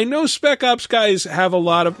sure, like, I know Spec Ops guys have a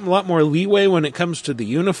lot more leeway when it comes to the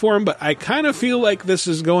uniform, but I kind of feel like this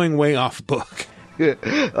is going way off book. Like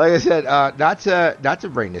I said, not to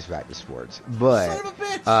bring this back to sports, but Son of a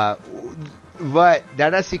bitch. But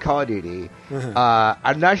now I see Call of Duty.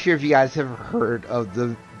 I'm not sure if you guys have heard of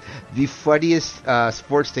the funniest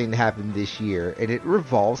sports thing that happened this year, and it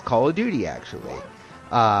revolves Call of Duty actually.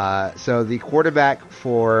 So the quarterback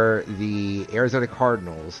for the Arizona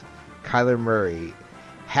Cardinals, Kyler Murray,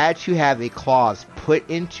 had to have a clause put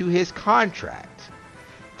into his contract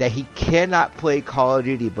that he cannot play Call of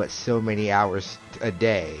Duty but so many hours a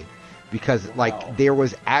day, because there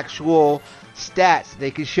was actual stats they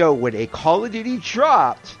could show when a Call of Duty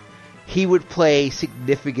dropped, he would play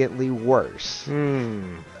significantly worse.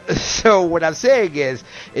 So what I'm saying is,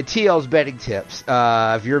 in TL's betting tips,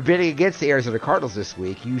 if you're betting against the Arizona Cardinals this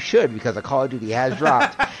week, you should, because a Call of Duty has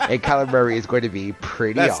dropped, and Kyler Murray is going to be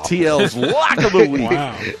pretty That's off. TL's lock of the week.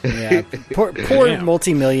 Wow. Yeah, poor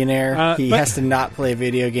multimillionaire. He has to not play a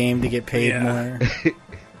video game to get paid more.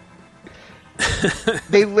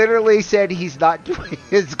 They literally said he's not doing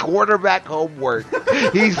his quarterback homework.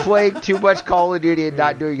 He's playing too much Call of Duty and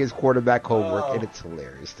not doing his quarterback homework, and it's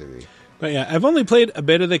hilarious to me. But yeah, I've only played a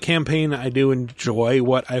bit of the campaign. I do enjoy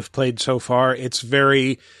what I've played so far. It's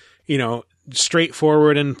very,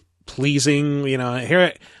 straightforward and pleasing.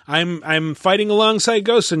 Here I'm fighting alongside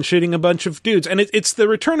Ghosts and shooting a bunch of dudes, and it's the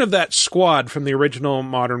return of that squad from the original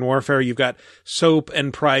Modern Warfare. You've got Soap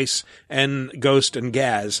and Price and Ghost and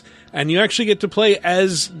Gaz, and you actually get to play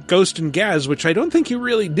as Ghost and Gaz, which I don't think you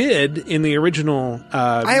really did in the original.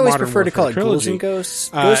 I always Modern prefer to call it Warfare Ghouls trilogy. and Ghosts.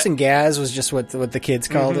 Ghosts and Gaz was just what the kids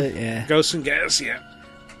called it. Yeah, Ghosts and Gaz. Yeah.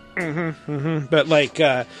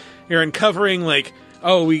 But you're uncovering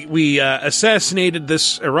we assassinated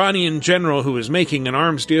this Iranian general who was making an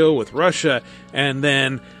arms deal with Russia, and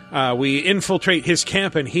then we infiltrate his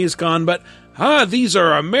camp and he's gone, but these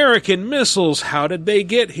are American missiles. How did they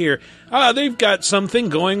get here? They've got something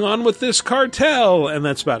going on with this cartel, and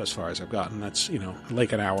that's about as far as I've gotten. That's,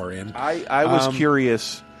 like an hour in. I was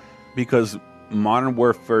curious because Modern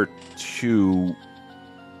Warfare 2,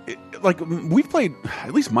 we've played,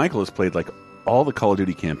 at least Michael has played all the Call of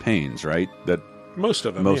Duty campaigns, right? Most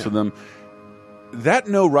of them. Most of them. That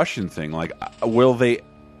no Russian thing, will they...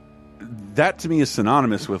 That to me is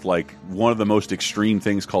synonymous with one of the most extreme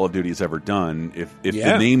things Call of Duty has ever done. If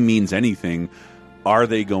the name means anything, are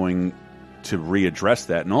they going to readdress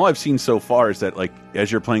that? And all I've seen so far is that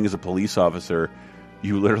as you're playing as a police officer,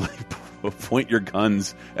 you literally point your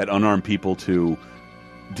guns at unarmed people to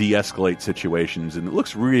de-escalate situations, and it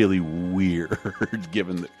looks really weird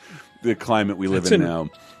given the climate we live in now.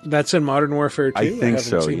 That's in Modern Warfare 2? I think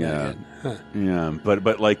so, yeah. Yeah, but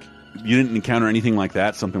you didn't encounter anything like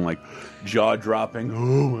that? Something like jaw-dropping?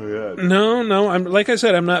 Oh, my God. No. Like I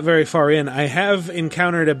said, I'm not very far in. I have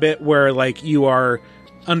encountered a bit where, you are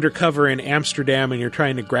undercover in Amsterdam and you're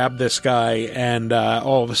trying to grab this guy, and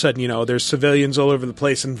all of a sudden, there's civilians all over the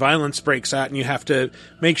place and violence breaks out, and you have to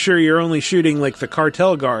make sure you're only shooting, the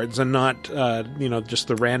cartel guards and not, just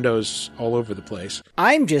the randos all over the place.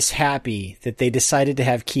 I'm just happy that they decided to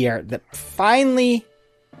have key art that finally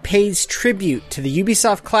pays tribute to the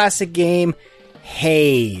Ubisoft classic game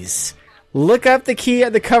Haze. Look up the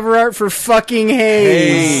cover art for fucking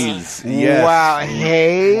Haze. Yes. Wow,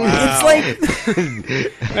 Haze. Wow.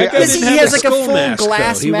 It's he has a full mask,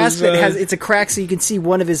 glass mask that has it's a crack so you can see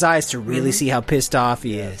one of his eyes to really see how pissed off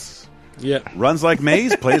he is. Yeah, runs like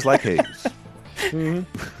Maze, plays like Haze.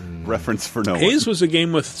 Reference for no one. Haze was a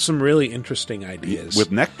game with some really interesting ideas.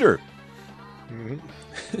 With Nectar.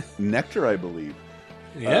 Nectar, I believe.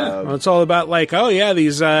 Yeah, well, it's all about like, oh yeah,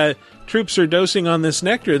 these troops are dosing on this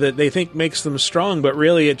nectar that they think makes them strong, but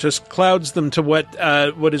really it just clouds them to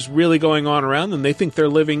what is really going on around them. They think they're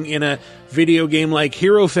living in a video game like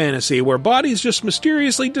Hero Fantasy, where bodies just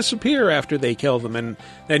mysteriously disappear after they kill them, and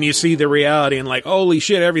then you see the reality and like, holy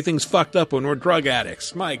shit, everything's fucked up when we're drug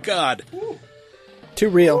addicts. My God, too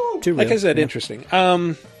real. Too real. Like I said, interesting.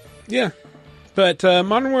 Yeah, but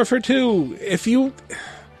Modern Warfare 2, if you're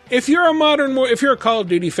a Call of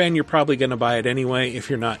Duty fan, you're probably going to buy it anyway. If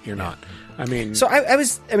you're not, you're not. I mean, so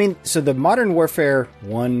so the Modern Warfare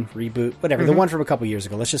 1 reboot, whatever, the one from a couple years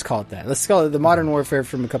ago, let's just call it that. Let's call it the Modern Warfare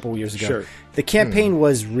from a couple years ago. Sure. The campaign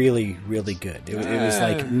was really, really good. It was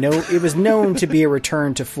like it was known to be a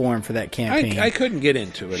return to form for that campaign. I couldn't get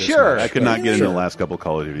into it. Sure. I could not get into the last couple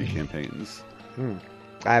Call of Duty campaigns.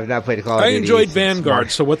 I have not played a Call of Duty. I enjoyed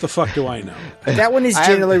Vanguard, so what the fuck do I know? That one is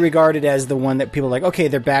generally regarded as the one that people are like, okay,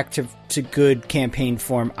 they're back to good campaign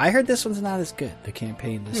form. I heard this one's not as good. The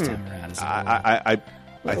campaign this time around is I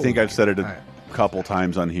think I've said it a couple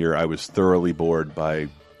times on here. I was thoroughly bored by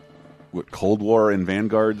what Cold War and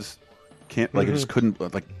Vanguard's I just couldn't,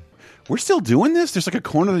 like, we're still doing this? There's like a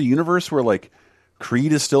corner of the universe where like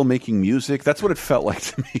Creed is still making music. That's what it felt like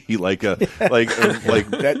to me. Like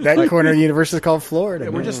that corner of the universe is called Florida.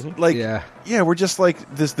 Yeah, we're just like we're just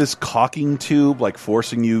like this caulking tube, like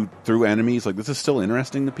forcing you through enemies. Like, this is still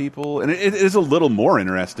interesting to people, and it is a little more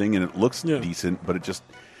interesting, and it looks decent, but it just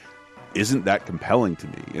isn't that compelling to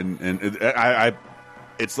me. And I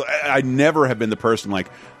never have been the person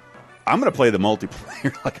like, I'm going to play the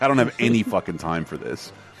multiplayer. Like, I don't have any fucking time for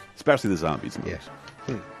this, especially the zombies.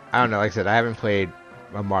 I don't know. Like I said, I haven't played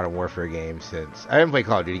a Modern Warfare game since... I haven't played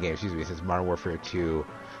Call of Duty games, since Modern Warfare 2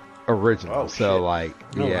 original. Oh, so, shit. like,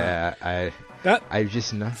 I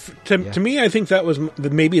just not... To me, I think that was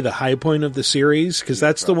maybe the high point of the series, because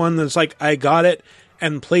that's the one that's like, I got it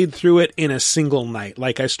and played through it in a single night.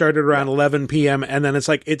 Like, I started around 11 p.m., and then it's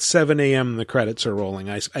like, it's 7 a.m., the credits are rolling.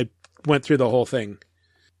 I went through the whole thing.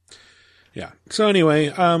 Yeah. So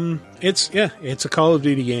anyway, it's a Call of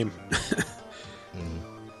Duty game.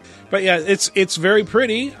 But yeah, it's very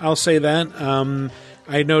pretty. I'll say that.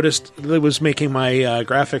 I noticed it was making my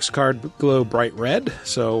graphics card glow bright red.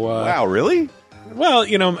 So wow, really? Well,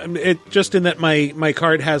 it just in that my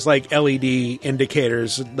card has like LED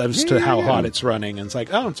indicators as to how hot it's running, and it's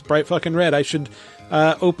like, oh, it's bright fucking red. I should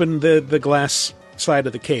open the glass side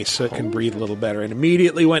of the case so it can breathe a little better, and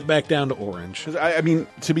immediately went back down to orange. I mean,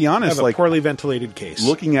 to be honest, I have a like, poorly ventilated case.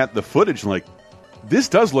 Looking at the footage, like, this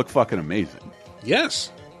does look fucking amazing.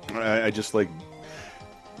 Yes. I just like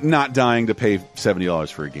not dying to pay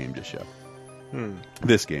 $70 for a game just yet.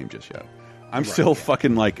 This game just yet. I'm still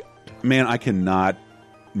fucking like, man, I cannot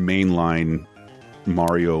mainline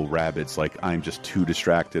Mario Rabbids. Like, I'm just too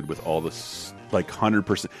distracted with all this, like,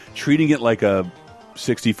 100%, treating it like a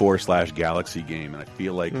 64/Galaxy game, and I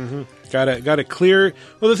feel like gotta clear.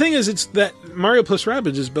 Well, the thing is, it's that Mario plus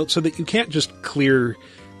Rabbids is built so that you can't just clear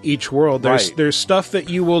each world. There's stuff that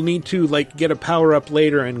you will need to, like, get a power up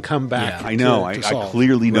later and come back. Yeah, I know. I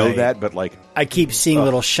clearly know that, but like, I keep seeing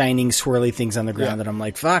little shining swirly things on the ground that I'm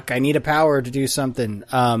like, fuck, I need a power to do something.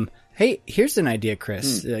 Hey, here's an idea,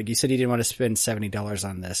 Chris. You said you didn't want to spend $70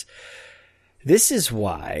 on this. This is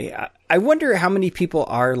why I wonder how many people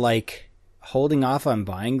are like holding off on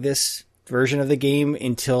buying this version of the game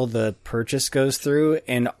until the purchase goes through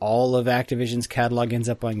and all of Activision's catalog ends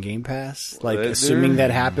up on Game Pass. Like, assuming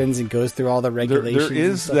that happens and goes through all the regulations. There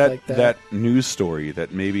is and stuff like that news story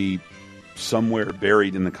that maybe somewhere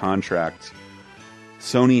buried in the contract,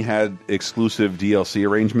 Sony had exclusive DLC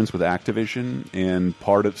arrangements with Activision, and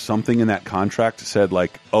part of something in that contract said,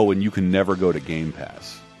 like, oh, and you can never go to Game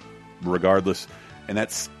Pass, regardless. And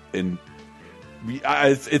it's the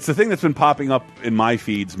thing that's been popping up in my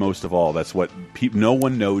feeds most of all. That's what no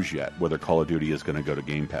one knows yet, whether Call of Duty is going to go to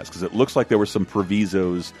Game Pass, because it looks like there were some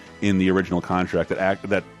provisos in the original contract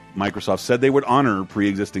that Microsoft said they would honor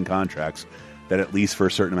pre-existing contracts, that at least for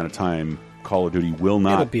a certain amount of time, Call of Duty will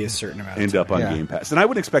not be a certain amount end up on Game Pass. And I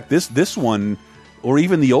would expect this one, or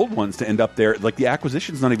even the old ones, to end up there. Like, the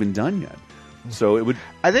acquisition's not even done yet, so it would.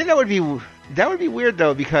 I think that would be weird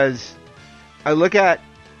though, because I look at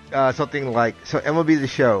something like, so MLB The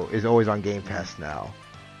Show is always on Game Pass now,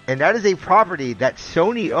 and that is a property that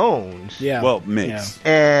Sony owns. Yeah, well, makes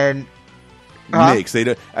and makes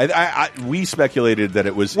they. We speculated that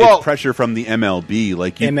it was pressure from the MLB.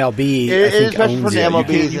 Like, MLB, it is pressure from the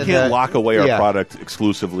MLB. You can't lock away our product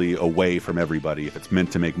exclusively away from everybody if it's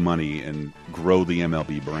meant to make money and grow the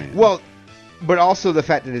MLB brand. Well, but also the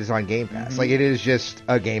fact that it's on Game Pass. Like, it is just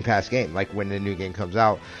a Game Pass game. Like, when the new game comes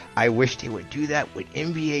out, I wish they would do that with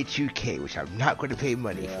NBA 2K, which I'm not going to pay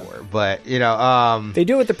money for. But, you know, they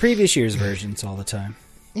do it with the previous year's versions all the time.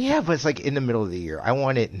 Yeah, but it's like in the middle of the year. I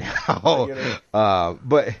want it now.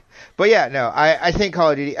 But yeah, no, I think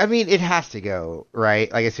Call of Duty. I mean, it has to go, right?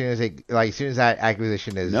 Like as soon as that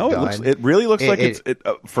acquisition is done. It really looks like it's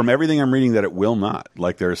from everything I'm reading that it will not.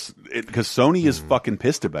 Like because Sony is fucking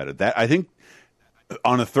pissed about it. That I think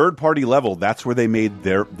on a third party level, that's where they made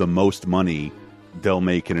the most money they'll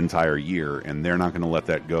make an entire year, and they're not going to let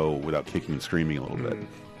that go without kicking and screaming a little bit.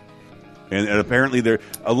 And apparently,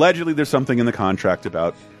 allegedly there's something in the contract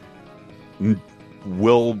about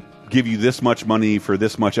we'll give you this much money for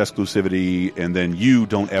this much exclusivity, and then you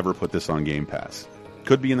don't ever put this on Game Pass.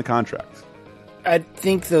 Could be in the contract. I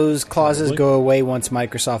think those clauses go away once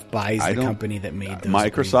Microsoft buys the company that made those.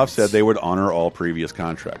 Microsoft said they would honor all previous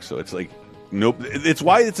contracts, so it's like nope. It's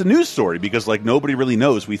why it's a news story, because like nobody really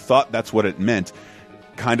knows. We thought that's what it meant,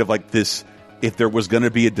 kind of like this. If there was going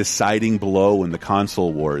to be a deciding blow in the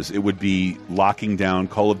console wars, it would be locking down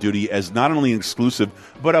Call of Duty as not only an exclusive,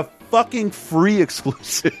 but a fucking free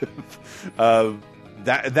exclusive.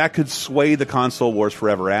 That could sway the console wars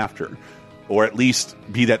forever after. Or at least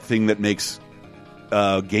be that thing that makes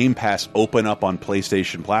Game Pass open up on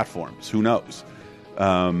PlayStation platforms. Who knows?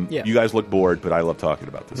 You guys look bored, but I love talking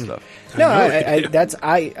about this stuff. No,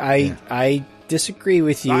 I disagree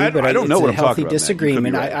with you, but I don't know it's what a I'm healthy talking about,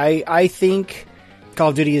 disagreement. right. I think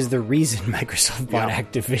Call of Duty is the reason Microsoft bought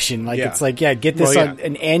Activision. Like it's like, get this on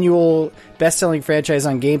an annual best-selling franchise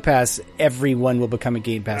on Game Pass. Everyone will become a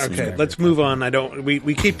Game Pass subscriber. Okay, let's move on.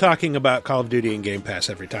 We keep talking about Call of Duty and Game Pass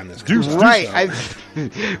every time this comes up. Right.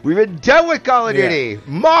 We've been done with Call of Duty.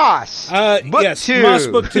 Moss. Book 2. Moss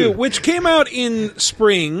Book 2, which came out in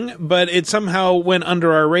spring, but it somehow went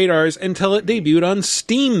under our radars until it debuted on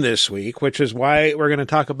Steam this week, which is why we're going to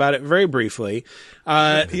talk about it very briefly.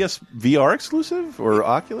 PS VR exclusive or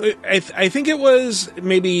Oculus? I think it was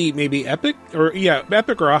maybe Epic or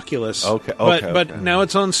Epic or Oculus. But now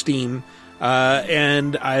it's on Steam,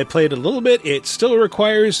 and I played a little bit. It still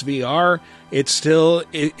requires VR. It's still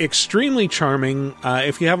extremely charming.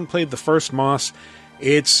 If you haven't played the first Moss,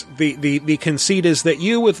 it's the conceit is that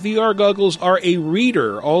you with VR goggles are a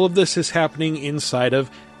reader. All of this is happening inside of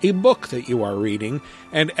a book that you are reading,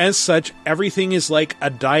 and as such, everything is like a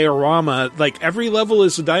diorama. Like every level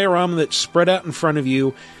is a diorama that's spread out in front of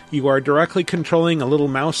you. You are directly controlling a little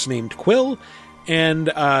mouse named Quill, and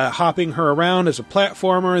hopping her around as a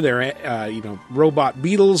platformer. There are robot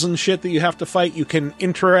beetles and shit that you have to fight. You can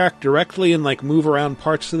interact directly and like move around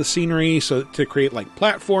parts of the scenery so to create like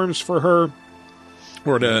platforms for her,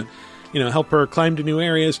 or to help her climb to new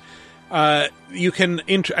areas. You can.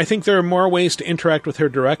 I think there are more ways to interact with her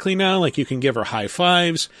directly now. Like you can give her high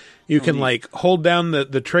fives. You can like hold down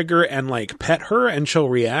the trigger and like pet her, and she'll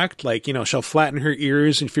react. Like she'll flatten her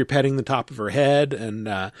ears if you're petting the top of her head, and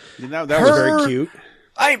that was very cute.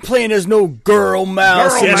 I ain't playing as no girl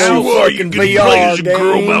mouse. Yes, no you are. fucking You can VR play as a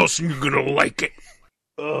girl game. mouse, and you're gonna like it.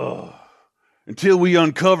 Ugh. Until we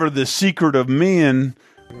uncover the secret of men.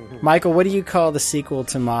 Michael, what do you call the sequel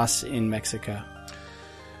to Moss in Mexico?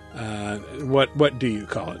 What do you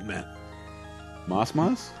call it, Matt? Moss?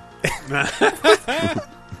 Right.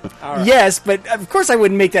 Yes, but of course I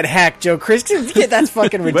wouldn't make that hack joke, Chris. That's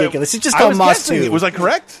fucking ridiculous. It's just called Moss 2. Was I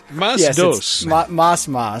correct? Moss yes, dos. Moss,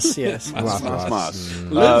 yes. Moss. Moss.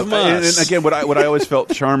 And again, what I always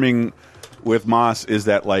felt charming with Moss is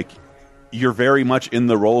that like you're very much in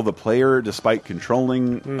the role of the player, despite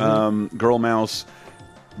controlling Girl Mouse.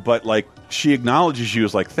 But like she acknowledges you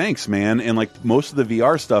as like, thanks, man. And like most of the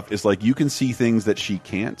VR stuff is like you can see things that she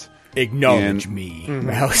can't. Acknowledge me,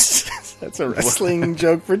 Mouse. That's a wrestling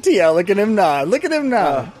joke for TL. Look at him nod. Look at him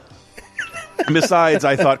nod. Besides,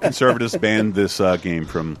 I thought conservatives banned this game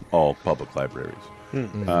from all public libraries.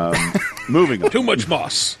 Moving on. Too much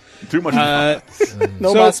Moss. Too much Moss.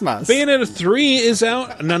 No Moss. Bayonetta 3 is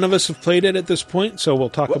out. None of us have played it at this point, so we'll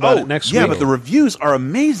talk about it next week. Yeah, but the reviews are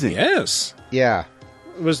amazing. Yes. Yeah.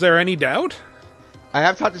 Was there any doubt? I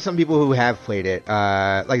have talked to some people who have played it.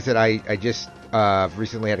 Like I said, I just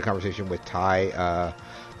recently had a conversation with Ty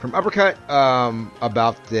from Uppercut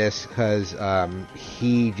about this because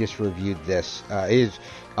he just reviewed this. He's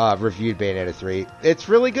reviewed Bayonetta 3. It's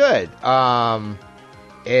really good.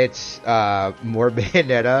 It's more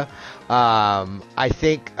Bayonetta. I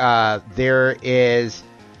think there is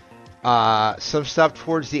some stuff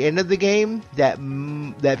towards the end of the game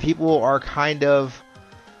that people are kind of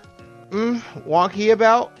wonky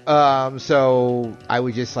about. So I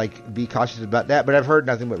would just like be cautious about that. But I've heard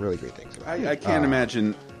nothing but really great things about it. I can't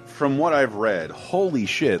imagine from what I've read, holy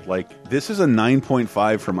shit! Like this is a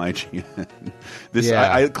 9.5 from IGN.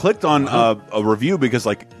 I clicked on a review because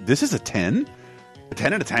like this is a 10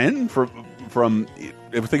 out of 10 from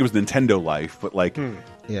I think it was Nintendo Life, but like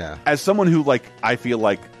as someone who like I feel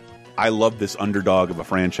like I love this underdog of a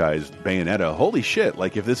franchise, Bayonetta. Holy shit!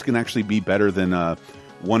 Like if this can actually be better than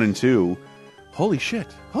 1 and 2, holy shit!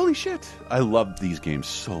 I love these games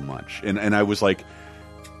so much, and I was like,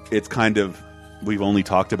 it's kind of. We've only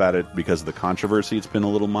talked about it because of the controversy it's been a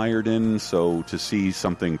little mired in, so to see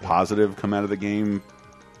something positive come out of the game,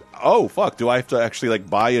 oh, fuck, do I have to actually, like,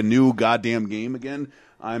 buy a new goddamn game again?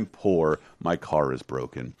 I'm poor. My car is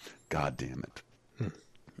broken. God damn it.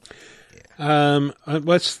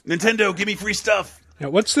 What's... Nintendo, give me free stuff!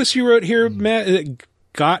 What's this you wrote here, Matt?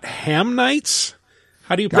 Got Ham Nights?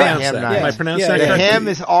 How do you pronounce that? Am I pronouncing that correctly? The ham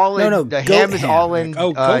is all in... the ham is all in...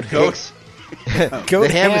 Oh, goat the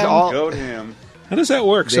ham is all... Goat ham. How does that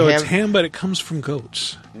work? So it's ham, but it comes from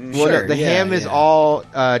goats. Well, the ham is all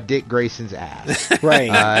Dick Grayson's ass.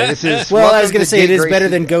 Right. This is I was going to say it is better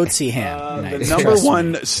than Goatsy ham. The number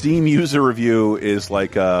one Steam user review is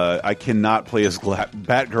like, I cannot play as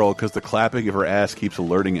Batgirl because the clapping of her ass keeps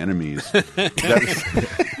alerting enemies.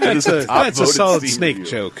 That's a solid Steam Snake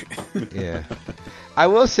review. joke. Yeah. I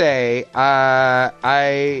will say,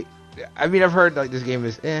 I mean, I've heard like this game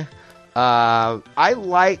is I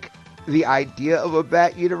like the idea of a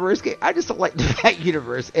Bat Universe game. I just don't like the Bat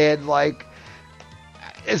Universe, and like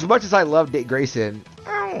as much as I love Dick Grayson,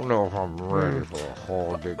 I don't know if I'm ready for a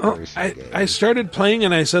whole Dick Grayson game. I started playing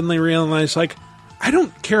and I suddenly realized, like, I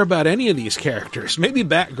don't care about any of these characters. Maybe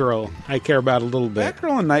Batgirl I care about a little bit.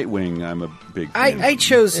 Batgirl and Nightwing, I'm a big fan. I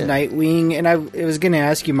chose Nightwing, and I was going to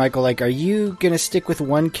ask you, Michael, like, are you going to stick with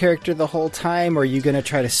one character the whole time, or are you going to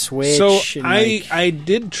try to switch? So and, I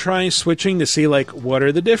did try switching to see, like, what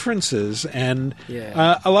are the differences, and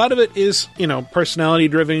a lot of it is, personality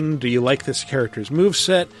driven. Do you like this character's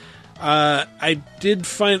moveset? I did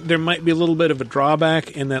find there might be a little bit of a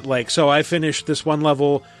drawback in that, like, so I finished this one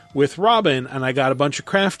level with Robin, and I got a bunch of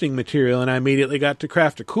crafting material, and I immediately got to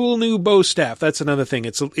craft a cool new bow staff. That's another thing.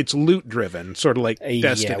 It's loot driven, sort of like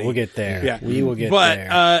Destiny. Yeah, we'll get there. Yeah. We will get there.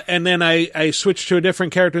 But and then I switched to a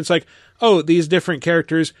different character. It's like, oh, these different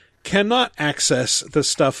characters cannot access the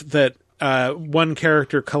stuff that one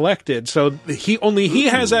character collected. So he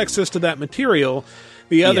has access to that material.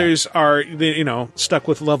 The others are, stuck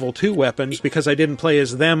with level 2 weapons because I didn't play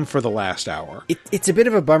as them for the last hour. It's a bit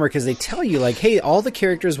of a bummer because they tell you, like, hey, all the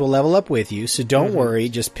characters will level up with you, so don't worry.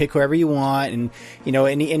 Just pick whoever you want, and,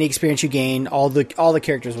 any experience you gain, all the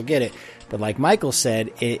characters will get it. But like Michael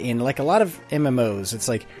said, in like a lot of MMOs, it's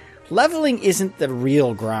like, leveling isn't the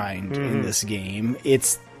real grind in this game.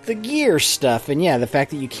 It's the gear stuff, and the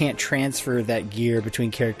fact that you can't transfer that gear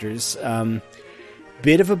between characters.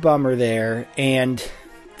 Bit of a bummer there, and...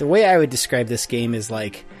 The way I would describe this game is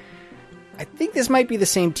like, I think this might be the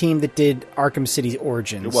same team that did Arkham City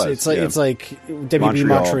Origins. It was, it's like WB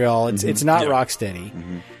Montreal. It's not Rocksteady.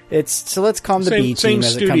 So let's call them the B team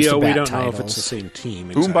as it comes to bat we don't titles. know if it's the same team.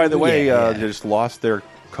 Exactly. Boom, by the way, they just lost their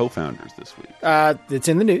co-founders this week. It's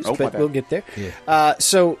in the news, but we'll get there. Yeah.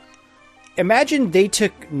 So imagine they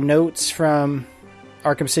took notes from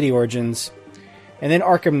Arkham City Origins and then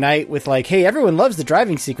Arkham Knight with like, hey, everyone loves the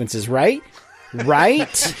driving sequences, right? Right?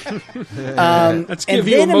 Let's give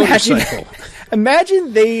you a motorcycle.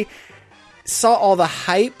 Imagine they saw all the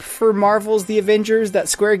hype for Marvel's The Avengers, that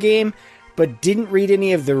Square game, but didn't read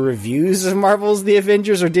any of the reviews of Marvel's The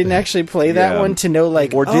Avengers or didn't actually play that one to know,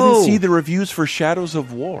 like, or didn't see the reviews for Shadows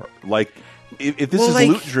of War. Like, if this is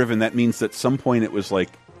loot-driven, that means that at some point it was, like,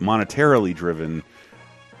 monetarily driven.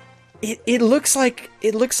 It looks like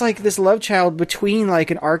this love child between, like,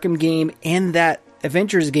 an Arkham game and that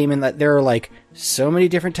Avengers game, in that there are like so many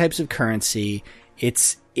different types of currency. It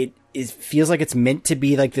feels like it's meant to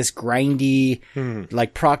be like this grindy,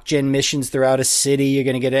 like proc gen missions throughout a city. You're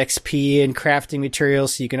going to get XP and crafting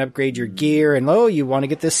materials so you can upgrade your gear. And you want to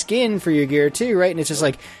get this skin for your gear too, right? And it's just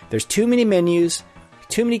like there's too many menus,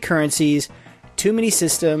 too many currencies, too many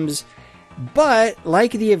systems. But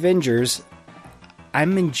like the Avengers,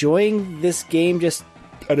 I'm enjoying this game just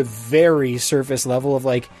at a very surface level of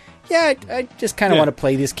like, I just kind of want to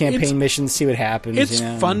play these campaign missions, see what happens. It's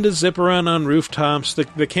fun to zip around on rooftops.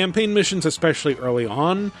 The campaign missions, especially early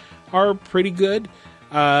on, are pretty good.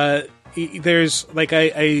 There's like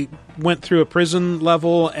I went through a prison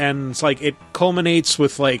level, and it's like it culminates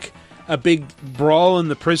with like a big brawl in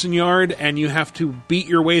the prison yard, and you have to beat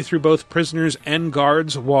your way through both prisoners and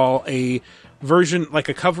guards while a version, like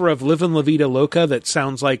a cover of Livin' La Vida Loca that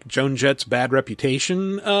sounds like Joan Jett's Bad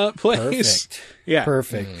Reputation plays. Perfect. Yeah.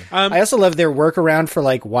 Perfect. I also love their workaround for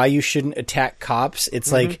like why you shouldn't attack cops.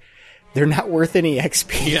 It's like they're not worth any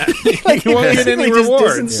XP. Yeah. Like You won't get any it just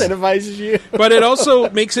rewards. disincentivizes you. But it also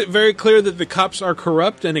makes it very clear that the cops are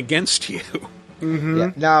corrupt and against you.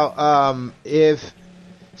 Yeah. Now, it's,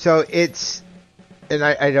 and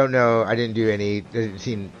I don't know, I didn't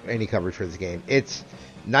see any coverage for this game. It's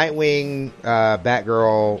Nightwing,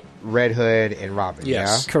 Batgirl, Red Hood, and Robin.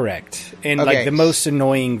 Yes, yeah? correct. And like the most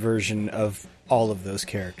annoying version of all of those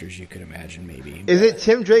characters you could imagine, maybe. Is it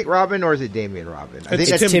Tim Drake Robin or is it Damian Robin? I think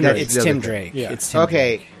It's that's Tim. that's It's the other Tim thing. Drake. Yeah. It's Tim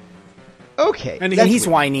Okay. Drake. Okay. And he's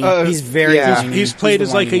whiny. He's very. whiny. He's played the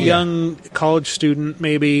as like a whiny one. young college student,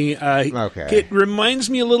 maybe. It reminds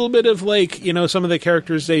me a little bit of like, some of the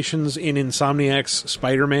characterizations in Insomniac's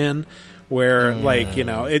Spider-Man, where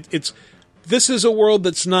this is a world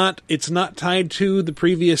it's not tied to the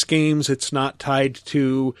previous games. It's not tied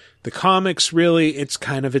to the comics, really. It's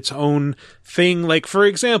kind of its own thing. Like, for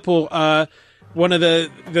example, one of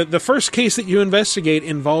the first case that you investigate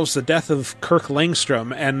involves the death of Kirk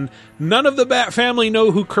Langstrom, and none of the Bat family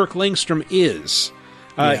know who Kirk Langstrom is.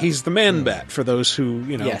 He's the Man-Bat, for those who,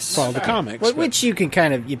 follow the comics. Which you can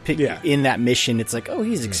kind of pick in that mission. It's like, oh,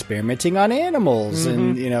 he's experimenting on animals.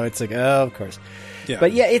 And, it's like, oh, of course. Yeah.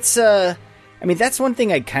 But yeah, it's... that's one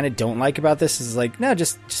thing I kind of don't like about this is like, no,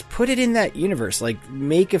 just put it in that universe. Like,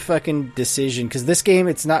 make a fucking decision. Because this game,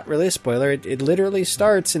 it's not really a spoiler. It literally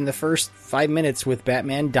starts in the first 5 minutes with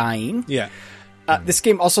Batman dying. Yeah. This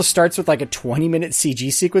game also starts with like a 20-minute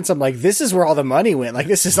CG sequence. I'm like, this is where all the money went. Like,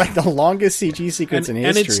 this is like the longest CG sequence in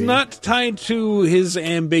history. And it's not tied to his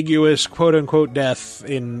ambiguous quote-unquote death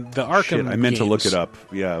in the Arkham I meant to look games. it up.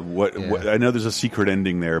 Yeah, what I know there's a secret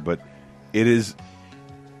ending there, but it is...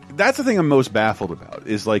 That's the thing I'm most baffled about,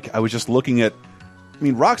 is like, I was just looking at... I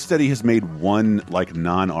mean, Rocksteady has made one, like,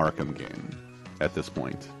 non-Arkham game at this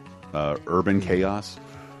point. Urban Chaos.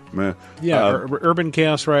 Meh. Yeah, Urban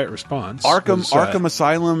Chaos Riot Response. Arkham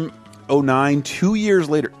Asylum 09, 2 years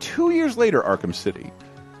later. 2 years later, Arkham City.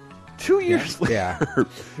 2 years later. Yeah.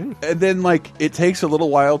 And then, like, it takes a little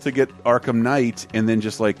while to get Arkham Knight, and then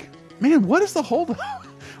just like, man, what is the hold?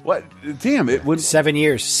 What? Damn, it would 7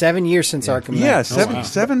 years. 7 years since Arkham Knight. Yeah,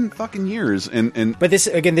 seven fucking years. And but this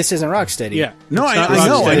this isn't Rocksteady. Yeah, no, I not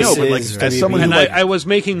know, Rocksteady. but like as someone who and like, I was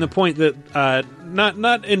making the point that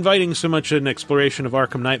not inviting so much an exploration of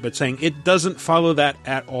Arkham Knight, but saying it doesn't follow that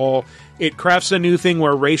at all. It crafts a new thing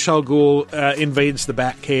where Ra's al Ghul invades the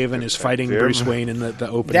Batcave and is fighting Bruce Wayne in the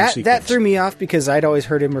opening sequence. That threw me off because I'd always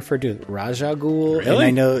heard him referred to as Ra's al Ghul. Really? And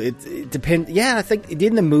I know it depends. Yeah, I think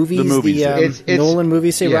didn't the movies, It's Nolan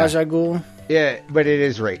movies say Ra's al Ghul? Yeah, but it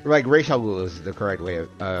is Ra's al Ghul is the correct way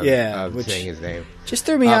of saying his name. Just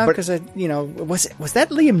threw me off because was that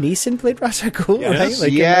Liam Neeson played Ra's al Ghul? Yes, right?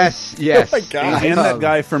 Like, yes. Oh my god! and that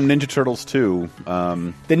guy from Ninja Turtles 2.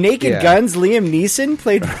 The Naked Guns, Liam Neeson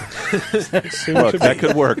played. Look, that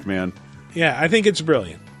could work, man. Yeah, I think it's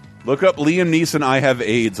brilliant. Look up Liam Neeson, I Have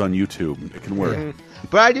AIDS on YouTube. It can work.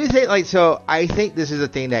 But I do think, I think this is a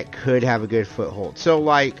thing that could have a good foothold. So,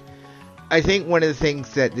 I think one of the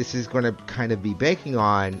things that this is going to kind of be banking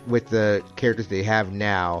on with the characters they have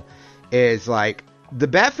now is, the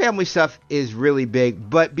Bat Family stuff is really big,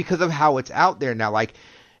 but because of how it's out there now,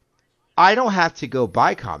 I don't have to go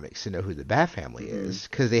buy comics to know who the Bat Family is,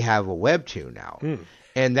 because they have a webtoon now.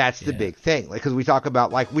 And that's the big thing. Because we talk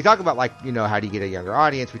about, how do you get a younger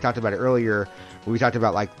audience? We talked about it earlier. We talked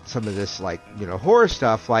about, some of this, horror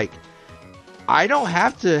stuff. I don't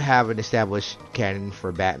have to have an established canon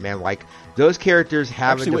for Batman. Those characters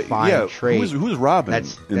have a defined trait. Who's Robin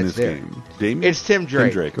in this game? Damien? It's Tim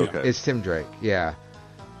Drake. Okay. It's Tim Drake, yeah.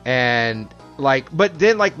 And, but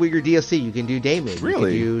then, with your DLC, you can do Damien.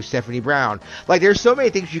 Really? You can do Stephanie Brown. There's so many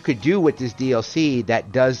things you could do with this DLC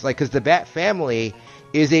that does, because the Bat Family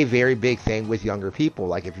is a very big thing with younger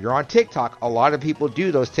people. If you're on TikTok, a lot of people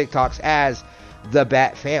do those TikToks as the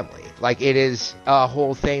Bat Family. It is a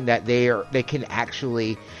whole thing that they can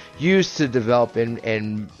actually use to develop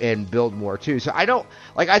and build more too. So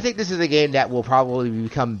I think this is a game that will probably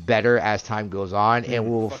become better as time goes on, and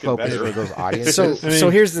will focus for those audiences. So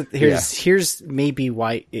here's maybe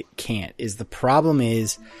why it can't. Is the problem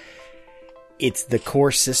is it's the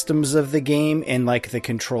core systems of the game and the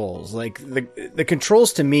controls. The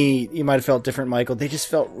controls to me, you might have felt different, Michael. They just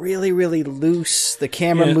felt really, really loose. The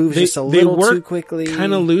camera moves just a little too quickly.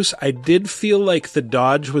 Kind of loose. I did feel like the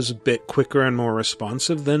dodge was a bit quicker and more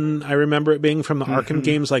responsive than I remember it being from the Arkham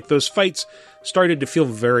games. Those fights started to feel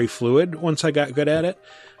very fluid once I got good at it.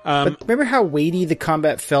 But remember how weighty the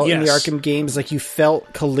combat felt in the Yes. Arkham games? Like, you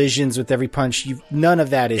felt collisions with every punch. None of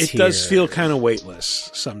that is It here. does feel kind of weightless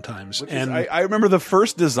sometimes. And I remember the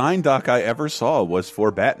first design doc I ever saw was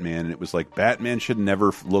for Batman, and it was like Batman should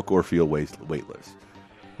never look or feel weightless.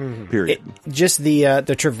 Period. Just the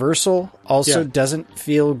traversal also doesn't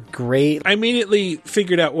feel great. I immediately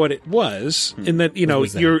figured out what it was, in that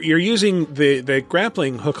you're using the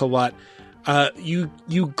grappling hook a lot.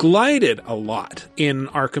 You glided a lot in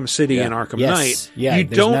Arkham City and Arkham Knight. Yeah, you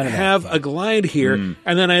there's don't none of that. have a glide here.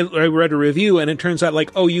 And then I read a review, and it turns out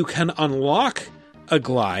you can unlock a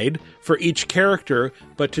glide for each character,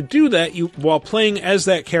 but to do that, while playing as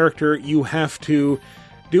that character, you have to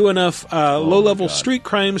do enough low-level street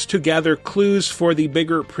crimes to gather clues for the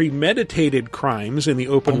bigger premeditated crimes in the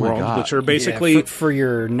open world, which are basically for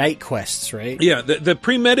your night quests, right? Yeah, the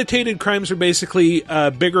premeditated crimes are basically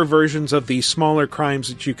bigger versions of the smaller crimes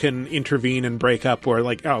that you can intervene and break up, or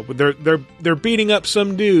they're beating up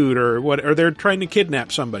some dude, or they're trying to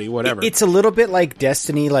kidnap somebody, whatever. It's a little bit like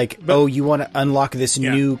Destiny, you want to unlock this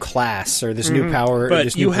new class or this new power or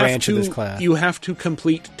this new branch of this class. You have to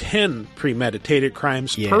complete 10 premeditated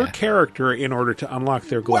crimes per character in order to unlock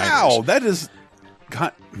their gliders. Wow, that is...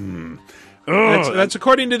 That's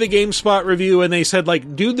according to the GameSpot review, and they said,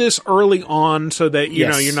 do this early on so that,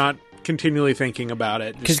 you're not continually thinking about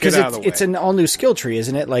it. Just get out of the way. It's an all-new skill tree,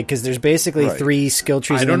 isn't it? Because there's basically 3 skill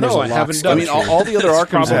trees. I don't know. I haven't done it. All the other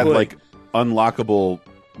Arkhams had, unlockable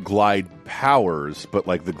glide powers, but,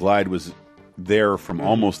 the glide was there from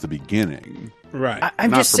almost the beginning. Right.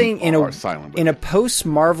 I'm just saying, in a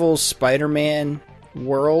post-Marvel Spider-Man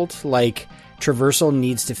world, traversal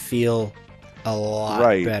needs to feel a lot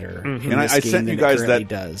better. And I sent you guys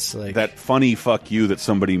that funny fuck you that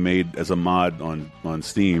somebody made as a mod on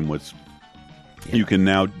Steam was you can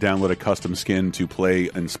now download a custom skin to play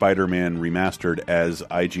in Spider-Man Remastered as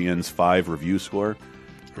IGN's 5 review score.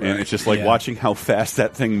 Right. And it's just watching how fast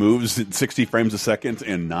that thing moves at 60 frames a second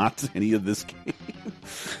and not any of this game.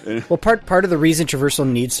 Well, part of the reason traversal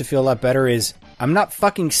needs to feel a lot better is I'm not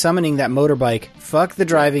fucking summoning that motorbike. Fuck the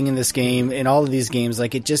driving in this game, in all of these games.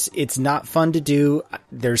 It's not fun to do.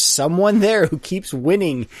 There's someone there who keeps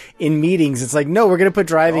winning in meetings. It's no, we're going to put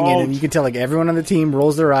driving in. And you can tell, everyone on the team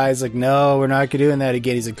rolls their eyes, no, we're not doing that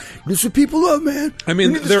again. He's this is what people love, man. I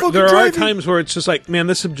mean, there are times where it's just man,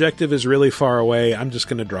 this objective is really far away. I'm just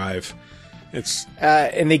going to drive. It's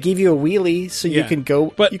and they give you a wheelie so you can go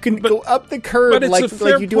go up the curb like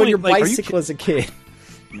you do on your bicycle as a kid.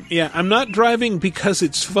 Yeah, I'm not driving because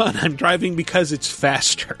it's fun. I'm driving because it's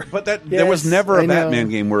faster. But there was never a Batman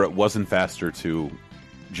game where it wasn't faster to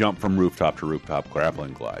jump from rooftop to rooftop,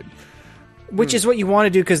 grappling glide. Which is what you want to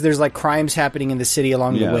do because there's crimes happening in the city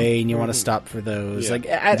along the way, and you want to stop for those. Do you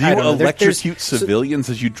I don't know. electrocute civilians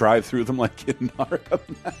as you drive through them like in Arkham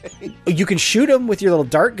Knight? You can shoot them with your little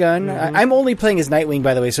dart gun. I'm only playing as Nightwing,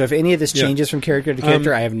 by the way, so if any of this changes from character to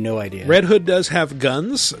character, I have no idea. Red Hood does have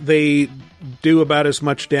guns. They do about as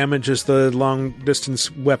much damage as the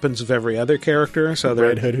long-distance weapons of every other character. So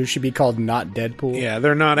Red Hood, who should be called not Deadpool. Yeah,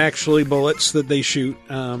 they're not actually bullets that they shoot.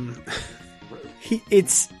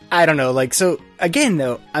 I don't know, so, again,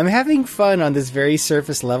 though, I'm having fun on this very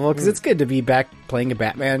surface level, because it's good to be back playing a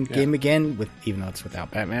Batman game again, even though it's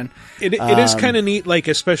without Batman. It is kind of neat,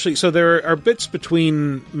 especially, so there are bits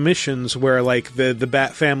between missions where, the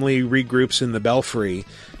Bat family regroups in the Belfry,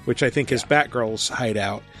 which I think is Batgirl's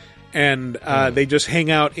hideout, and they just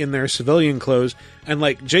hang out in their civilian clothes, and,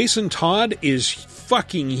 Jason Todd is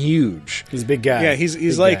fucking huge. He's a big guy. Yeah,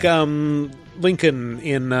 he's like, Lincoln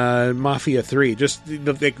in Mafia 3, just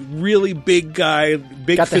really big guy,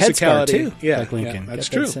 big got the physicality. Head scar too, yeah, like Lincoln. That's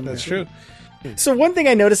got true. That's true. So one thing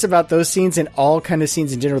I notice about those scenes and all kind of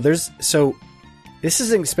scenes in general, this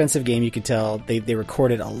is an expensive game. You can tell they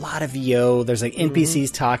recorded a lot of VO. There's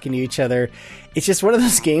NPCs talking to each other. It's just one of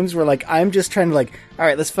those games where I'm just trying to all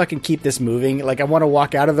right, let's fucking keep this moving. I want to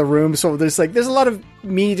walk out of the room. So there's a lot of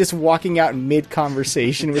me just walking out in mid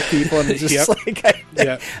conversation with people, and it's just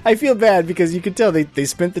I feel bad because you can tell they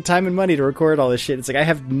spent the time and money to record all this shit. It's I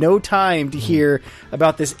have no time to hear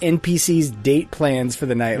about this NPC's date plans for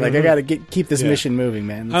the night. I got to keep this mission moving,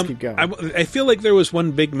 man. Let's keep going. I feel like there was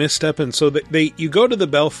one big misstep, and so you go to the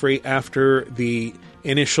Belfry after the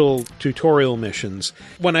initial tutorial missions.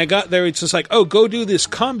 When I got there, it's just go do this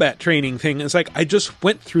combat training thing. It's I just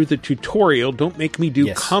went through the tutorial. Don't make me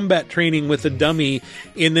do combat training with a dummy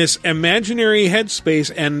in this imaginary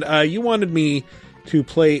headspace. And you wanted me to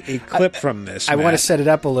play a clip from this. I want to set it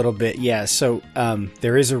up a little bit. Yeah. So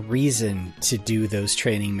there is a reason to do those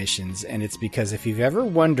training missions. And it's because if you've ever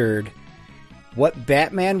wondered what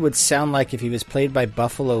Batman would sound like if he was played by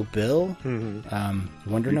Buffalo Bill.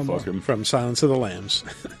 Wonder no more. From Silence of the Lambs.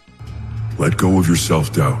 Let go of your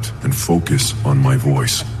self-doubt and focus on my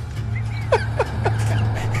voice.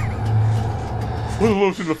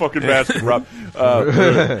 Listen to the fucking bastard, Rob.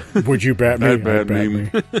 Would you Batman?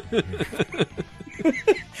 Batman.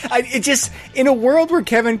 It just, in a world where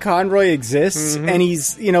Kevin Conroy exists and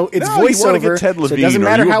he's, it's No, voiceover, get Ted Levine, so it doesn't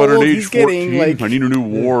matter how old he's getting. Like, I need a new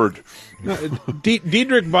ward.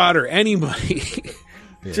 Diedrich Bader, anybody.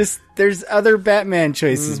 Just there's other Batman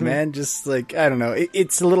choices, man. Just like, I don't know,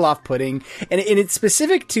 it's a little off-putting, and it's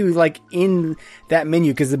specific to like in that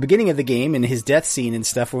menu, because the beginning of the game and his death scene and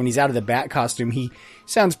stuff, when he's out of the Bat costume, he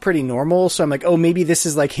sounds pretty normal. So I'm like, oh, maybe this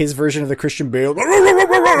is like his version of the Christian Bale.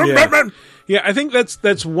 Batman. Yeah, I think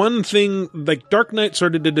that's one thing. Like Dark Knight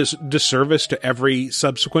sort of did a disservice to every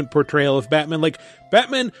subsequent portrayal of Batman. Like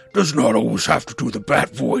Batman does not always have to do the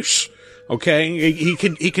Bat voice. Okay, he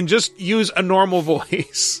can just use a normal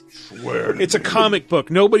voice. It's a comic book.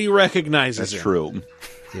 Nobody recognizes it. That's true.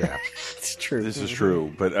 Yeah, it's true. This is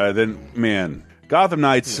true. But then, man, Gotham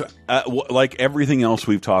Knights, like everything else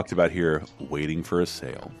we've talked about here, waiting for a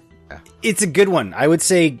sale. It's a good one. I would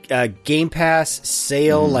say Game Pass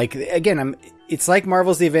sale. Like again, it's like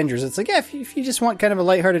Marvel's The Avengers. It's like, yeah, if you just want kind of a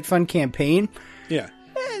lighthearted, fun campaign,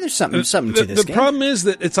 there's something to this. The problem is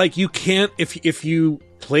that it's like you can't if you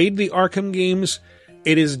played the Arkham games,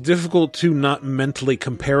 it is difficult to not mentally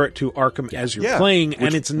compare it to Arkham as you're playing,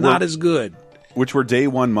 and it's not as good. Which were day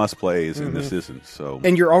one must plays, and this isn't. So,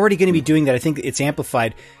 and you're already going to be doing that. I think it's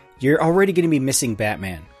amplified. You're already going to be missing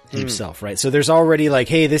Batman himself, right? So there's already like,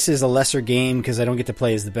 hey, this is a lesser game because I don't get to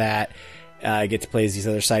play as the Bat. I get to play as these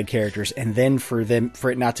other side characters, and then for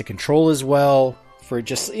it not to control as well, for it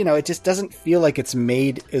just it just doesn't feel like it's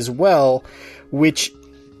made as well, which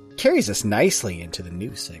carries us nicely into the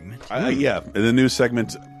news segment. In the news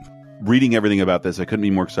segment, reading everything about this, I couldn't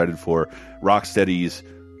be more excited for Rocksteady's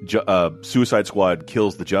Suicide Squad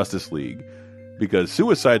kills the Justice League, because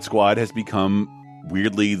Suicide Squad has become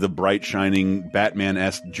weirdly the bright shining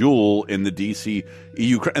Batman-esque jewel in the DC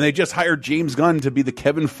EU, and they just hired James Gunn to be the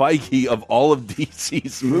Kevin Feige of all of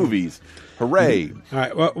DC's movies. Hooray! All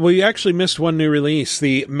right. Well, we actually missed one new release.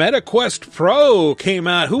 The Meta Quest Pro came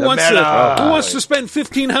out. Who wants to spend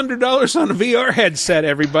 $1,500 on a VR headset?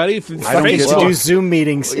 Everybody, I don't get to do Zoom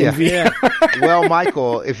meetings in VR. Well,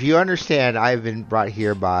 Michael, if you understand, I've been brought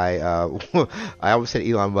here by I almost said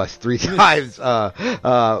Elon Musk 3 times, but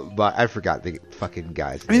I forgot the fucking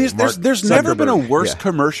guys. I mean, there's never been a worse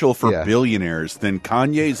commercial for billionaires than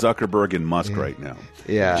Kanye, Zuckerberg, and Musk right now.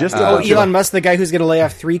 Yeah, just Elon Musk, the guy who's going to lay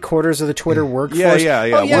off 3/4 of the Twitter workforce.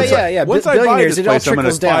 Yeah. Once I buy this place, I'm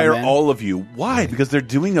going to fire down, all of you. Why? Because they're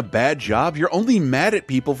doing a bad job. You're only mad at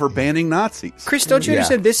people for banning Nazis. Chris, don't you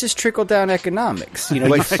understand? This is trickle down economics. You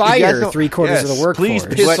fire 3/4 of the workforce. Please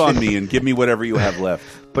piss on me and give me whatever you have left.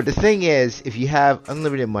 But the thing is, if you have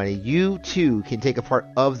unlimited money, you too can take a part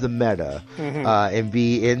of the meta and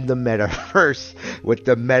be in the metaverse with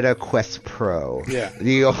the Meta Quest Pro. Yeah.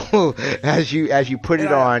 As you put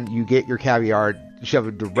it on, you get your caviar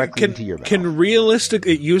shoved directly into your mouth.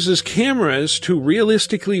 It uses cameras to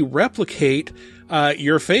realistically replicate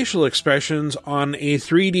your facial expressions on a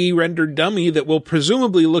 3D rendered dummy that will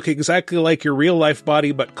presumably look exactly like your real life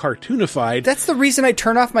body but cartoonified. That's the reason I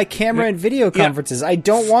turn off my camera in video conferences. I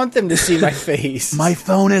don't want them to see my face. My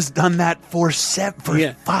phone has done that for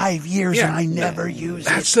 5 years and I never use it.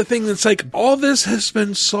 That's the thing. That's like, all this has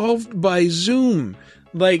been solved by Zoom.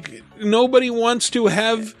 Like, nobody wants to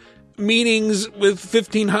have meetings with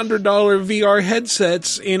 $1,500 VR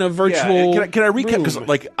headsets in a virtual. Can I recap? Because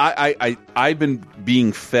I've been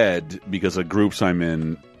being fed, because of groups I'm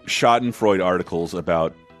in, Schadenfreude articles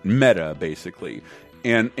about Meta, basically,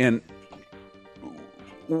 and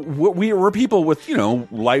we're people with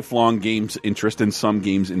lifelong games interest and some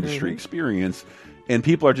games industry experience, and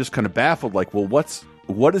people are just kind of baffled, like, well,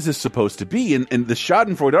 what is this supposed to be? And the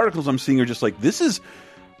Schadenfreude articles I'm seeing are just like, this is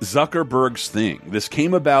Zuckerberg's thing. This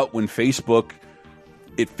came about when Facebook,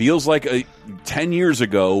 it feels like 10 years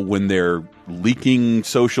ago, when they're leaking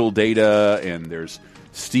social data and there's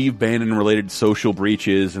Steve Bannon related social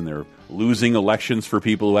breaches and they're losing elections for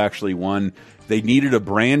people who actually won. They needed a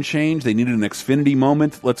brand change. They needed an Xfinity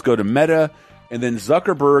moment. Let's go to Meta. And then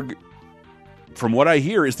Zuckerberg, from what I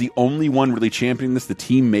hear, is the only one really championing this. The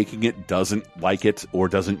team making it doesn't like it or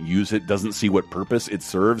doesn't use it, doesn't see what purpose it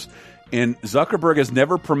serves. And Zuckerberg has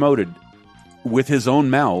never promoted with his own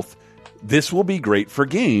mouth, this will be great for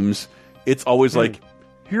games. It's always like,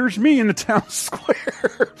 here's me in the town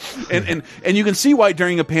square. and you can see why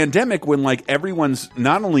during a pandemic, when like everyone's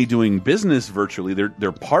not only doing business virtually,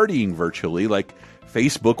 they're partying virtually, like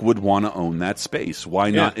Facebook would want to own that space. Why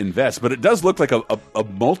not invest? But it does look like a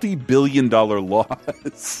multi-billion-dollar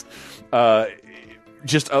loss.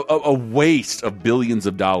 Just a waste of billions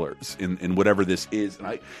of dollars in whatever this is.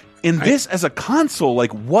 And this as a console,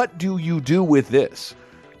 like, what do you do with this?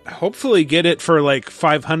 Hopefully get it for like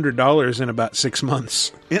 $500 in about 6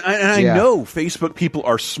 months. And I know Facebook people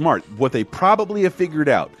are smart. What they probably have figured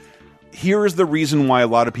out, here is the reason why a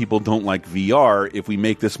lot of people don't like VR. If we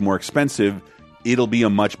make this more expensive, it'll be a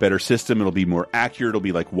much better system. It'll be more accurate. It'll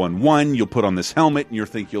be like 1-1. You'll put on this helmet, and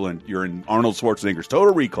you're in Arnold Schwarzenegger's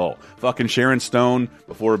Total Recall. Fucking Sharon Stone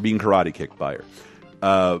before being karate kicked by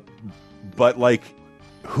her. But, like,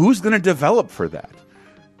 who's going to develop for that?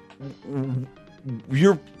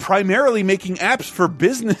 You're primarily making apps for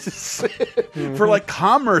business, for, like,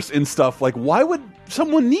 commerce and stuff. Like, why would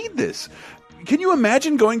someone need this? Can you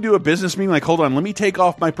imagine going to a business meeting like, hold on, let me take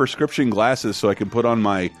off my prescription glasses so I can put on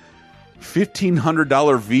my $1,500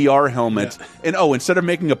 VR helmet, and instead of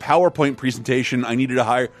making a PowerPoint presentation, I needed to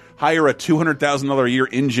hire a $200,000 a year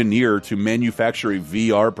engineer to manufacture a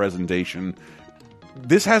VR presentation.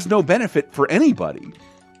 This has no benefit for anybody.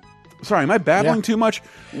 Sorry, am I babbling too much?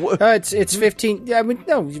 It's 15. I mean,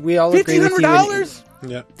 no, we all agree with you. $1,500?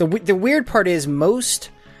 Yeah. The weird part is most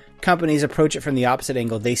companies approach it from the opposite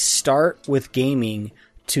angle. They start with gaming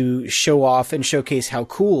to show off and showcase how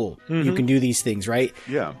cool you can do these things, right?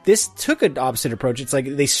 Yeah. This took an opposite approach. It's like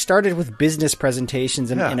they started with business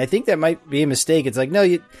presentations, and I think that might be a mistake. It's like, no,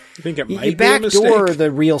 you backdoor the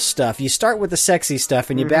real stuff. You start with the sexy stuff,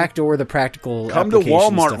 and you backdoor the practical. Come to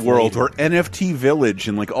Walmart stuff World later. or NFT Village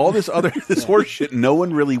and like all this other this horse shit no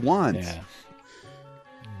one really wants.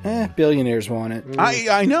 Billionaires want it.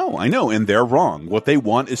 I know, and they're wrong. What they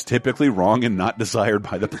want is typically wrong and not desired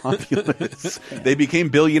by the populace. They became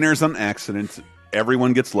billionaires on accident.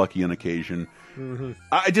 Everyone gets lucky on occasion.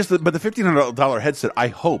 But the $1,500 headset, I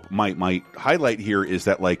hope my highlight here is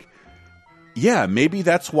that, like, yeah, maybe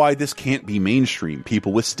that's why this can't be mainstream.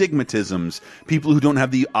 People with stigmatisms, people who don't have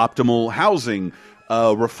the optimal housing,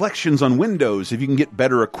 reflections on windows. If you can get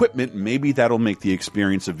better equipment, maybe that'll make the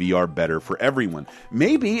experience of VR better for everyone.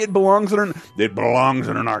 Maybe it belongs in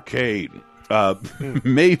an arcade.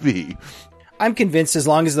 Maybe. I'm convinced as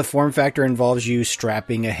long as the form factor involves you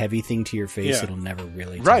strapping a heavy thing to your face, it'll never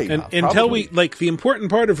really take off. Until the important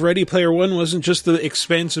part of Ready Player One wasn't just the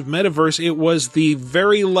expansive metaverse, it was the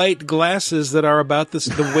very light glasses that are about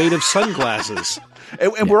the weight of sunglasses.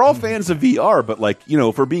 And we're all fans of VR, but, like, you know,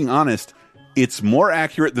 if we're being honest, it's more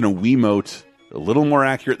accurate than a Wiimote, a little more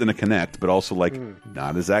accurate than a Kinect, but also, like,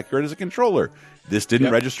 not as accurate as a controller. This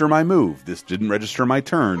didn't register my move. This didn't register my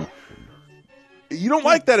turn. You don't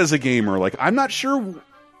like that as a gamer. Like, I'm not sure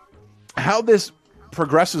how this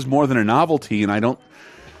progresses more than a novelty, and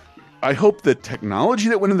I hope the technology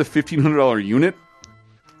that went in the $1,500 unit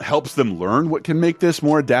helps them learn what can make this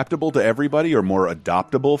more adaptable to everybody or more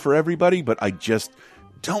adoptable for everybody, but I just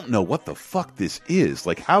don't know what the fuck this is.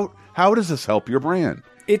 Like, how does this help your brand?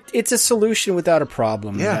 It's a solution without a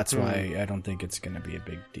problem. Yeah. That's why I don't think it's going to be a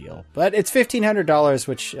big deal. But it's $1,500,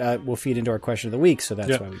 which will feed into our question of the week, so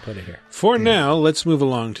that's why we put it here. For now, let's move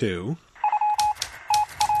along to...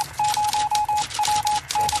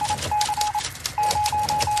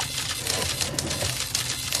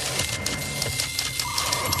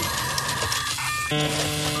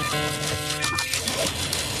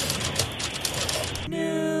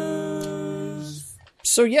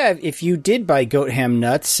 So yeah, if you did buy Goat Ham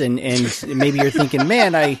Nuts and maybe you're thinking,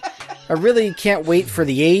 man, I really can't wait for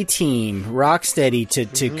the A-Team, Rocksteady,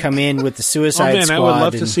 to come in with the Suicide Squad. I would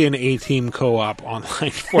love to see an A-Team co-op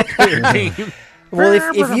online 4-player game. Well,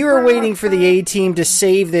 if you were waiting for the A-Team to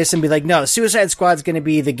save this and be like, no, Suicide Squad's going to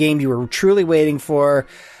be the game you were truly waiting for,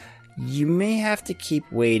 you may have to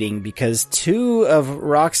keep waiting because two of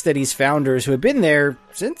Rocksteady's founders who have been there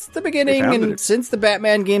since the beginning and since the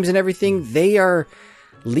Batman games and everything, they are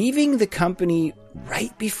leaving the company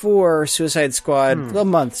right before Suicide Squad, well,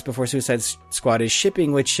 months before Suicide Squad is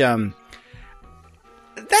shipping, which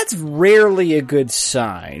that's rarely a good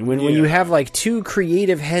sign. When you have like two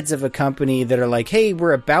creative heads of a company that are like, hey,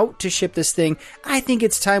 we're about to ship this thing. I think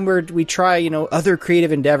it's time where we try, other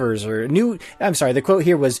creative endeavors or the quote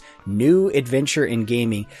here was new adventure in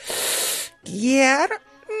gaming. Yeah,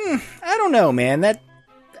 I don't know, man.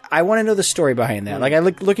 I want to know the story behind that. Like, I'm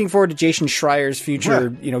looking forward to Jason Schreier's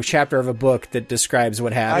future, chapter of a book that describes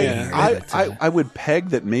what happened. I would peg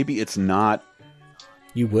that maybe it's not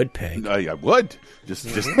You would, Peg. I would. Just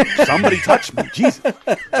somebody touch me. Jesus.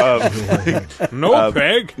 No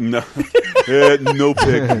Peg. No. No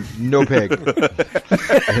Peg. No Peg.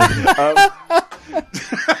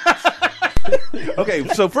 Okay,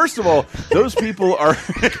 so first of all, those people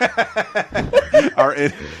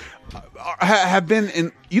have been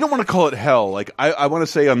in. You don't want to call it hell. Like I want to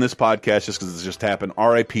say on this podcast, just because this just happened.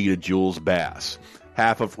 R.I.P. to Jules Bass,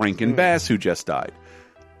 half of Rankin Bass, who just died.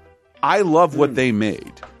 I love what they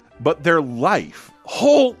made, but their life,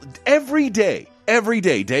 every day,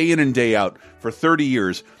 day in and day out, for 30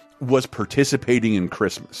 years, was participating in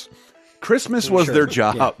Christmas. Christmas was their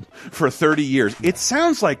job for 30 years. It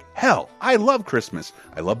sounds like hell. I love Christmas.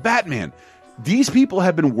 I love Batman. These people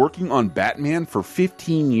have been working on Batman for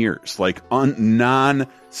 15 years, like on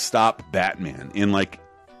non-stop Batman, in like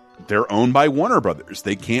they're owned by Warner Brothers.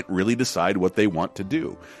 They can't really decide what they want to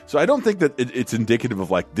do. So I don't think that it's indicative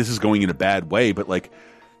of like this is going in a bad way, but like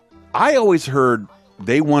I always heard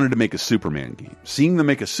they wanted to make a Superman game. Seeing them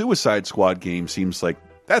make a Suicide Squad game seems like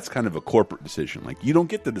that's kind of a corporate decision. Like you don't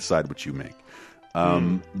get to decide what you make.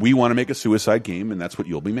 We want to make a Suicide game, and that's what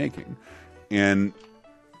you'll be making. And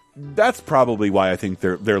that's probably why I think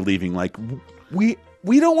they're leaving. Like we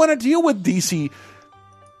don't want to deal with DC.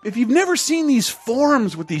 If you've never seen these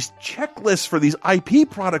forums with these checklists for these IP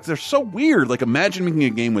products, they're so weird. Like, imagine making a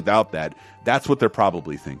game without that. That's what they're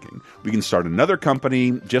probably thinking. We can start another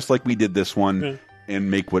company, just like we did this one, and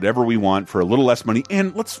make whatever we want for a little less money.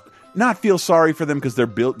 And let's not feel sorry for them because they're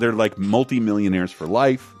like multi-millionaires for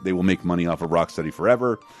life. They will make money off of Rocksteady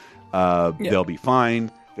forever. They'll be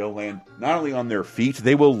fine. They'll land not only on their feet,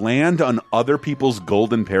 they will land on other people's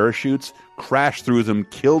golden parachutes, crash through them,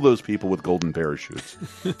 kill those people with golden parachutes,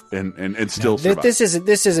 and still survive.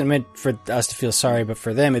 This isn't meant for us to feel sorry, but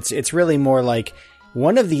for them, it's really more like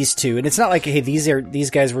one of these two, and it's not like, hey, these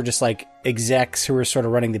guys were just like execs who were sort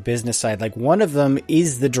of running the business side. Like one of them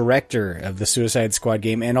is the director of the Suicide Squad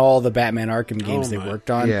game and all the Batman Arkham games they worked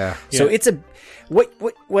on. Yeah. So it's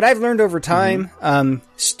what I've learned over time.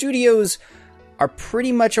 Studios are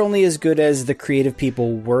pretty much only as good as the creative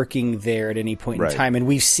people working there at any point in time. And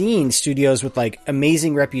we've seen studios with like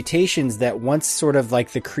amazing reputations that once sort of like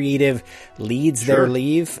the creative leads their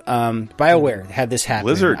leave. BioWare had this happen.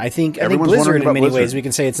 Blizzard. I think Everyone's Blizzard in many Blizzard. ways we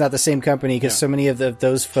can say it's not the same company because so many of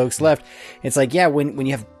those folks left. It's like, when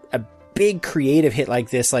you have a big creative hit like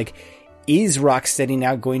this, like is Rocksteady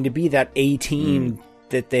now going to be that A team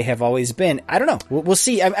that they have always been? I don't know. We'll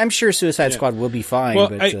see. I'm sure Suicide Squad will be fine. Well,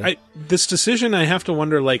 but, this decision, I have to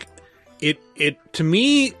wonder, like, it to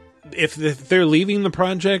me, if they're leaving the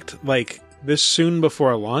project like this soon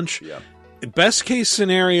before launch, best case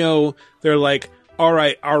scenario, they're like, all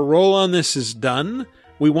right, our role on this is done.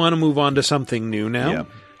 We want to move on to something new now.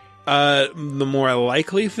 The more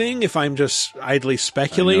likely thing, if I'm just idly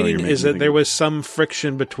speculating, is that there was some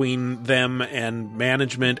friction between them and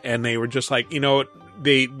management, and they were just like,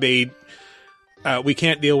 we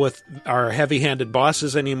can't deal with our heavy-handed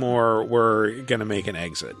bosses anymore. We're going to make an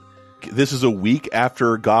exit. This is a week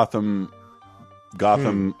after Gotham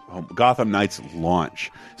Knights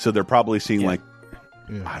launch, so they're probably seeing like,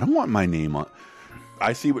 I don't want my name on.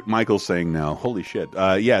 I see what Michael's saying now. Holy shit!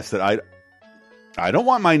 Yes, that I don't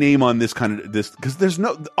want my name on this kind of this because there's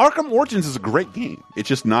no Arkham Origins is a great game. It's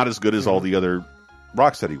just not as good as all the other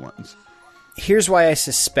Rocksteady ones. Here's why I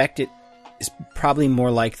suspect it is probably more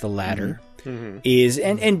like the latter. Is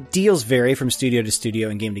and deals vary from studio to studio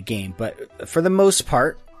and game to game, but for the most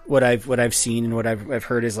part, what I've seen and what I've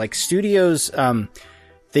heard is like studios,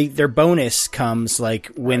 their bonus comes like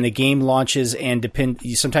when the game launches and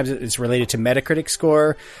sometimes it's related to Metacritic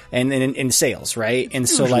score and in sales, right? And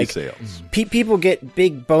so like sales. People get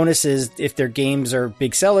big bonuses if their games are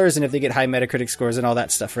big sellers and if they get high Metacritic scores and all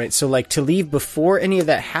that stuff, right? So like to leave before any of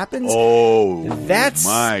that happens, that's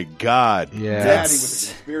my God, that's with the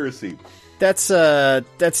conspiracy. That's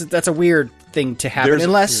a weird thing to happen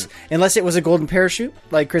unless it was a golden parachute,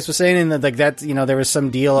 like Chris was saying, and like that, there was some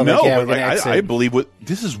deal of I believe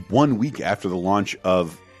this is 1 week after the launch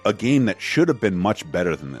of a game that should have been much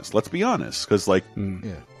better than this. Let's be honest, because I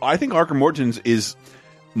think Arkham Origins is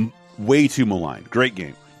way too maligned. Great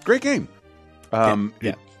game.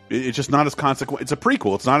 It's just not as consequential. It's a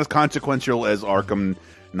prequel. It's not as consequential as Arkham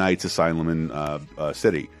Knights Asylum and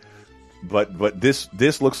City, but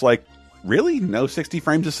this looks like. Really? No 60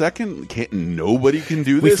 frames a second? Nobody can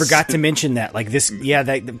do this? We forgot to mention that. Like this,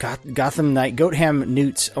 that Gotham Knight, Goatham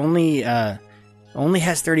Newts only only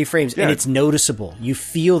has 30 frames, Yeah. and it's noticeable. You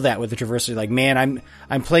feel that with the traversal. Like, man,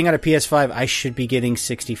 I'm playing on a PS5. I should be getting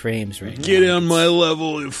 60 frames right now. Get on my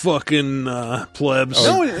level, you fucking plebs.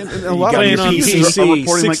 No, and a lot playing of on these PC, are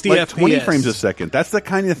reporting 60 like 20 FPS. frames a second. That's the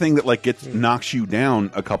kind of thing that like knocks you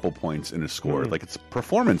down a couple points in a score. Like it's a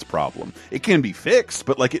performance problem. It can be fixed,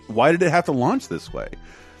 but like, why did it have to launch this way?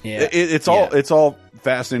 Yeah. It's all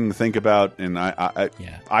fascinating to think about, and I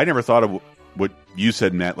never thought of what you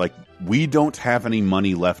said, Matt. Like, we don't have any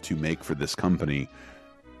money left to make for this company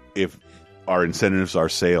if our incentives are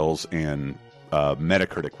sales and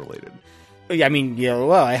Metacritic related. I mean,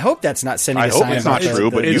 well, I hope that's not sending. I hope it's not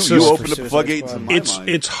true, but you opened up floodgates in my mind.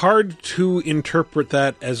 It's hard to interpret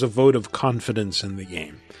that as a vote of confidence in the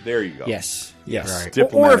game. There you go. Yes.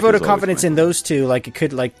 Right. Or a vote of confidence in those two. Like, it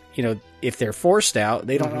could, like, you know, if they're forced out,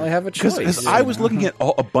 they don't really have a choice. Because I was looking at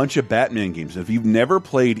a bunch of Batman games. If you've never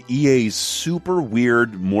played EA's super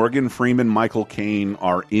weird Morgan Freeman, Michael Caine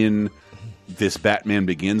are in this Batman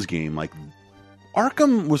Begins game, like,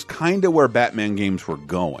 Arkham was kind of where Batman games were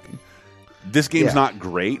going. This game's not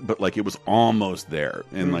great, but like it was almost there.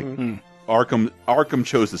 And like Arkham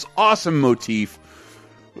chose this awesome motif,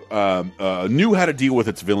 knew how to deal with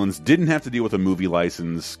its villains, didn't have to deal with a movie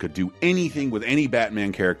license, could do anything with any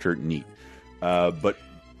Batman character, neat. But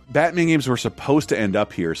Batman games were supposed to end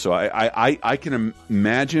up here, so I can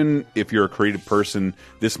imagine if you're a creative person,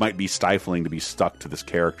 this might be stifling to be stuck to this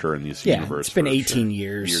character in this universe. It's been for 18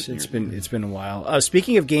 years. It's been a while.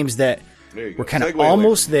 Speaking of games that we're kind of Segue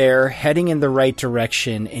almost there, heading in the right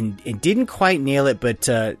direction, and didn't quite nail it, but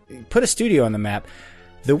put a studio on the map.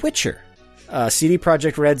 The Witcher. CD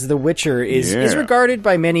Projekt Red's The Witcher is regarded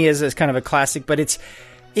by many as kind of a classic, but it's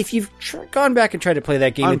if you've gone back and tried to play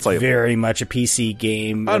that game, it's very much a PC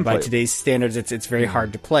game. By today's standards, it's very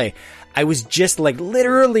hard to play. I was just like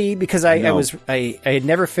literally because I had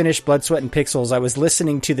never finished Blood, Sweat, and Pixels. I was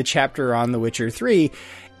listening to the chapter on The Witcher 3,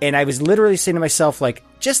 and I was literally saying to myself, like,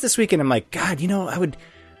 just this weekend, I'm like, God, you know, I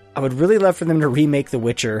would really love for them to remake The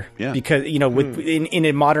Witcher because, you know, with in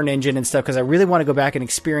a modern engine and stuff, because I really want to go back and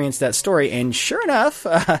experience that story. And sure enough,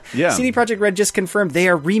 CD Projekt Red just confirmed they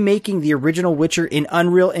are remaking the original Witcher in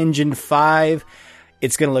Unreal Engine 5.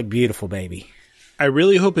 It's going to look beautiful, baby. I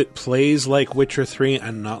really hope it plays like Witcher 3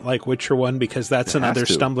 and not like Witcher 1, because that's another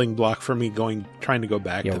stumbling block for me trying to go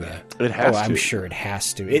back to that. It has to. I'm sure it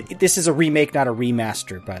has to. This is a remake, not a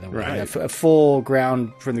remaster, by the way. Right. A full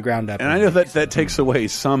from the ground up. And I know that takes away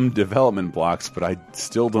some development blocks, but I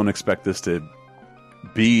still don't expect this to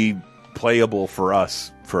be playable for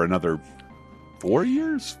us for another 4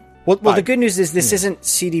 years. Well, the good news is this isn't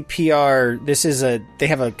CDPR. This is they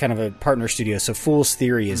have a kind of a partner studio. So Fool's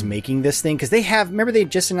Theory is making this thing because remember they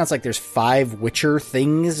just announced like there's 5 Witcher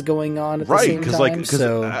things going on at the same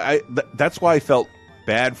time. That's why I felt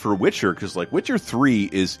bad for Witcher, because like Witcher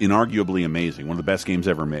 3 is inarguably amazing, one of the best games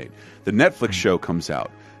ever made. The Netflix show comes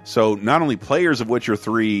out. So not only players of Witcher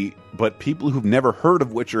 3, but people who've never heard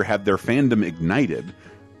of Witcher have their fandom ignited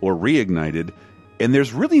or reignited, and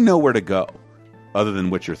there's really nowhere to go. Other than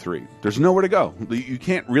Witcher 3, there's nowhere to go. You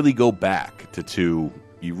can't really go back to 2.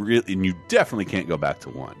 And you definitely can't go back to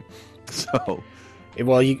 1. So,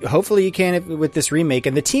 well, hopefully you can with this remake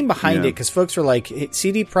and the team behind it, because folks are like,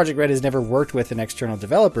 CD Projekt Red has never worked with an external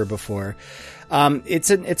developer before. It's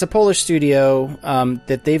a Polish studio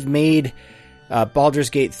that they've made Baldur's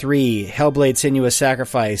Gate 3, Hellblade: Senua's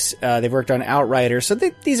Sacrifice. They've worked on Outriders. So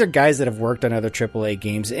these are guys that have worked on other AAA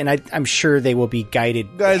games, and I'm sure they will be guided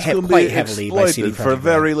quite heavily by CD Projekt for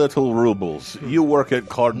very little rubles. You work at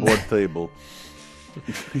cardboard table.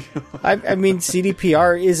 I mean,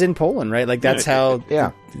 CDPR is in Poland, right? Like that's how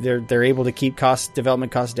they're able to keep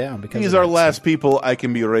development costs down. Because these are last people I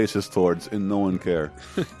can be racist towards, and no one care.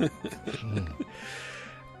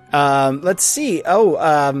 Let's see.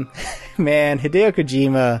 Man, Hideo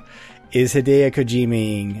Kojima is Hideo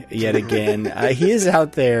Kojiming yet again. He is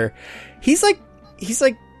out there. He's like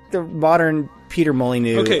the modern Peter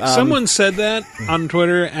Molyneux. Okay, someone said that on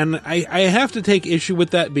Twitter, and I have to take issue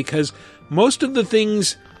with that, because most of the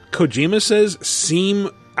things Kojima says seem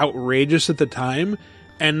outrageous at the time,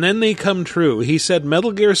 and then they come true. He said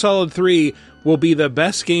Metal Gear Solid 3 will be the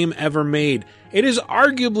best game ever made. It is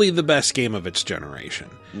arguably the best game of its generation.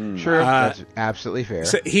 Sure, that's absolutely fair.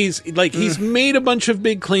 So he's made a bunch of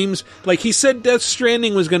big claims. Like he said Death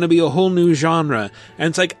Stranding was going to be a whole new genre. And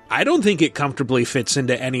it's like, I don't think it comfortably fits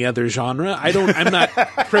into any other genre. I'm not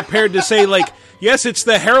prepared to say like, yes, it's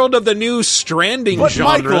the herald of the new Stranding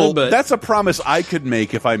genre. Michael, but that's a promise I could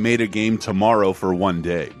make if I made a game tomorrow for one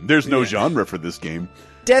day. There's no genre for this game.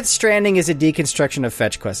 Death Stranding is a deconstruction of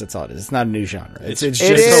Fetch Quest. That's all it is. It's not a new genre. It's just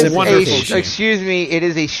it is a wonderful excuse me, it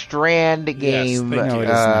is a Strand game. Yes, no, it is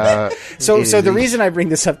not. So the reason I bring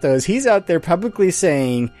this up, though, is he's out there publicly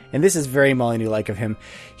saying, and this is very Molyneux-like of him,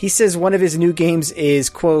 he says one of his new games is,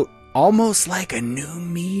 quote, almost like a new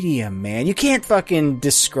medium, man. You can't fucking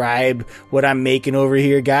describe what I'm making over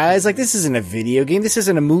here, guys. Like, this isn't a video game. This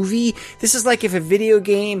isn't a movie. This is like if a video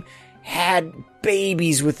game had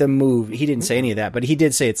babies with a movie. He didn't say any of that, but he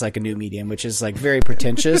did say it's like a new medium, which is like very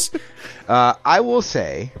pretentious. I will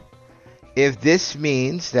say, if this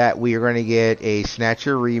means that we are going to get a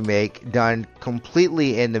Snatcher remake done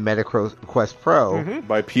completely in the MetaQuest Pro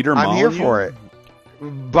by Peter I'm Molyneux? here for it.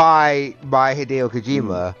 By Hideo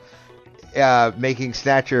Kojima, making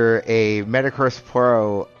Snatcher a MetaQuest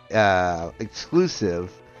Pro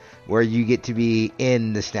exclusive, where you get to be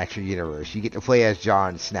in the Snatcher universe. You get to play as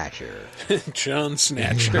John Snatcher. John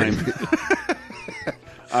Snatcher.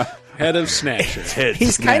 Head of Snatcher.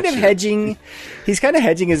 He's kind of hedging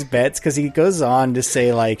his bets, because he goes on to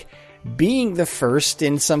say, like, being the first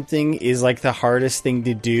in something is like the hardest thing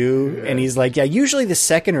to do. Yeah. And he's like, yeah, usually the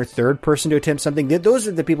second or third person to attempt something, those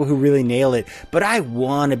are the people who really nail it, but I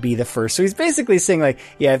want to be the first. So he's basically saying, like,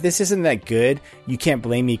 yeah, if this isn't that good, you can't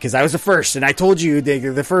blame me because I was the first, and I told you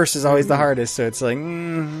the first is always the hardest. So it's like,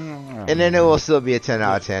 and then it will still be a 10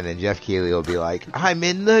 out of 10, and Jeff Keighley will be like, I'm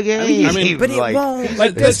in the game. I mean, but it won't.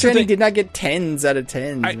 Like, Death Stranding did not get 10s out of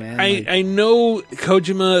 10s, man. I know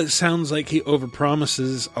Kojima sounds like he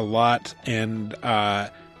overpromises a lot. And, I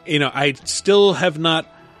still have not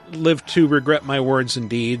lived to regret my words and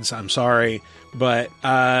deeds. I'm sorry. But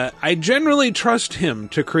I generally trust him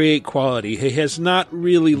to create quality. He has not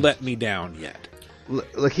really let me down yet.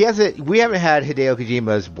 Look, we haven't had Hideo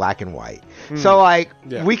Kojima's Black and White. So, like,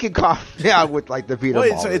 we could calm down with, like, the Peter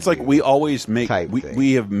Molyneux. It's like we always make...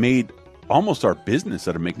 We have made almost our business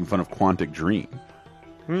out of making fun of Quantic Dream.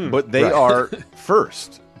 But they are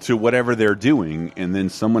first to whatever they're doing, and then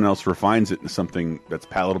someone else refines it into something that's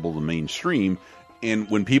palatable to mainstream. And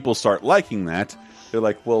when people start liking that, they're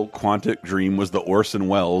like, well, Quantic Dream was the Orson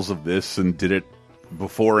Welles of this and did it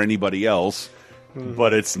before anybody else,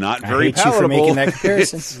 but it's not very palatable. I hate you for making that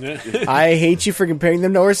comparison. I hate you for comparing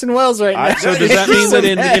them to Orson Welles right now. So does that mean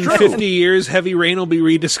that in 50 years, Heavy Rain will be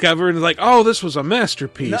rediscovered and like, oh, this was a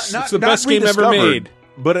masterpiece. It's the best game ever made.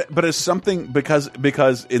 But as something, because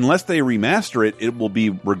unless they remaster it, it will be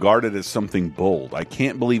regarded as something bold. I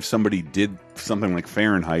can't believe somebody did something like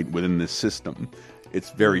Fahrenheit within this system.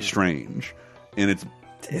 It's very strange, and it's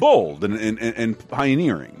bold and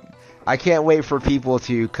pioneering. I can't wait for people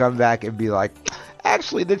to come back and be like,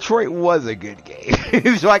 actually, Detroit was a good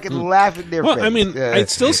game. So I can laugh in their face. I mean, I'd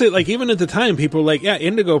still say, like, even at the time, people were like, yeah,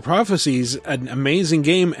 Indigo Prophecy's an amazing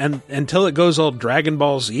game, and until it goes all Dragon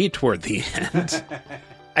Ball Z toward the end.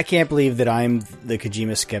 I can't believe that I'm the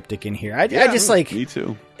Kojima skeptic in here. I just like... Me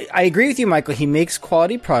too. I agree with you, Michael. He makes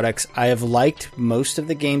quality products. I have liked most of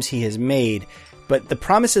the games he has made. But the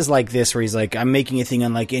promises like this, where he's like, I'm making a thing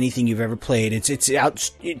unlike anything you've ever played.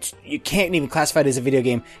 You can't even classify it as a video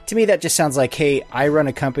game. To me, that just sounds like, hey, I run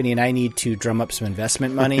a company and I need to drum up some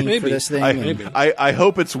investment money for this thing. I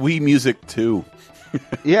hope it's Wii Music too.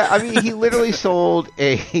 Yeah, I mean, he literally sold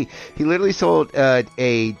a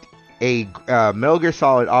Metal Gear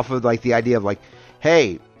Solid off of like the idea of like,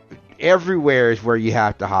 hey, everywhere is where you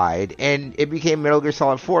have to hide, and it became Metal Gear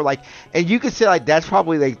Solid 4. Like, and you could say like that's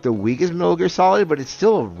probably like the weakest Metal Gear Solid, but it's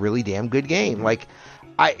still a really damn good game. Like,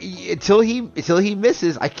 until he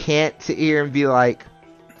misses, I can't sit here and be like,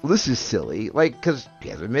 well, this is silly, like, because he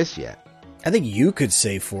hasn't missed yet. I think you could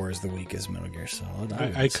say 4 is the weakest Metal Gear Solid.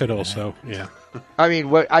 I could also, yeah. I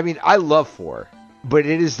mean, I love 4. But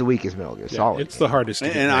it is the weakest Metal Gear Solid. It's the hardest to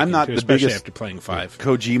get and I'm not into, the especially biggest after playing 5.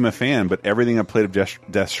 Kojima fan, but everything I've played of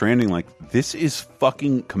Death Stranding, like, this is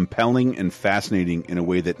fucking compelling and fascinating in a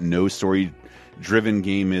way that no story-driven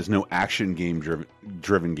game is, no action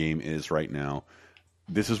game-driven game is right now.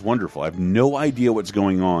 This is wonderful. I have no idea what's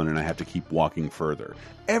going on, and I have to keep walking further.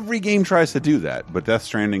 Every game tries to do that, but Death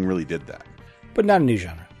Stranding really did that. But not a new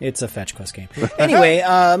genre. It's a Fetch Quest game. Anyway,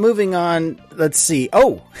 moving on, let's see.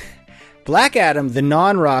 Oh! Black Adam, the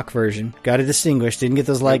non-rock version, got to distinguish, didn't get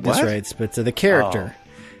those likeness rights, but the character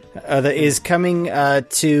that is coming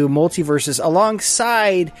to Multiverses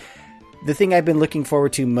alongside the thing I've been looking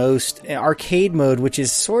forward to most, arcade mode, which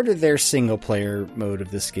is sort of their single-player mode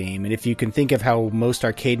of this game. And if you can think of how most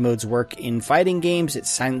arcade modes work in fighting games, it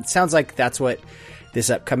sounds like that's what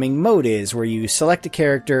this upcoming mode is, where you select a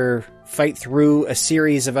character fight through a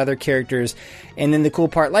series of other characters, and then the cool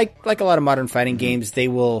part, like a lot of modern fighting games, they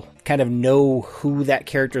will kind of know who that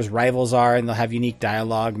character's rivals are, and they'll have unique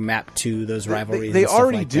dialogue mapped to those rivalries. They and stuff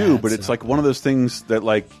already like do, that, but it's like one of those things that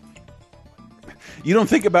like you don't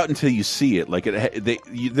think about until you see it. Like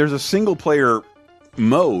there's a single player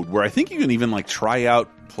mode where I think you can even like try out,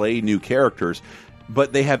 play new characters,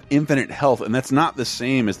 but they have infinite health, and that's not the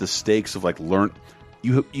same as the stakes of like learn.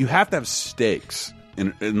 You have to have stakes,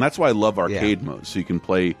 and that's why I love arcade modes. So you can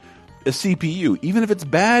play a CPU, even if it's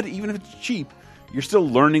bad, even if it's cheap. You're still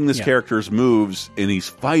learning this character's moves, and he's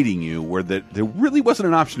fighting you. Where there really wasn't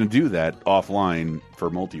an option to do that offline for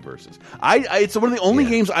multiverses. It's one of the only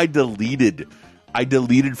games I deleted. I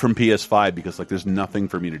deleted from PS5 because like there's nothing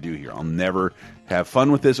for me to do here. I'll never have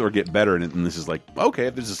fun with this or get better in it. And this is like, okay,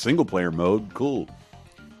 if there's a single player mode, cool.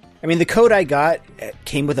 I mean, the code I got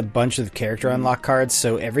came with a bunch of character unlock cards,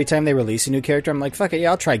 so every time they release a new character, I'm like, fuck it,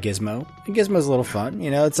 yeah, I'll try Gizmo. And Gizmo's a little fun,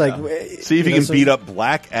 you know? It's like... See if you can beat up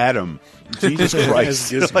Black Adam. Jesus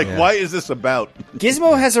Christ. Like, why is this about?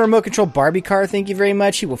 Gizmo has a remote control Barbie car, thank you very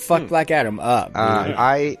much. He will fuck Black Adam up.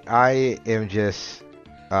 I am just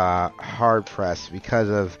hard pressed because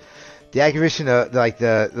of the acquisition of like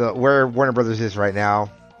the where Warner Brothers is right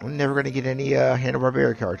now. We're never going to get any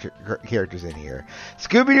Hanna-Barbera characters in here.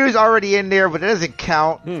 Scooby-Doo's already in there, but it doesn't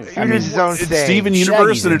count. I mean, its own thing. Steven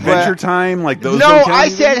Universe and Adventure Time, like those. No, I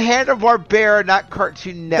said Hanna-Barbera, not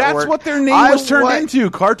Cartoon Network. That's what their name was turned into.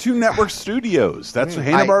 Cartoon Network Studios. That's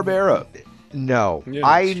Hanna-Barbera. No,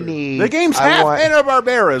 I need the game's half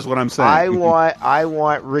Hanna-Barbera is what I'm saying. I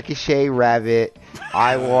want Ricochet Rabbit.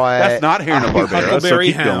 I want that's not Hanna-Barbera. So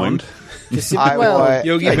keep going.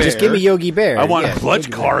 Just give me Yogi Bear. I want Clutch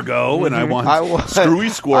Cargo, and I want Screwy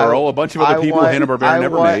Squirrel, a bunch of other people Hanna-Barbera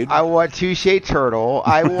never made. I want Touche Turtle.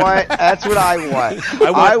 That's what I want.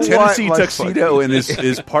 I want Tennessee Tuxedo and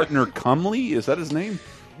his partner Cumley. Is that his name?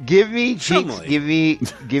 Give me Jinx. Give me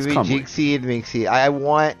Jinxie and Minxie. I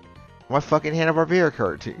want my fucking Hanna-Barbera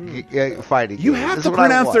cartoon fighting. You have to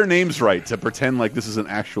pronounce their names right to pretend like this is an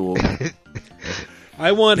actual.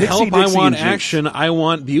 I want help. I want action. I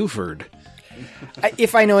want Buford.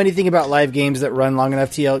 If I know anything about live games that run long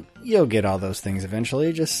enough, you'll get all those things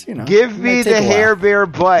eventually. Just give me the Hair Bear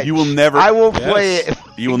Bunch. You will never. I will play it.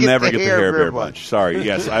 You will never get the Hair Bear Bunch. Sorry.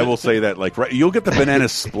 Yes, I will say that. Like, you'll get the Banana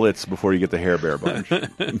Splits before you get the Hair Bear Bunch.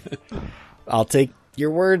 I'll take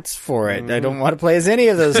your words for it. I don't want to play as any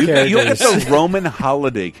of those characters. You'll get the Roman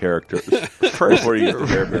holiday characters before you get the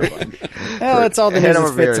Hair Bear Bunch. Well, it's all the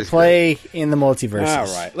is fit to play in the multiverse. All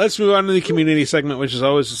right, let's move on to the community segment, which is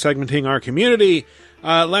always segmenting our community.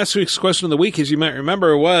 Last week's question of the week, as you might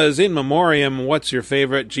remember, was in memoriam. What's your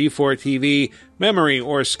favorite G4 TV memory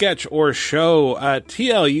or sketch or show?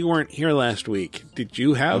 TL, you weren't here last week. Did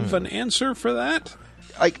you have an answer for that?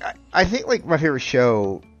 Like, I think like my favorite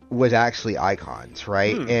show was actually Icons,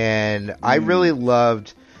 right? And I really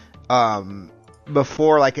loved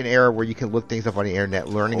before like an era where you could look things up on the internet,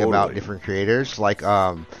 learning about different creators, like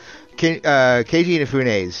Keiji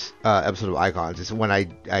Inafune's episode of Icons is when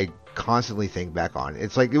I constantly think back on.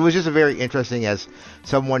 It's like it was just a very interesting as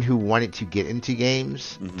someone who wanted to get into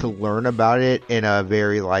games to learn about it in a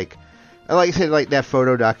very like I said, like that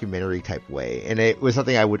photo documentary type way, and it was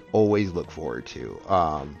something I would always look forward to.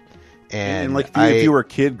 And like if you were a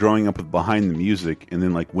kid growing up with Behind the Music, and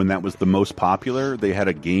then like when that was the most popular, they had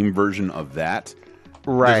a game version of that.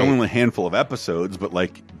 Right. There's only a handful of episodes, but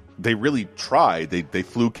like they really tried. They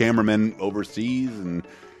flew cameramen overseas and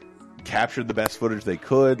captured the best footage they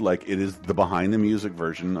could. Like it is the Behind the Music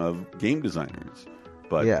version of Game Designers,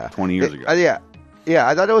 but 20 years ago. I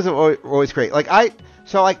thought it was always great. Like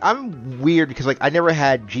I'm weird because like I never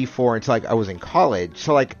had G4 until like I was in college.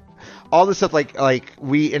 So like all this stuff like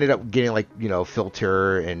we ended up getting like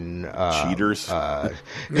Filter and Cheaters. That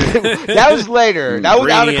was later. That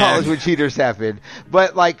was out of college when Cheaters happened.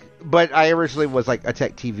 But I originally was like a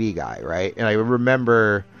Tech TV guy, right? And I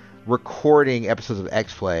remember recording episodes of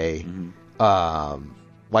X-Play,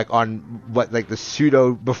 like on the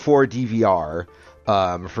pseudo before DVR.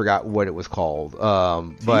 I forgot what it was called.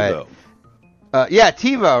 TiVo.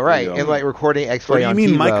 TiVo, right? And like recording X-Play on TiVo. You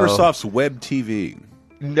mean Microsoft's Web TV?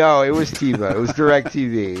 No, it was TiVo. It was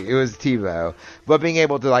DirecTV. It was TiVo. But being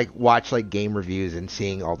able to like watch like game reviews and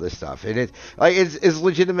seeing all this stuff, it's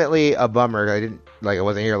legitimately a bummer. I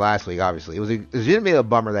wasn't here last week. Obviously, it was legitimately a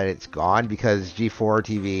bummer that it's gone because G4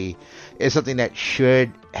 TV is something that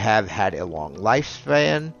should have had a long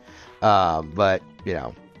lifespan. But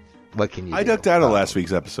what can you? I ducked out of last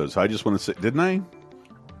week's episode, so I just want to say, didn't I?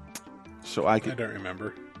 So I don't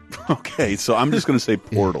remember. Okay, so I'm just going to say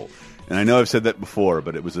Portal. And I know I've said that before,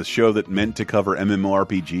 but it was a show that meant to cover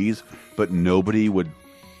MMORPGs, but nobody would,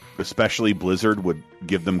 especially Blizzard, would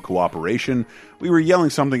give them cooperation. We were yelling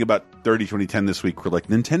something about 30-2010 this week. We're like,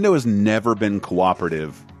 Nintendo has never been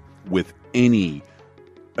cooperative with any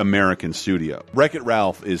American studio. Wreck-It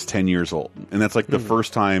Ralph is 10 years old, and that's like the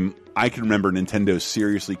first time I can remember Nintendo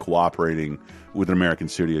seriously cooperating with an American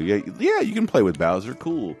studio. Yeah, you can play with Bowser,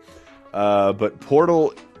 cool. But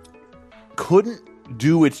Portal couldn't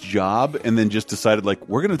do its job, and then just decided, like,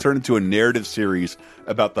 we're going to turn into a narrative series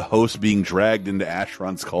about the host being dragged into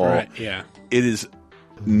Asheron's Call. Right, yeah. It is...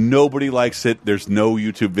 Nobody likes it. There's no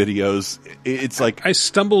YouTube videos. It's like... I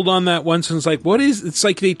stumbled on that once and was like, what is... It's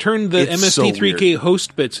like they turned the MST3K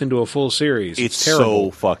host bits into a full series. It's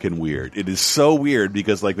terrible. so fucking weird. It is so weird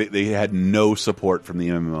because like they had no support from the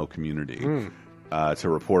MMO community to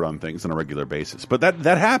report on things on a regular basis. But that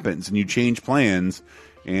happens, and you change plans,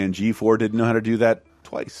 and G4 didn't know how to do that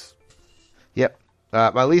twice. Yep.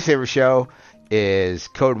 My least favorite show is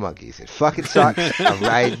Code Monkeys. It fucking sucks.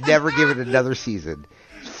 I'd never give it another season.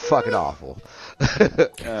 It's fucking awful.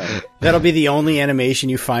 That'll be the only animation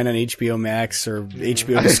you find on HBO Max or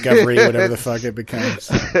HBO Discovery, whatever the fuck it becomes.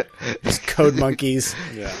 Just Code Monkeys,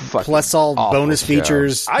 plus all bonus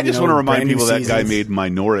features. I just want to remind people that guy made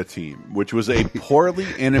Minora Team, which was a poorly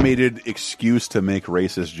animated excuse to make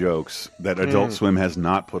racist jokes that Adult Swim has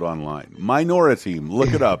not put online. Minora Team,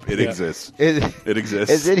 look it up. It exists. It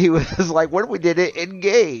exists. And then he was like, what if we did it in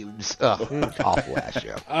games? Awful ass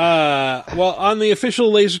show. Well, on the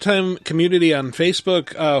official LaserTime community on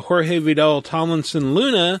Facebook, Jorge Vidal Tomlinson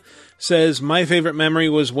Luna says, my favorite memory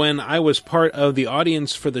was when I was part of the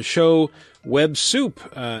audience for the show Web Soup.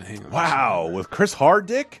 Wow, with Chris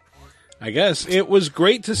Hardwick? I guess. It was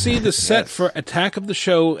great to see the set for Attack of the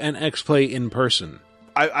Show and X-Play in person.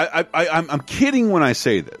 I'm kidding when I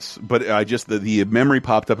say this, but I just the memory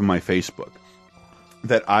popped up in my Facebook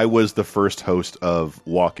that I was the first host of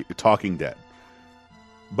Talking Dead.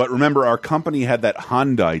 But remember, our company had that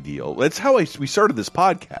Hyundai deal. That's how we started this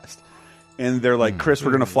podcast. And they're like, Chris,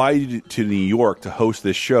 we're going to fly you to New York to host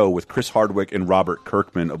this show with Chris Hardwick and Robert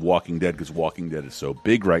Kirkman of Walking Dead, because Walking Dead is so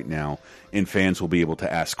big right now, and fans will be able to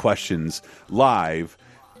ask questions live.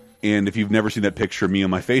 And if you've never seen that picture of me on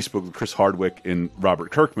my Facebook with Chris Hardwick and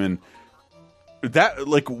Robert Kirkman, that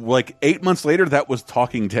like 8 months later, that was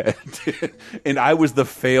Talking Dead. And I was the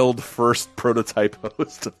failed first prototype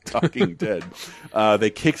host of Talking Dead. They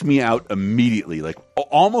kicked me out immediately, like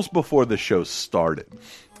almost before the show started.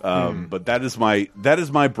 But that is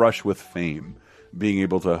my brush with fame, being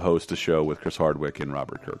able to host a show with Chris Hardwick and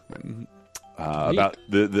Robert Kirkman about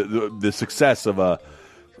the success of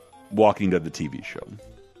Walking Dead, the TV show.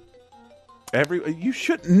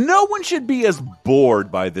 No one should be as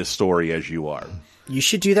bored by this story as you are. You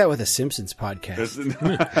should do that with a Simpsons podcast.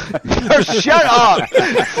 Shut up!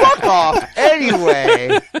 Fuck off!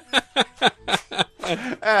 Anyway.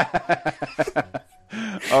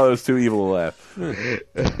 Oh, it was too evil to laugh.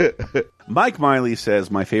 Mike Miley says,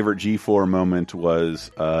 my favorite G4 moment was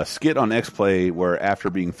a skit on X-Play where after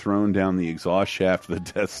being thrown down the exhaust shaft of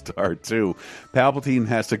the Death Star 2, Palpatine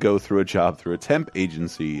has to go through a job through a temp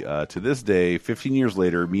agency. To this day, 15 years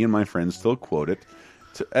later, me and my friends still quote it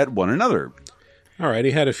at one another. All right,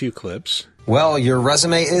 he had a few clips. Well, your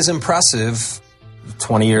resume is impressive.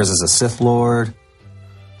 20 years as a Sith Lord,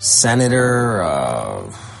 Senator,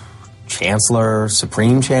 Chancellor,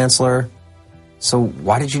 Supreme Chancellor. So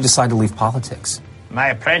why did you decide to leave politics? My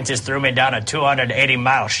apprentice threw me down a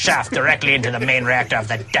 280-mile shaft directly into the main reactor of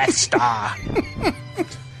the Death Star.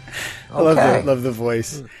 I love the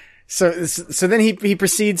voice. So then he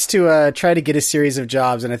proceeds to try to get a series of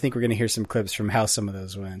jobs, and I think we're going to hear some clips from how some of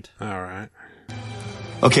those went. All right.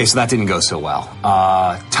 Okay, so that didn't go so well.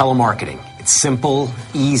 Telemarketing. It's simple,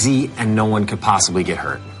 easy, and no one could possibly get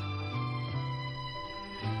hurt.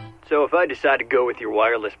 So if I decide to go with your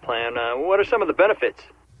wireless plan, what are some of the benefits?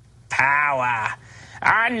 Power.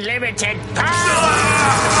 Unlimited power!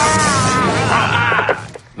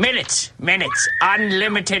 Minutes.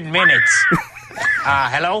 Unlimited minutes.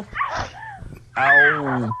 Hello?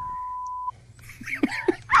 Oh.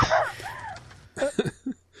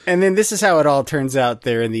 And then this is how it all turns out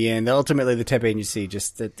there in the end. Ultimately, the temp agency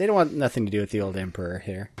they don't want nothing to do with the old emperor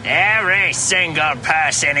here. Every single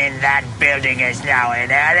person in that building is now an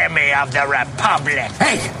enemy of the Republic.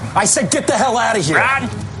 Hey, I said get the hell out of here. Run.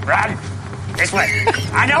 This way.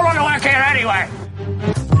 I don't want to work here anyway.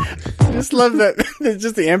 I just love that. It's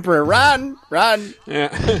just the emperor. Run.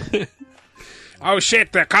 Yeah. Oh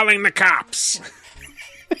shit, they're calling the cops.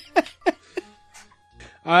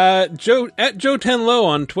 Joe Tenlow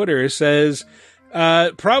on Twitter says,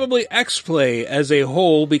 Probably X-Play as a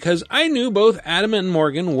whole, because I knew both Adam and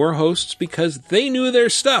Morgan were hosts because they knew their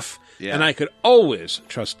stuff, and I could always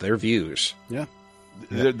trust their views. Yeah.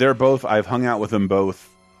 They're both, I've hung out with them both,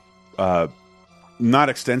 not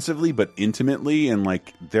extensively, but intimately, and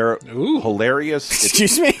like they're hilarious.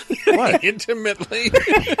 Excuse me? What? Intimately?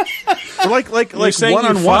 like saying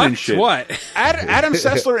one-on-one you and shit. what? Adam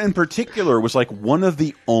Sessler in particular was like one of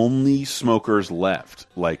the only smokers left.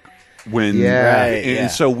 Like when,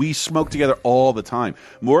 and so we smoked together all the time.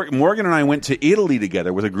 Morgan and I went to Italy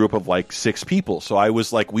together with a group of like 6 people. So I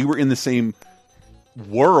was like, we were in the same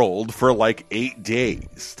world for like 8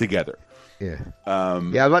 days together. Yeah. I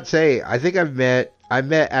was about to say, I think I met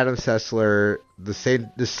Adam Sessler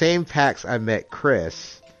the same PAX I met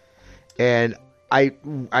Chris, and I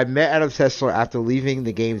met Adam Sessler after leaving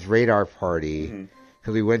the Games Radar party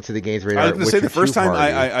because we went to the Games Radar. I was going to say the first time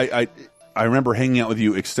party. I remember hanging out with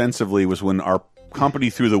you extensively was when our company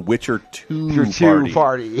threw the Witcher 2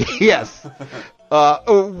 party. Yes.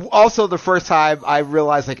 Also, the first time I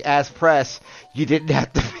realized, like, as press, you didn't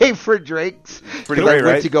have to pay for drinks. Pretty I great,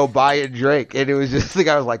 went right? to go buy a drink, and it was just like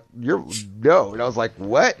I was like, no," and I was like,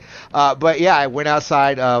 "What?" But yeah, I went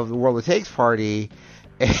outside of the World of Takes party,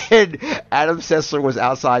 and Adam Sessler was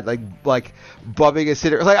outside, like bumming a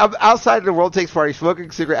cigarette. Like, I'm outside of the World Takes party smoking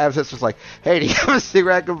a cigarette. Adam Sessler's like, "Hey, do you have a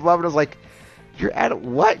cigarette I can bum?" And I was like, "You're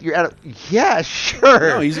Adam? What? You're Adam? Yeah, sure."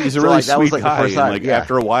 No, he's a So, really like, that was, sweet like, the guy. first time, And like yeah.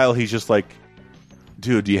 after a while, he's just like,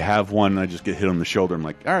 "Dude, do you have one?" And I just get hit on the shoulder. I'm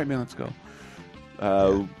like, "All right, man, let's go.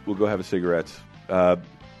 We'll go have a cigarette."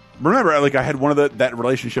 Remember, like I had that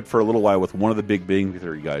relationship for a little while with one of the Big Bang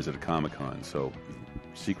Theory guys at a Comic-Con. So,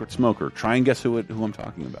 secret smoker. Try and guess who I'm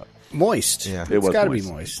talking about. Moist. Yeah. It's got to be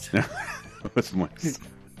Moist. What's Moist?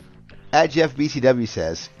 At Jeff BCW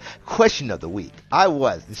says, question of the week. I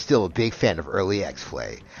was and still a big fan of early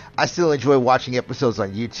X-Play. I still enjoy watching episodes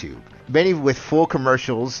on YouTube. Many with full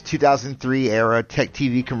commercials, 2003 era tech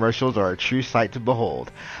TV commercials are a true sight to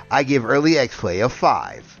behold. I give early X-Play a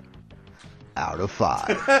 5 out of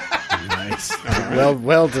 5. Nice.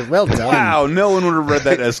 Well done. Wow, no one would have read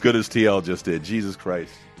that as good as TL just did. Jesus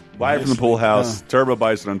Christ. Buy it from the Pool House. Turbo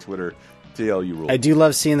Bison on Twitter. TL, you rule. I do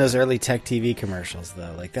love seeing those early tech TV commercials,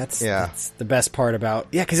 though. Like that's the best part about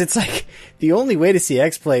because it's like the only way to see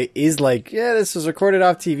X-Play is like this was recorded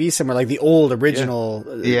off TV somewhere, like the old original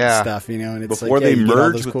stuff, you know. And it's before like, they you get all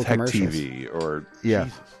merged those with cool Tech commercials. TV or Yeah.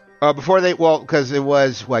 Before they, because it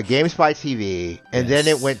was GameSpy TV, and then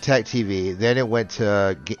it went Tech TV, then it went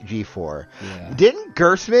to G4. Yeah. Didn't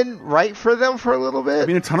Gersman write for them for a little bit? I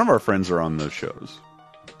mean, a ton of our friends are on those shows.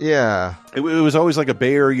 Yeah. It was always like a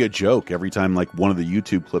Bay Area joke every time like one of the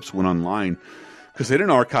YouTube clips went online because they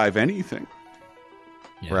didn't archive anything.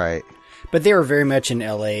 Yeah. Right. But they were very much an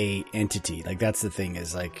LA entity. Like that's the thing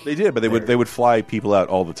is like They did, but they would fly people out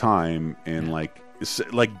all the time, and like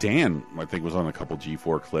Dan, I think, was on a couple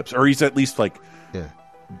G4 clips, or he's at least like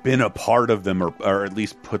been a part of them, or at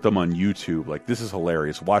least put them on YouTube. Like, this is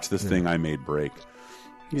hilarious. Watch this thing I made break.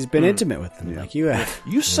 He's been intimate with them, like you have.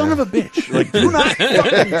 You son of a bitch! Like, do not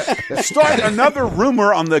fucking start another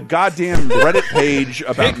rumor on the goddamn Reddit page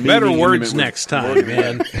about me better being words intimate next with time, Morgan.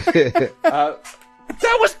 man.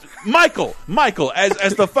 That was Michael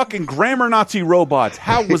as the fucking grammar Nazi robots.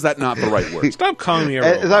 How was that not the right word? Stop calling me a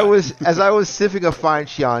robot. As I was sipping a fine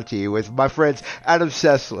Chianti with my friends Adam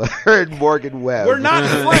Sessler and Morgan Webb. We're not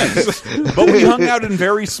friends, but we hung out in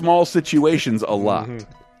very small situations a lot.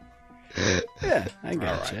 Yeah, I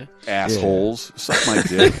gotcha. Assholes, suck my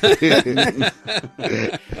dick.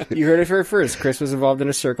 You heard it here first. Chris was involved in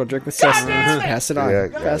a circle jerk with Seth. Pass it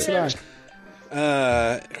on. Pass it on.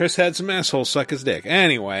 Chris had some asshole suck his dick.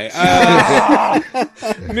 Anyway,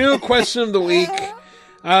 new question of the week.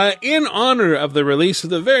 In honor of the release of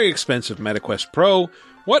the very expensive MetaQuest Pro,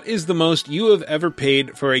 what is the most you have ever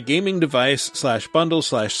paid for a gaming device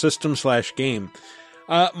 /bundle/system/game?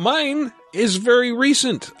 Mine is very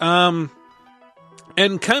recent, and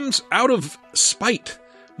comes out of spite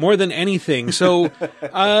more than anything. So,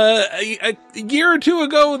 a year or two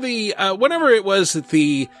ago, whenever it was that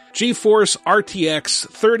the GeForce RTX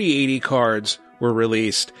 3080 cards were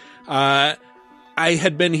released, I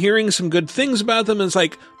had been hearing some good things about them. And it's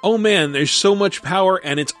like, oh man, there's so much power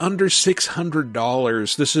and it's under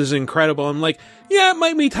 $600. This is incredible. I'm like, yeah, it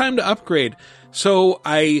might be time to upgrade. So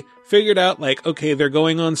I figured out, like, okay, they're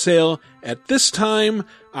going on sale at this time.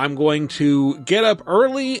 I'm going to get up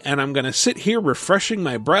early and I'm going to sit here refreshing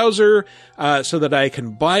my browser so that I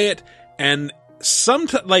can buy it. And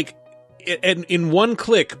in one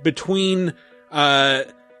click between, about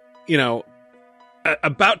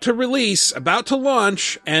to release, about to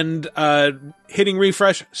launch, and hitting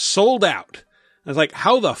refresh, sold out. I was like,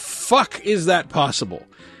 how the fuck is that possible?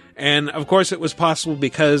 And of course, it was possible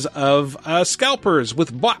because of scalpers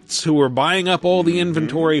with bots who were buying up all the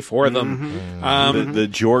inventory for them. The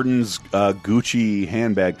Jordan's Gucci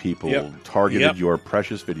handbag people targeted Yep. your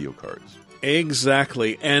precious video cards.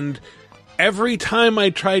 Exactly. And every time I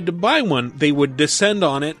tried to buy one, they would descend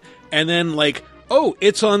on it and then like, oh,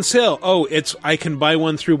 it's on sale. Oh, I can buy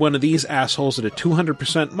one through one of these assholes at a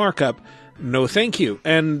 200% markup. No, thank you.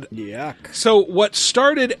 And yuck. So what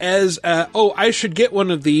started as, I should get one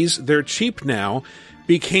of these, they're cheap now,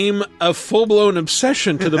 became a full-blown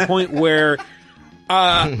obsession to the point where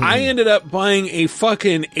I ended up buying a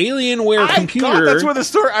fucking Alienware computer. God, that's where the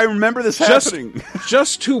story. I remember this happening.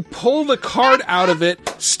 Just to pull the card out of it,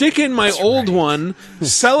 stick in my old one,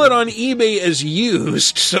 sell it on eBay as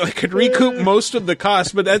used, so I could recoup most of the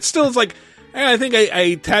cost. But that still is like, I think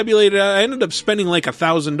I tabulated. I ended up spending like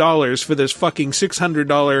 $1,000 for this fucking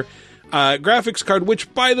 $600 graphics card.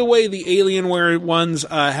 Which, by the way, the Alienware ones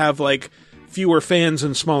have like fewer fans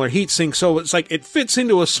and smaller heat sinks, so it's like it fits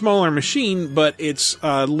into a smaller machine, but it's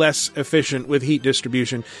less efficient with heat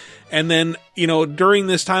distribution. And then, during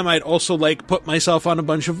this time, I'd also like put myself on a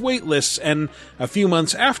bunch of wait lists. And a few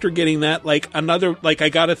months after getting that, I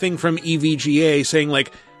got a thing from EVGA saying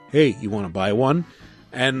like, "Hey, you want to buy one?"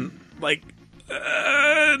 And like,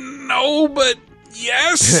 no, but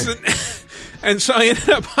yes. And so I ended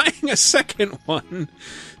up buying a second one.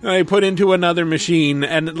 I put into another machine,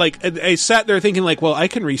 and like I sat there thinking like, well, I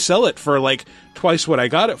can resell it for like twice what I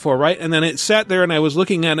got it for, right? And then it sat there and I was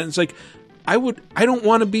looking at it and it's like, I don't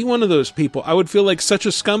want to be one of those people. I would feel like such a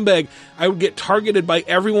scumbag. I would get targeted by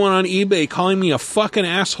everyone on eBay calling me a fucking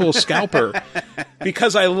asshole scalper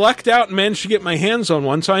because I lucked out and managed to get my hands on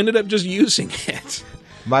one, so I ended up just using it.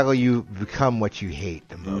 Michael, you become what you hate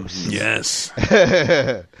the most. Yes.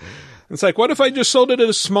 It's like, what if I just sold it at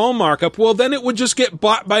a small markup? Well, then it would just get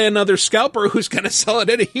bought by another scalper who's going to sell it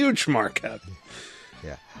at a huge markup.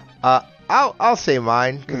 Yeah. I'll say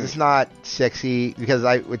mine because it's not sexy.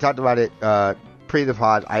 Because we talked about it pre the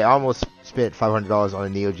pod. I almost spent $500 on a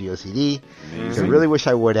Neo Geo CD. So I really wish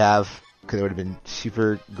I would have, because it would have been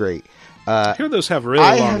super great. I hear those have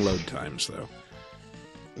really long load times, though.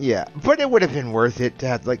 Yeah, but it would have been worth it to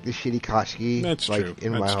have like the shitty Koshki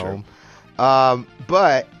in my home.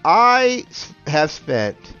 But I have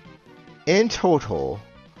spent in total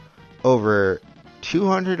over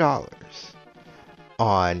 $200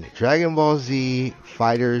 on Dragon Ball Z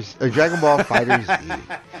Fighters, or Dragon Ball Fighter Z.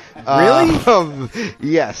 Really?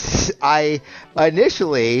 Yes. I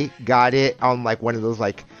initially got it on like one of those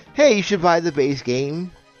like, hey, you should buy the base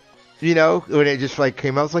game. When it just like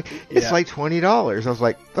came out, it's like it's like $20. I was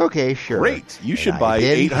like, okay, sure. Great. You should buy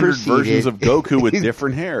 800 versions of Goku with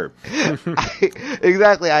different hair.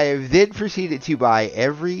 Exactly. I have then proceeded to buy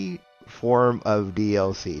every form of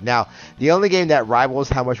DLC. Now, the only game that rivals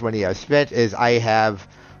how much money I've spent is I have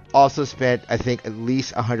also spent, I think, at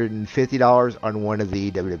least $150 on one of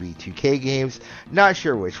the WWE 2K games. Not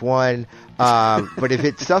sure which one. But if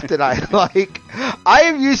it's stuff that I like, I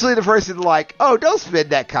am usually the person like, oh, don't spend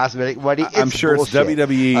that cosmetic money. I'm sure bullshit. It's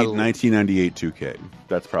WWE 1998 2K.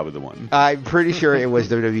 That's probably the one. I'm pretty sure it was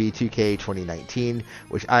WWE 2K 2019,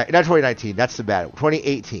 not 2019, that's the bad one.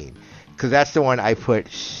 2018. Because that's the one I put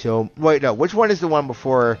wait, no, which one is the one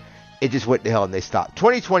before it just went to hell and they stopped?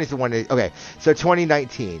 2020 is the one okay, so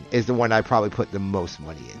 2019 is the one I probably put the most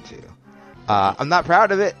money into. I'm not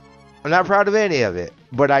proud of it. I'm not proud of any of it,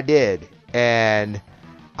 but I did. And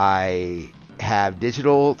I have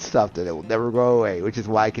digital stuff that it will never go away, which is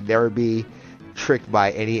why I can never be tricked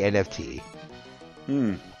by any NFT.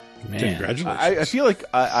 Man. Congratulations. I feel like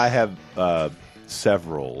I have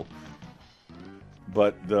several,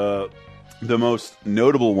 but the most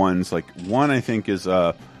notable ones, like one I think is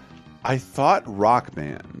I thought Rock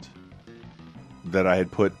Band that I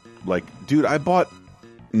had put, like, dude, I bought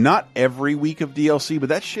not every week of DLC, but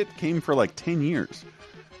that shit came for like 10 years.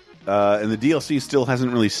 And the DLC still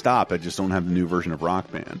hasn't really stopped. I just don't have the new version of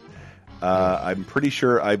Rock Band. I'm pretty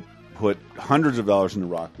sure I put hundreds of dollars into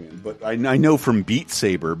Rock Band, but I know from Beat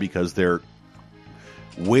Saber, because they're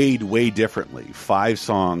weighed way differently. 5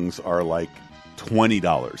 songs are like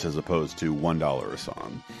 $20 as opposed to $1 a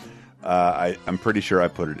song. I'm pretty sure I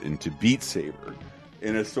put it into Beat Saber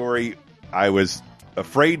in a story I was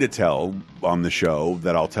afraid to tell on the show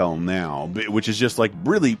that I'll tell now, which is just like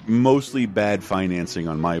really mostly bad financing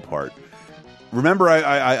on my part. Remember,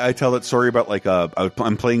 I tell that story about like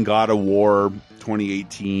I'm playing God of War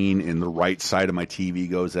 2018 and the right side of my TV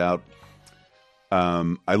goes out.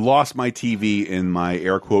 I lost my TV in my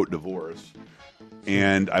air quote divorce,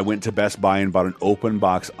 and I went to Best Buy and bought an open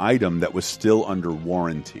box item that was still under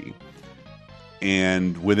warranty.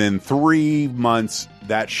 and within 3 months,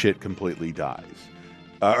 that shit completely dies.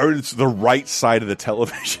 Or it's the right side of the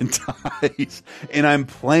television dies. And I'm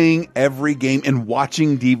playing every game and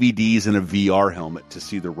watching DVDs in a VR helmet to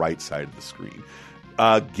see the right side of the screen.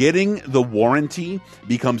 Getting the warranty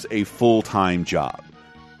becomes a full-time job.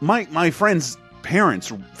 My friends'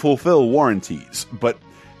 parents fulfill warranties, but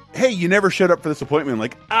hey, you never showed up for this appointment.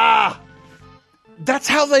 Like, that's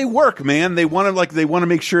how they work, man. They want to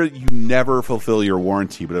make sure that you never fulfill your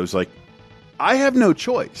warranty. But I was like, I have no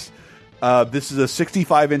choice. This is a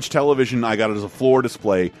 65-inch television. I got it as a floor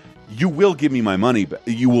display. You will give me my money back.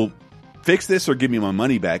 You will fix this or give me my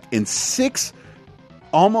money back. And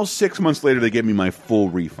almost 6 months later, they give me my full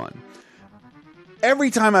refund.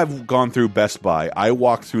 Every time I've gone through Best Buy, I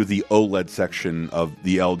walk through the OLED section of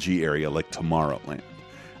the LG area like Tomorrowland.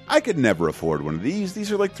 I could never afford one of these.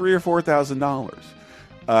 These are like $3,000 or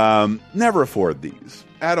 $4,000. Never afford these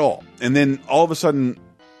at all. And then all of a sudden,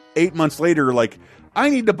 8 months later, like, I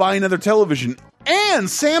need to buy another television, and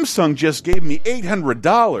Samsung just gave me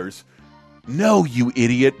 $800. No, you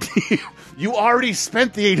idiot. You already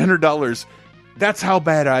spent the $800. That's how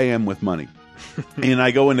bad I am with money. And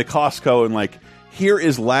I go into Costco and like, here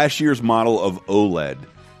is last year's model of OLED.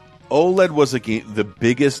 OLED was the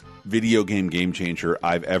biggest video game changer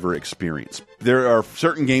I've ever experienced. There are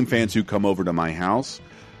certain game fans who come over to my house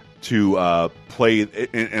to play,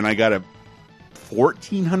 and I got a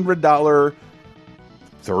 $1,400,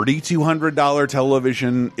 $3,200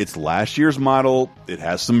 television. It's last year's model. It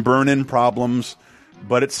has some burn-in problems,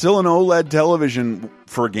 but it's still an OLED television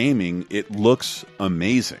for gaming. It looks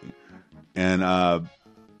amazing, and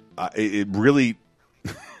it really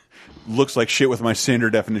looks like shit with my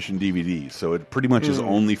standard definition DVD. So it pretty much is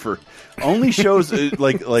only shows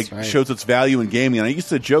right. Shows its value in gaming. And I used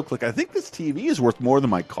to joke, like, I think this TV is worth more than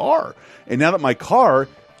my car. And now that my car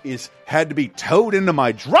had to be towed into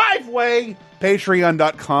my driveway,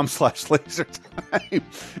 patreon.com/lasertime,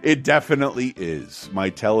 it definitely is. My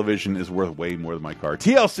television is worth way more than my car.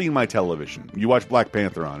 TLC my television. You watch Black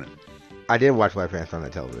Panther on it. I did watch Black Panther on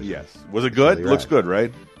that television. Yes. Was it good? Really looks good,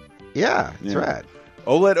 right? Yeah, it's rad.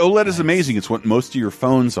 OLED is amazing. It's what most of your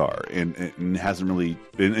phones are, and hasn't really,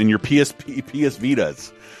 and your PS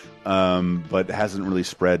Vitas, but hasn't really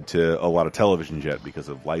spread to a lot of televisions yet because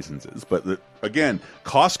of licenses. But again,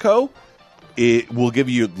 Costco, it will give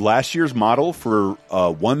you last year's model for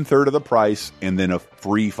 1/3 of the price, and then a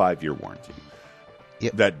free 5-year warranty.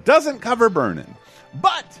 Yep. That doesn't cover burn-in,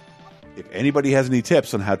 but if anybody has any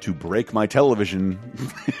tips on how to break my television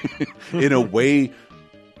in a way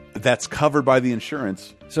that's covered by the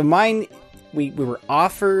insurance. So mine, we were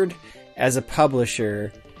offered as a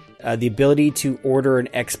publisher the ability to order an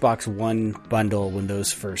Xbox One bundle when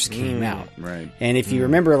those first came out. Right. And if you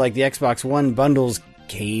remember, like, the Xbox One bundles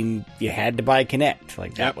you had to buy Kinect.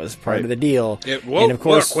 Like, that was part of the deal. It won't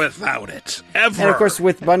work without it, ever. And of course,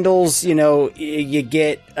 with bundles, you know, you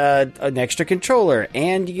get an extra controller,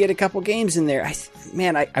 and you get a couple games in there. I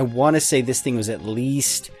want to say this thing was at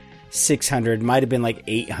least $600, might have been like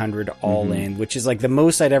 $800 all in, which is like the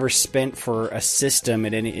most I'd ever spent for a system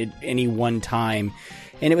at any one time.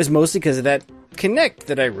 And it was mostly because of that Kinect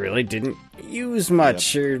that I really didn't use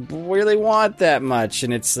much or really want that much.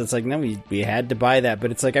 And it's like, no, we had to buy that.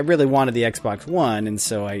 But it's like, I really wanted the Xbox One, and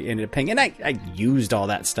so I ended up paying. And I used all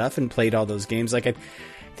that stuff and played all those games. Like, I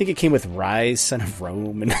think it came with Rise, Son of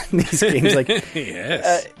Rome, and these games. Like,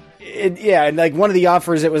 yes. And like one of the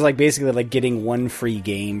offers, it was like basically like getting one free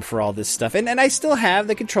game for all this stuff. And I still have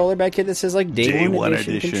the controller back here that says like Day One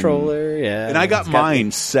edition controller. Yeah. And I got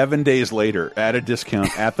mine 7 days later at a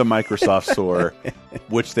discount at the Microsoft store,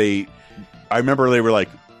 which I remember they were like,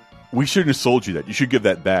 we shouldn't have sold you that. You should give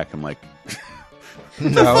that back. I'm like,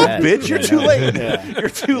 no, bitch, you're too late. Yeah. You're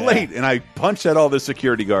too late. And I punched at all the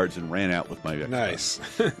security guards and ran out with my Xbox. Nice.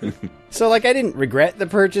 So, like, I didn't regret the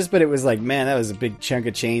purchase, but it was like, man, that was a big chunk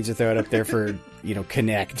of change to throw it up there for, you know,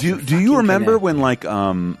 Kinect. Do you remember when, like,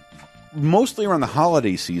 mostly around the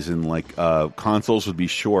holiday season, like, consoles would be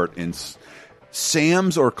short, and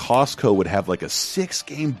Sam's or Costco would have, like, a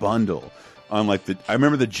 6-game bundle on, like, I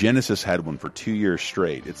remember the Genesis had one for 2 years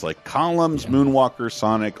straight. It's like Columns, Moonwalker,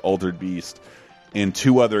 Sonic, Altered Beast, and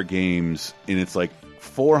 2 other games, and it's like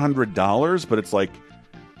 $400, but it's like,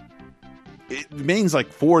 it means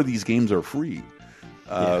like 4 of these games are free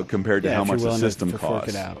compared to how much the system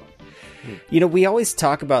costs. You know, we always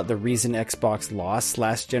talk about the reason Xbox lost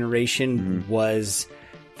last generation was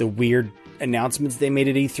the weird announcements they made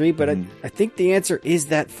at E3, but I think the answer is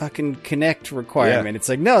that fucking Kinect requirement. It's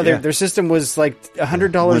like, no, their system was like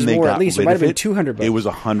 $100 more at least. It might have been $200. It was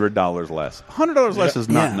 $100 less. $100 less is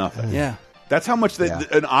not nothing. Yeah. That's how much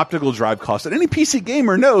an optical drive costs. And any PC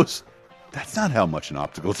gamer knows that's not how much an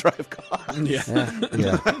optical drive costs.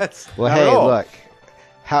 Yeah. Well, hey, look.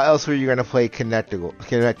 How else were you going to play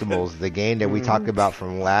Connectables, the game that we talked about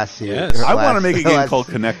from last year? Yes. I want to make a game called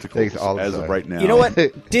Connectables as of right now. You know what?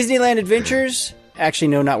 Disneyland Adventures? Actually,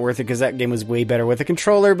 no, not worth it because that game was way better with a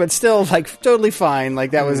controller, but still, like, totally fine.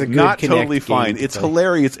 Like, that was a good Not Connect totally fine. game It's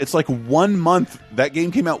hilarious. It's like 1 month. That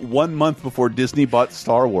game came out 1 month before Disney bought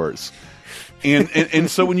Star Wars.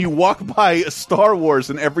 And so when you walk by a Star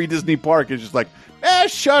Wars in every Disney park, it's just like,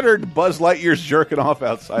 shuttered. Buzz Lightyear's jerking off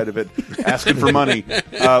outside of it, asking for money.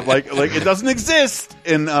 Like it doesn't exist.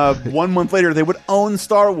 And 1 month later, they would own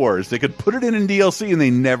Star Wars. They could put it in DLC, and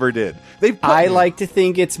they never did. I like to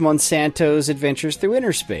think it's Monsanto's Adventures Through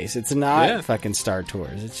Inner Space. It's not fucking Star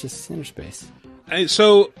Tours. It's just Inner Space.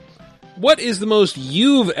 So, what is the most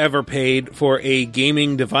you've ever paid for a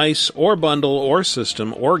gaming device or bundle or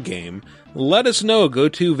system or game? Let us know. Go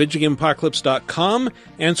to VidjagameApocalypse.com.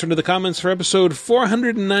 Answer to the comments for episode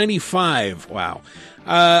 495. Wow.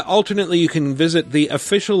 Alternately, you can visit the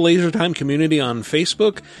official LaserTime community on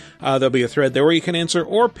Facebook. There'll be a thread there where you can answer,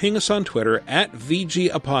 or ping us on Twitter at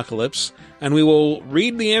VGApocalypse, and we will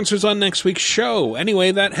read the answers on next week's show.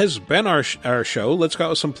 Anyway, that has been our show. Let's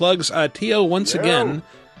go with some plugs. TL, once again,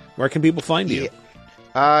 where can people find you?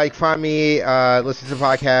 You can find me, listen to the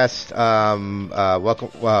podcast,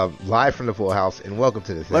 welcome, live from the Pool House, and welcome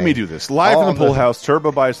to the thing. Let me do this. Live from the Pool House,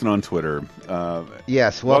 Turbo Bison on Twitter.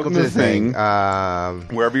 Yes, welcome to the thing.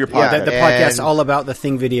 Wherever your podcast. The podcast all about the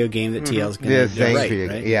Thing video game that TL's going to do.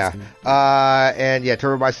 Right? Yeah. And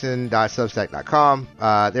turbobison.substack.com.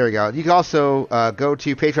 There we go. You can also go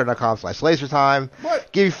to patreon.com/lasertime.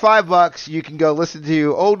 Give you $5. You can go listen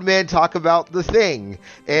to old men talk about the Thing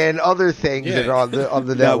and other things that are on the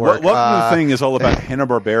network. Welcome to the Thing is all about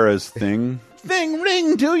Hanna-Barbera's Thing. Thing,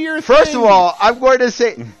 ring, do your thing. First of all, I'm going to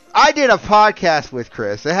say, I did a podcast with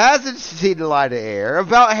Chris. It hasn't seen the light of air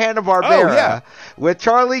about Hanna-Barbera with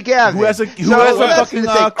Charlie Gavin. Who has a fucking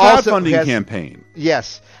crowdfunding campaign.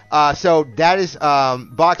 Yes. So that is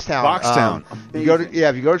Boxtown.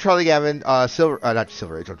 If you go to Charlie Gavin,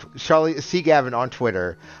 Charlie C. Gavin on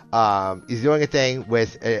Twitter, he's doing a thing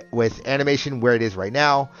with animation where it is right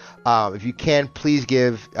now. If you can, please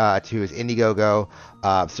give to his Indiegogo.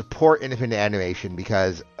 Support independent animation,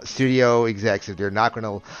 because studio execs, if they're not going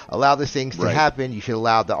to allow these things to happen, you should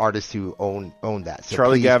allow the artists to own that. So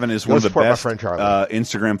Charlie Gavin is one of the best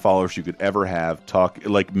Instagram followers you could ever have.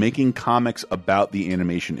 Making comics about the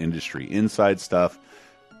animation industry, inside stuff,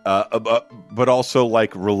 but also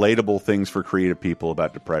like relatable things for creative people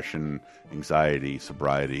about depression, anxiety,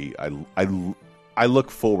 sobriety. I look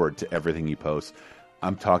forward to everything he posts.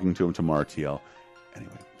 I'm talking to him tomorrow, TL.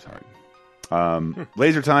 Anyway, sorry.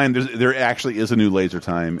 Laser Time. There actually is a new Laser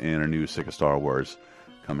Time and a new Sick of Star Wars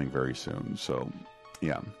coming very soon. So,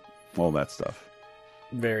 yeah, all that stuff.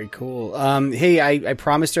 Very cool. Hey, I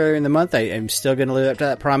promised earlier in the month, I'm still going to live up to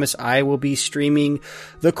that promise. I will be streaming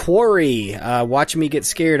The Quarry, watching me get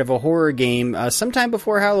scared of a horror game sometime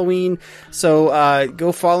before Halloween. So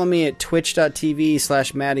go follow me at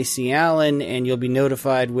twitch.tv/MattyCallen, and you'll be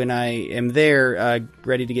notified when I am there,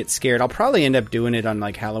 ready to get scared. I'll probably end up doing it on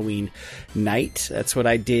like Halloween night. That's what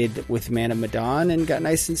I did with Man of Medan and got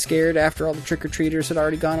nice and scared after all the trick-or-treaters had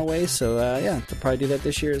already gone away. So yeah, I'll probably do that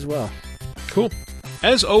this year as well. Cool.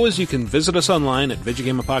 As always, you can visit us online at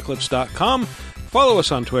VidjagameApocalypse.com, follow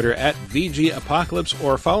us on Twitter at VGApocalypse,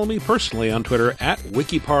 or follow me personally on Twitter at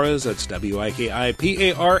Wikiparaz, that's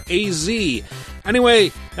WIKIPARAZ.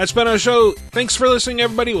 Anyway, that's been our show. Thanks for listening,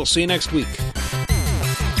 everybody. We'll see you next week.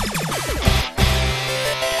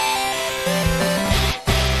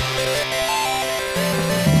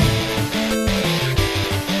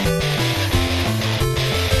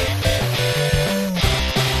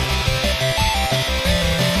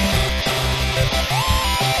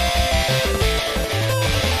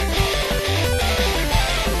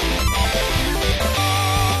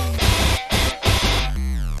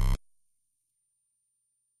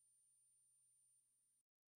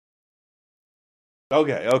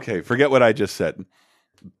 Okay. Forget what I just said.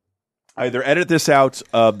 Either edit this out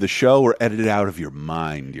of the show or edit it out of your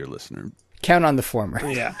mind, dear listener. Count on the former.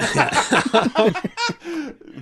 Yeah.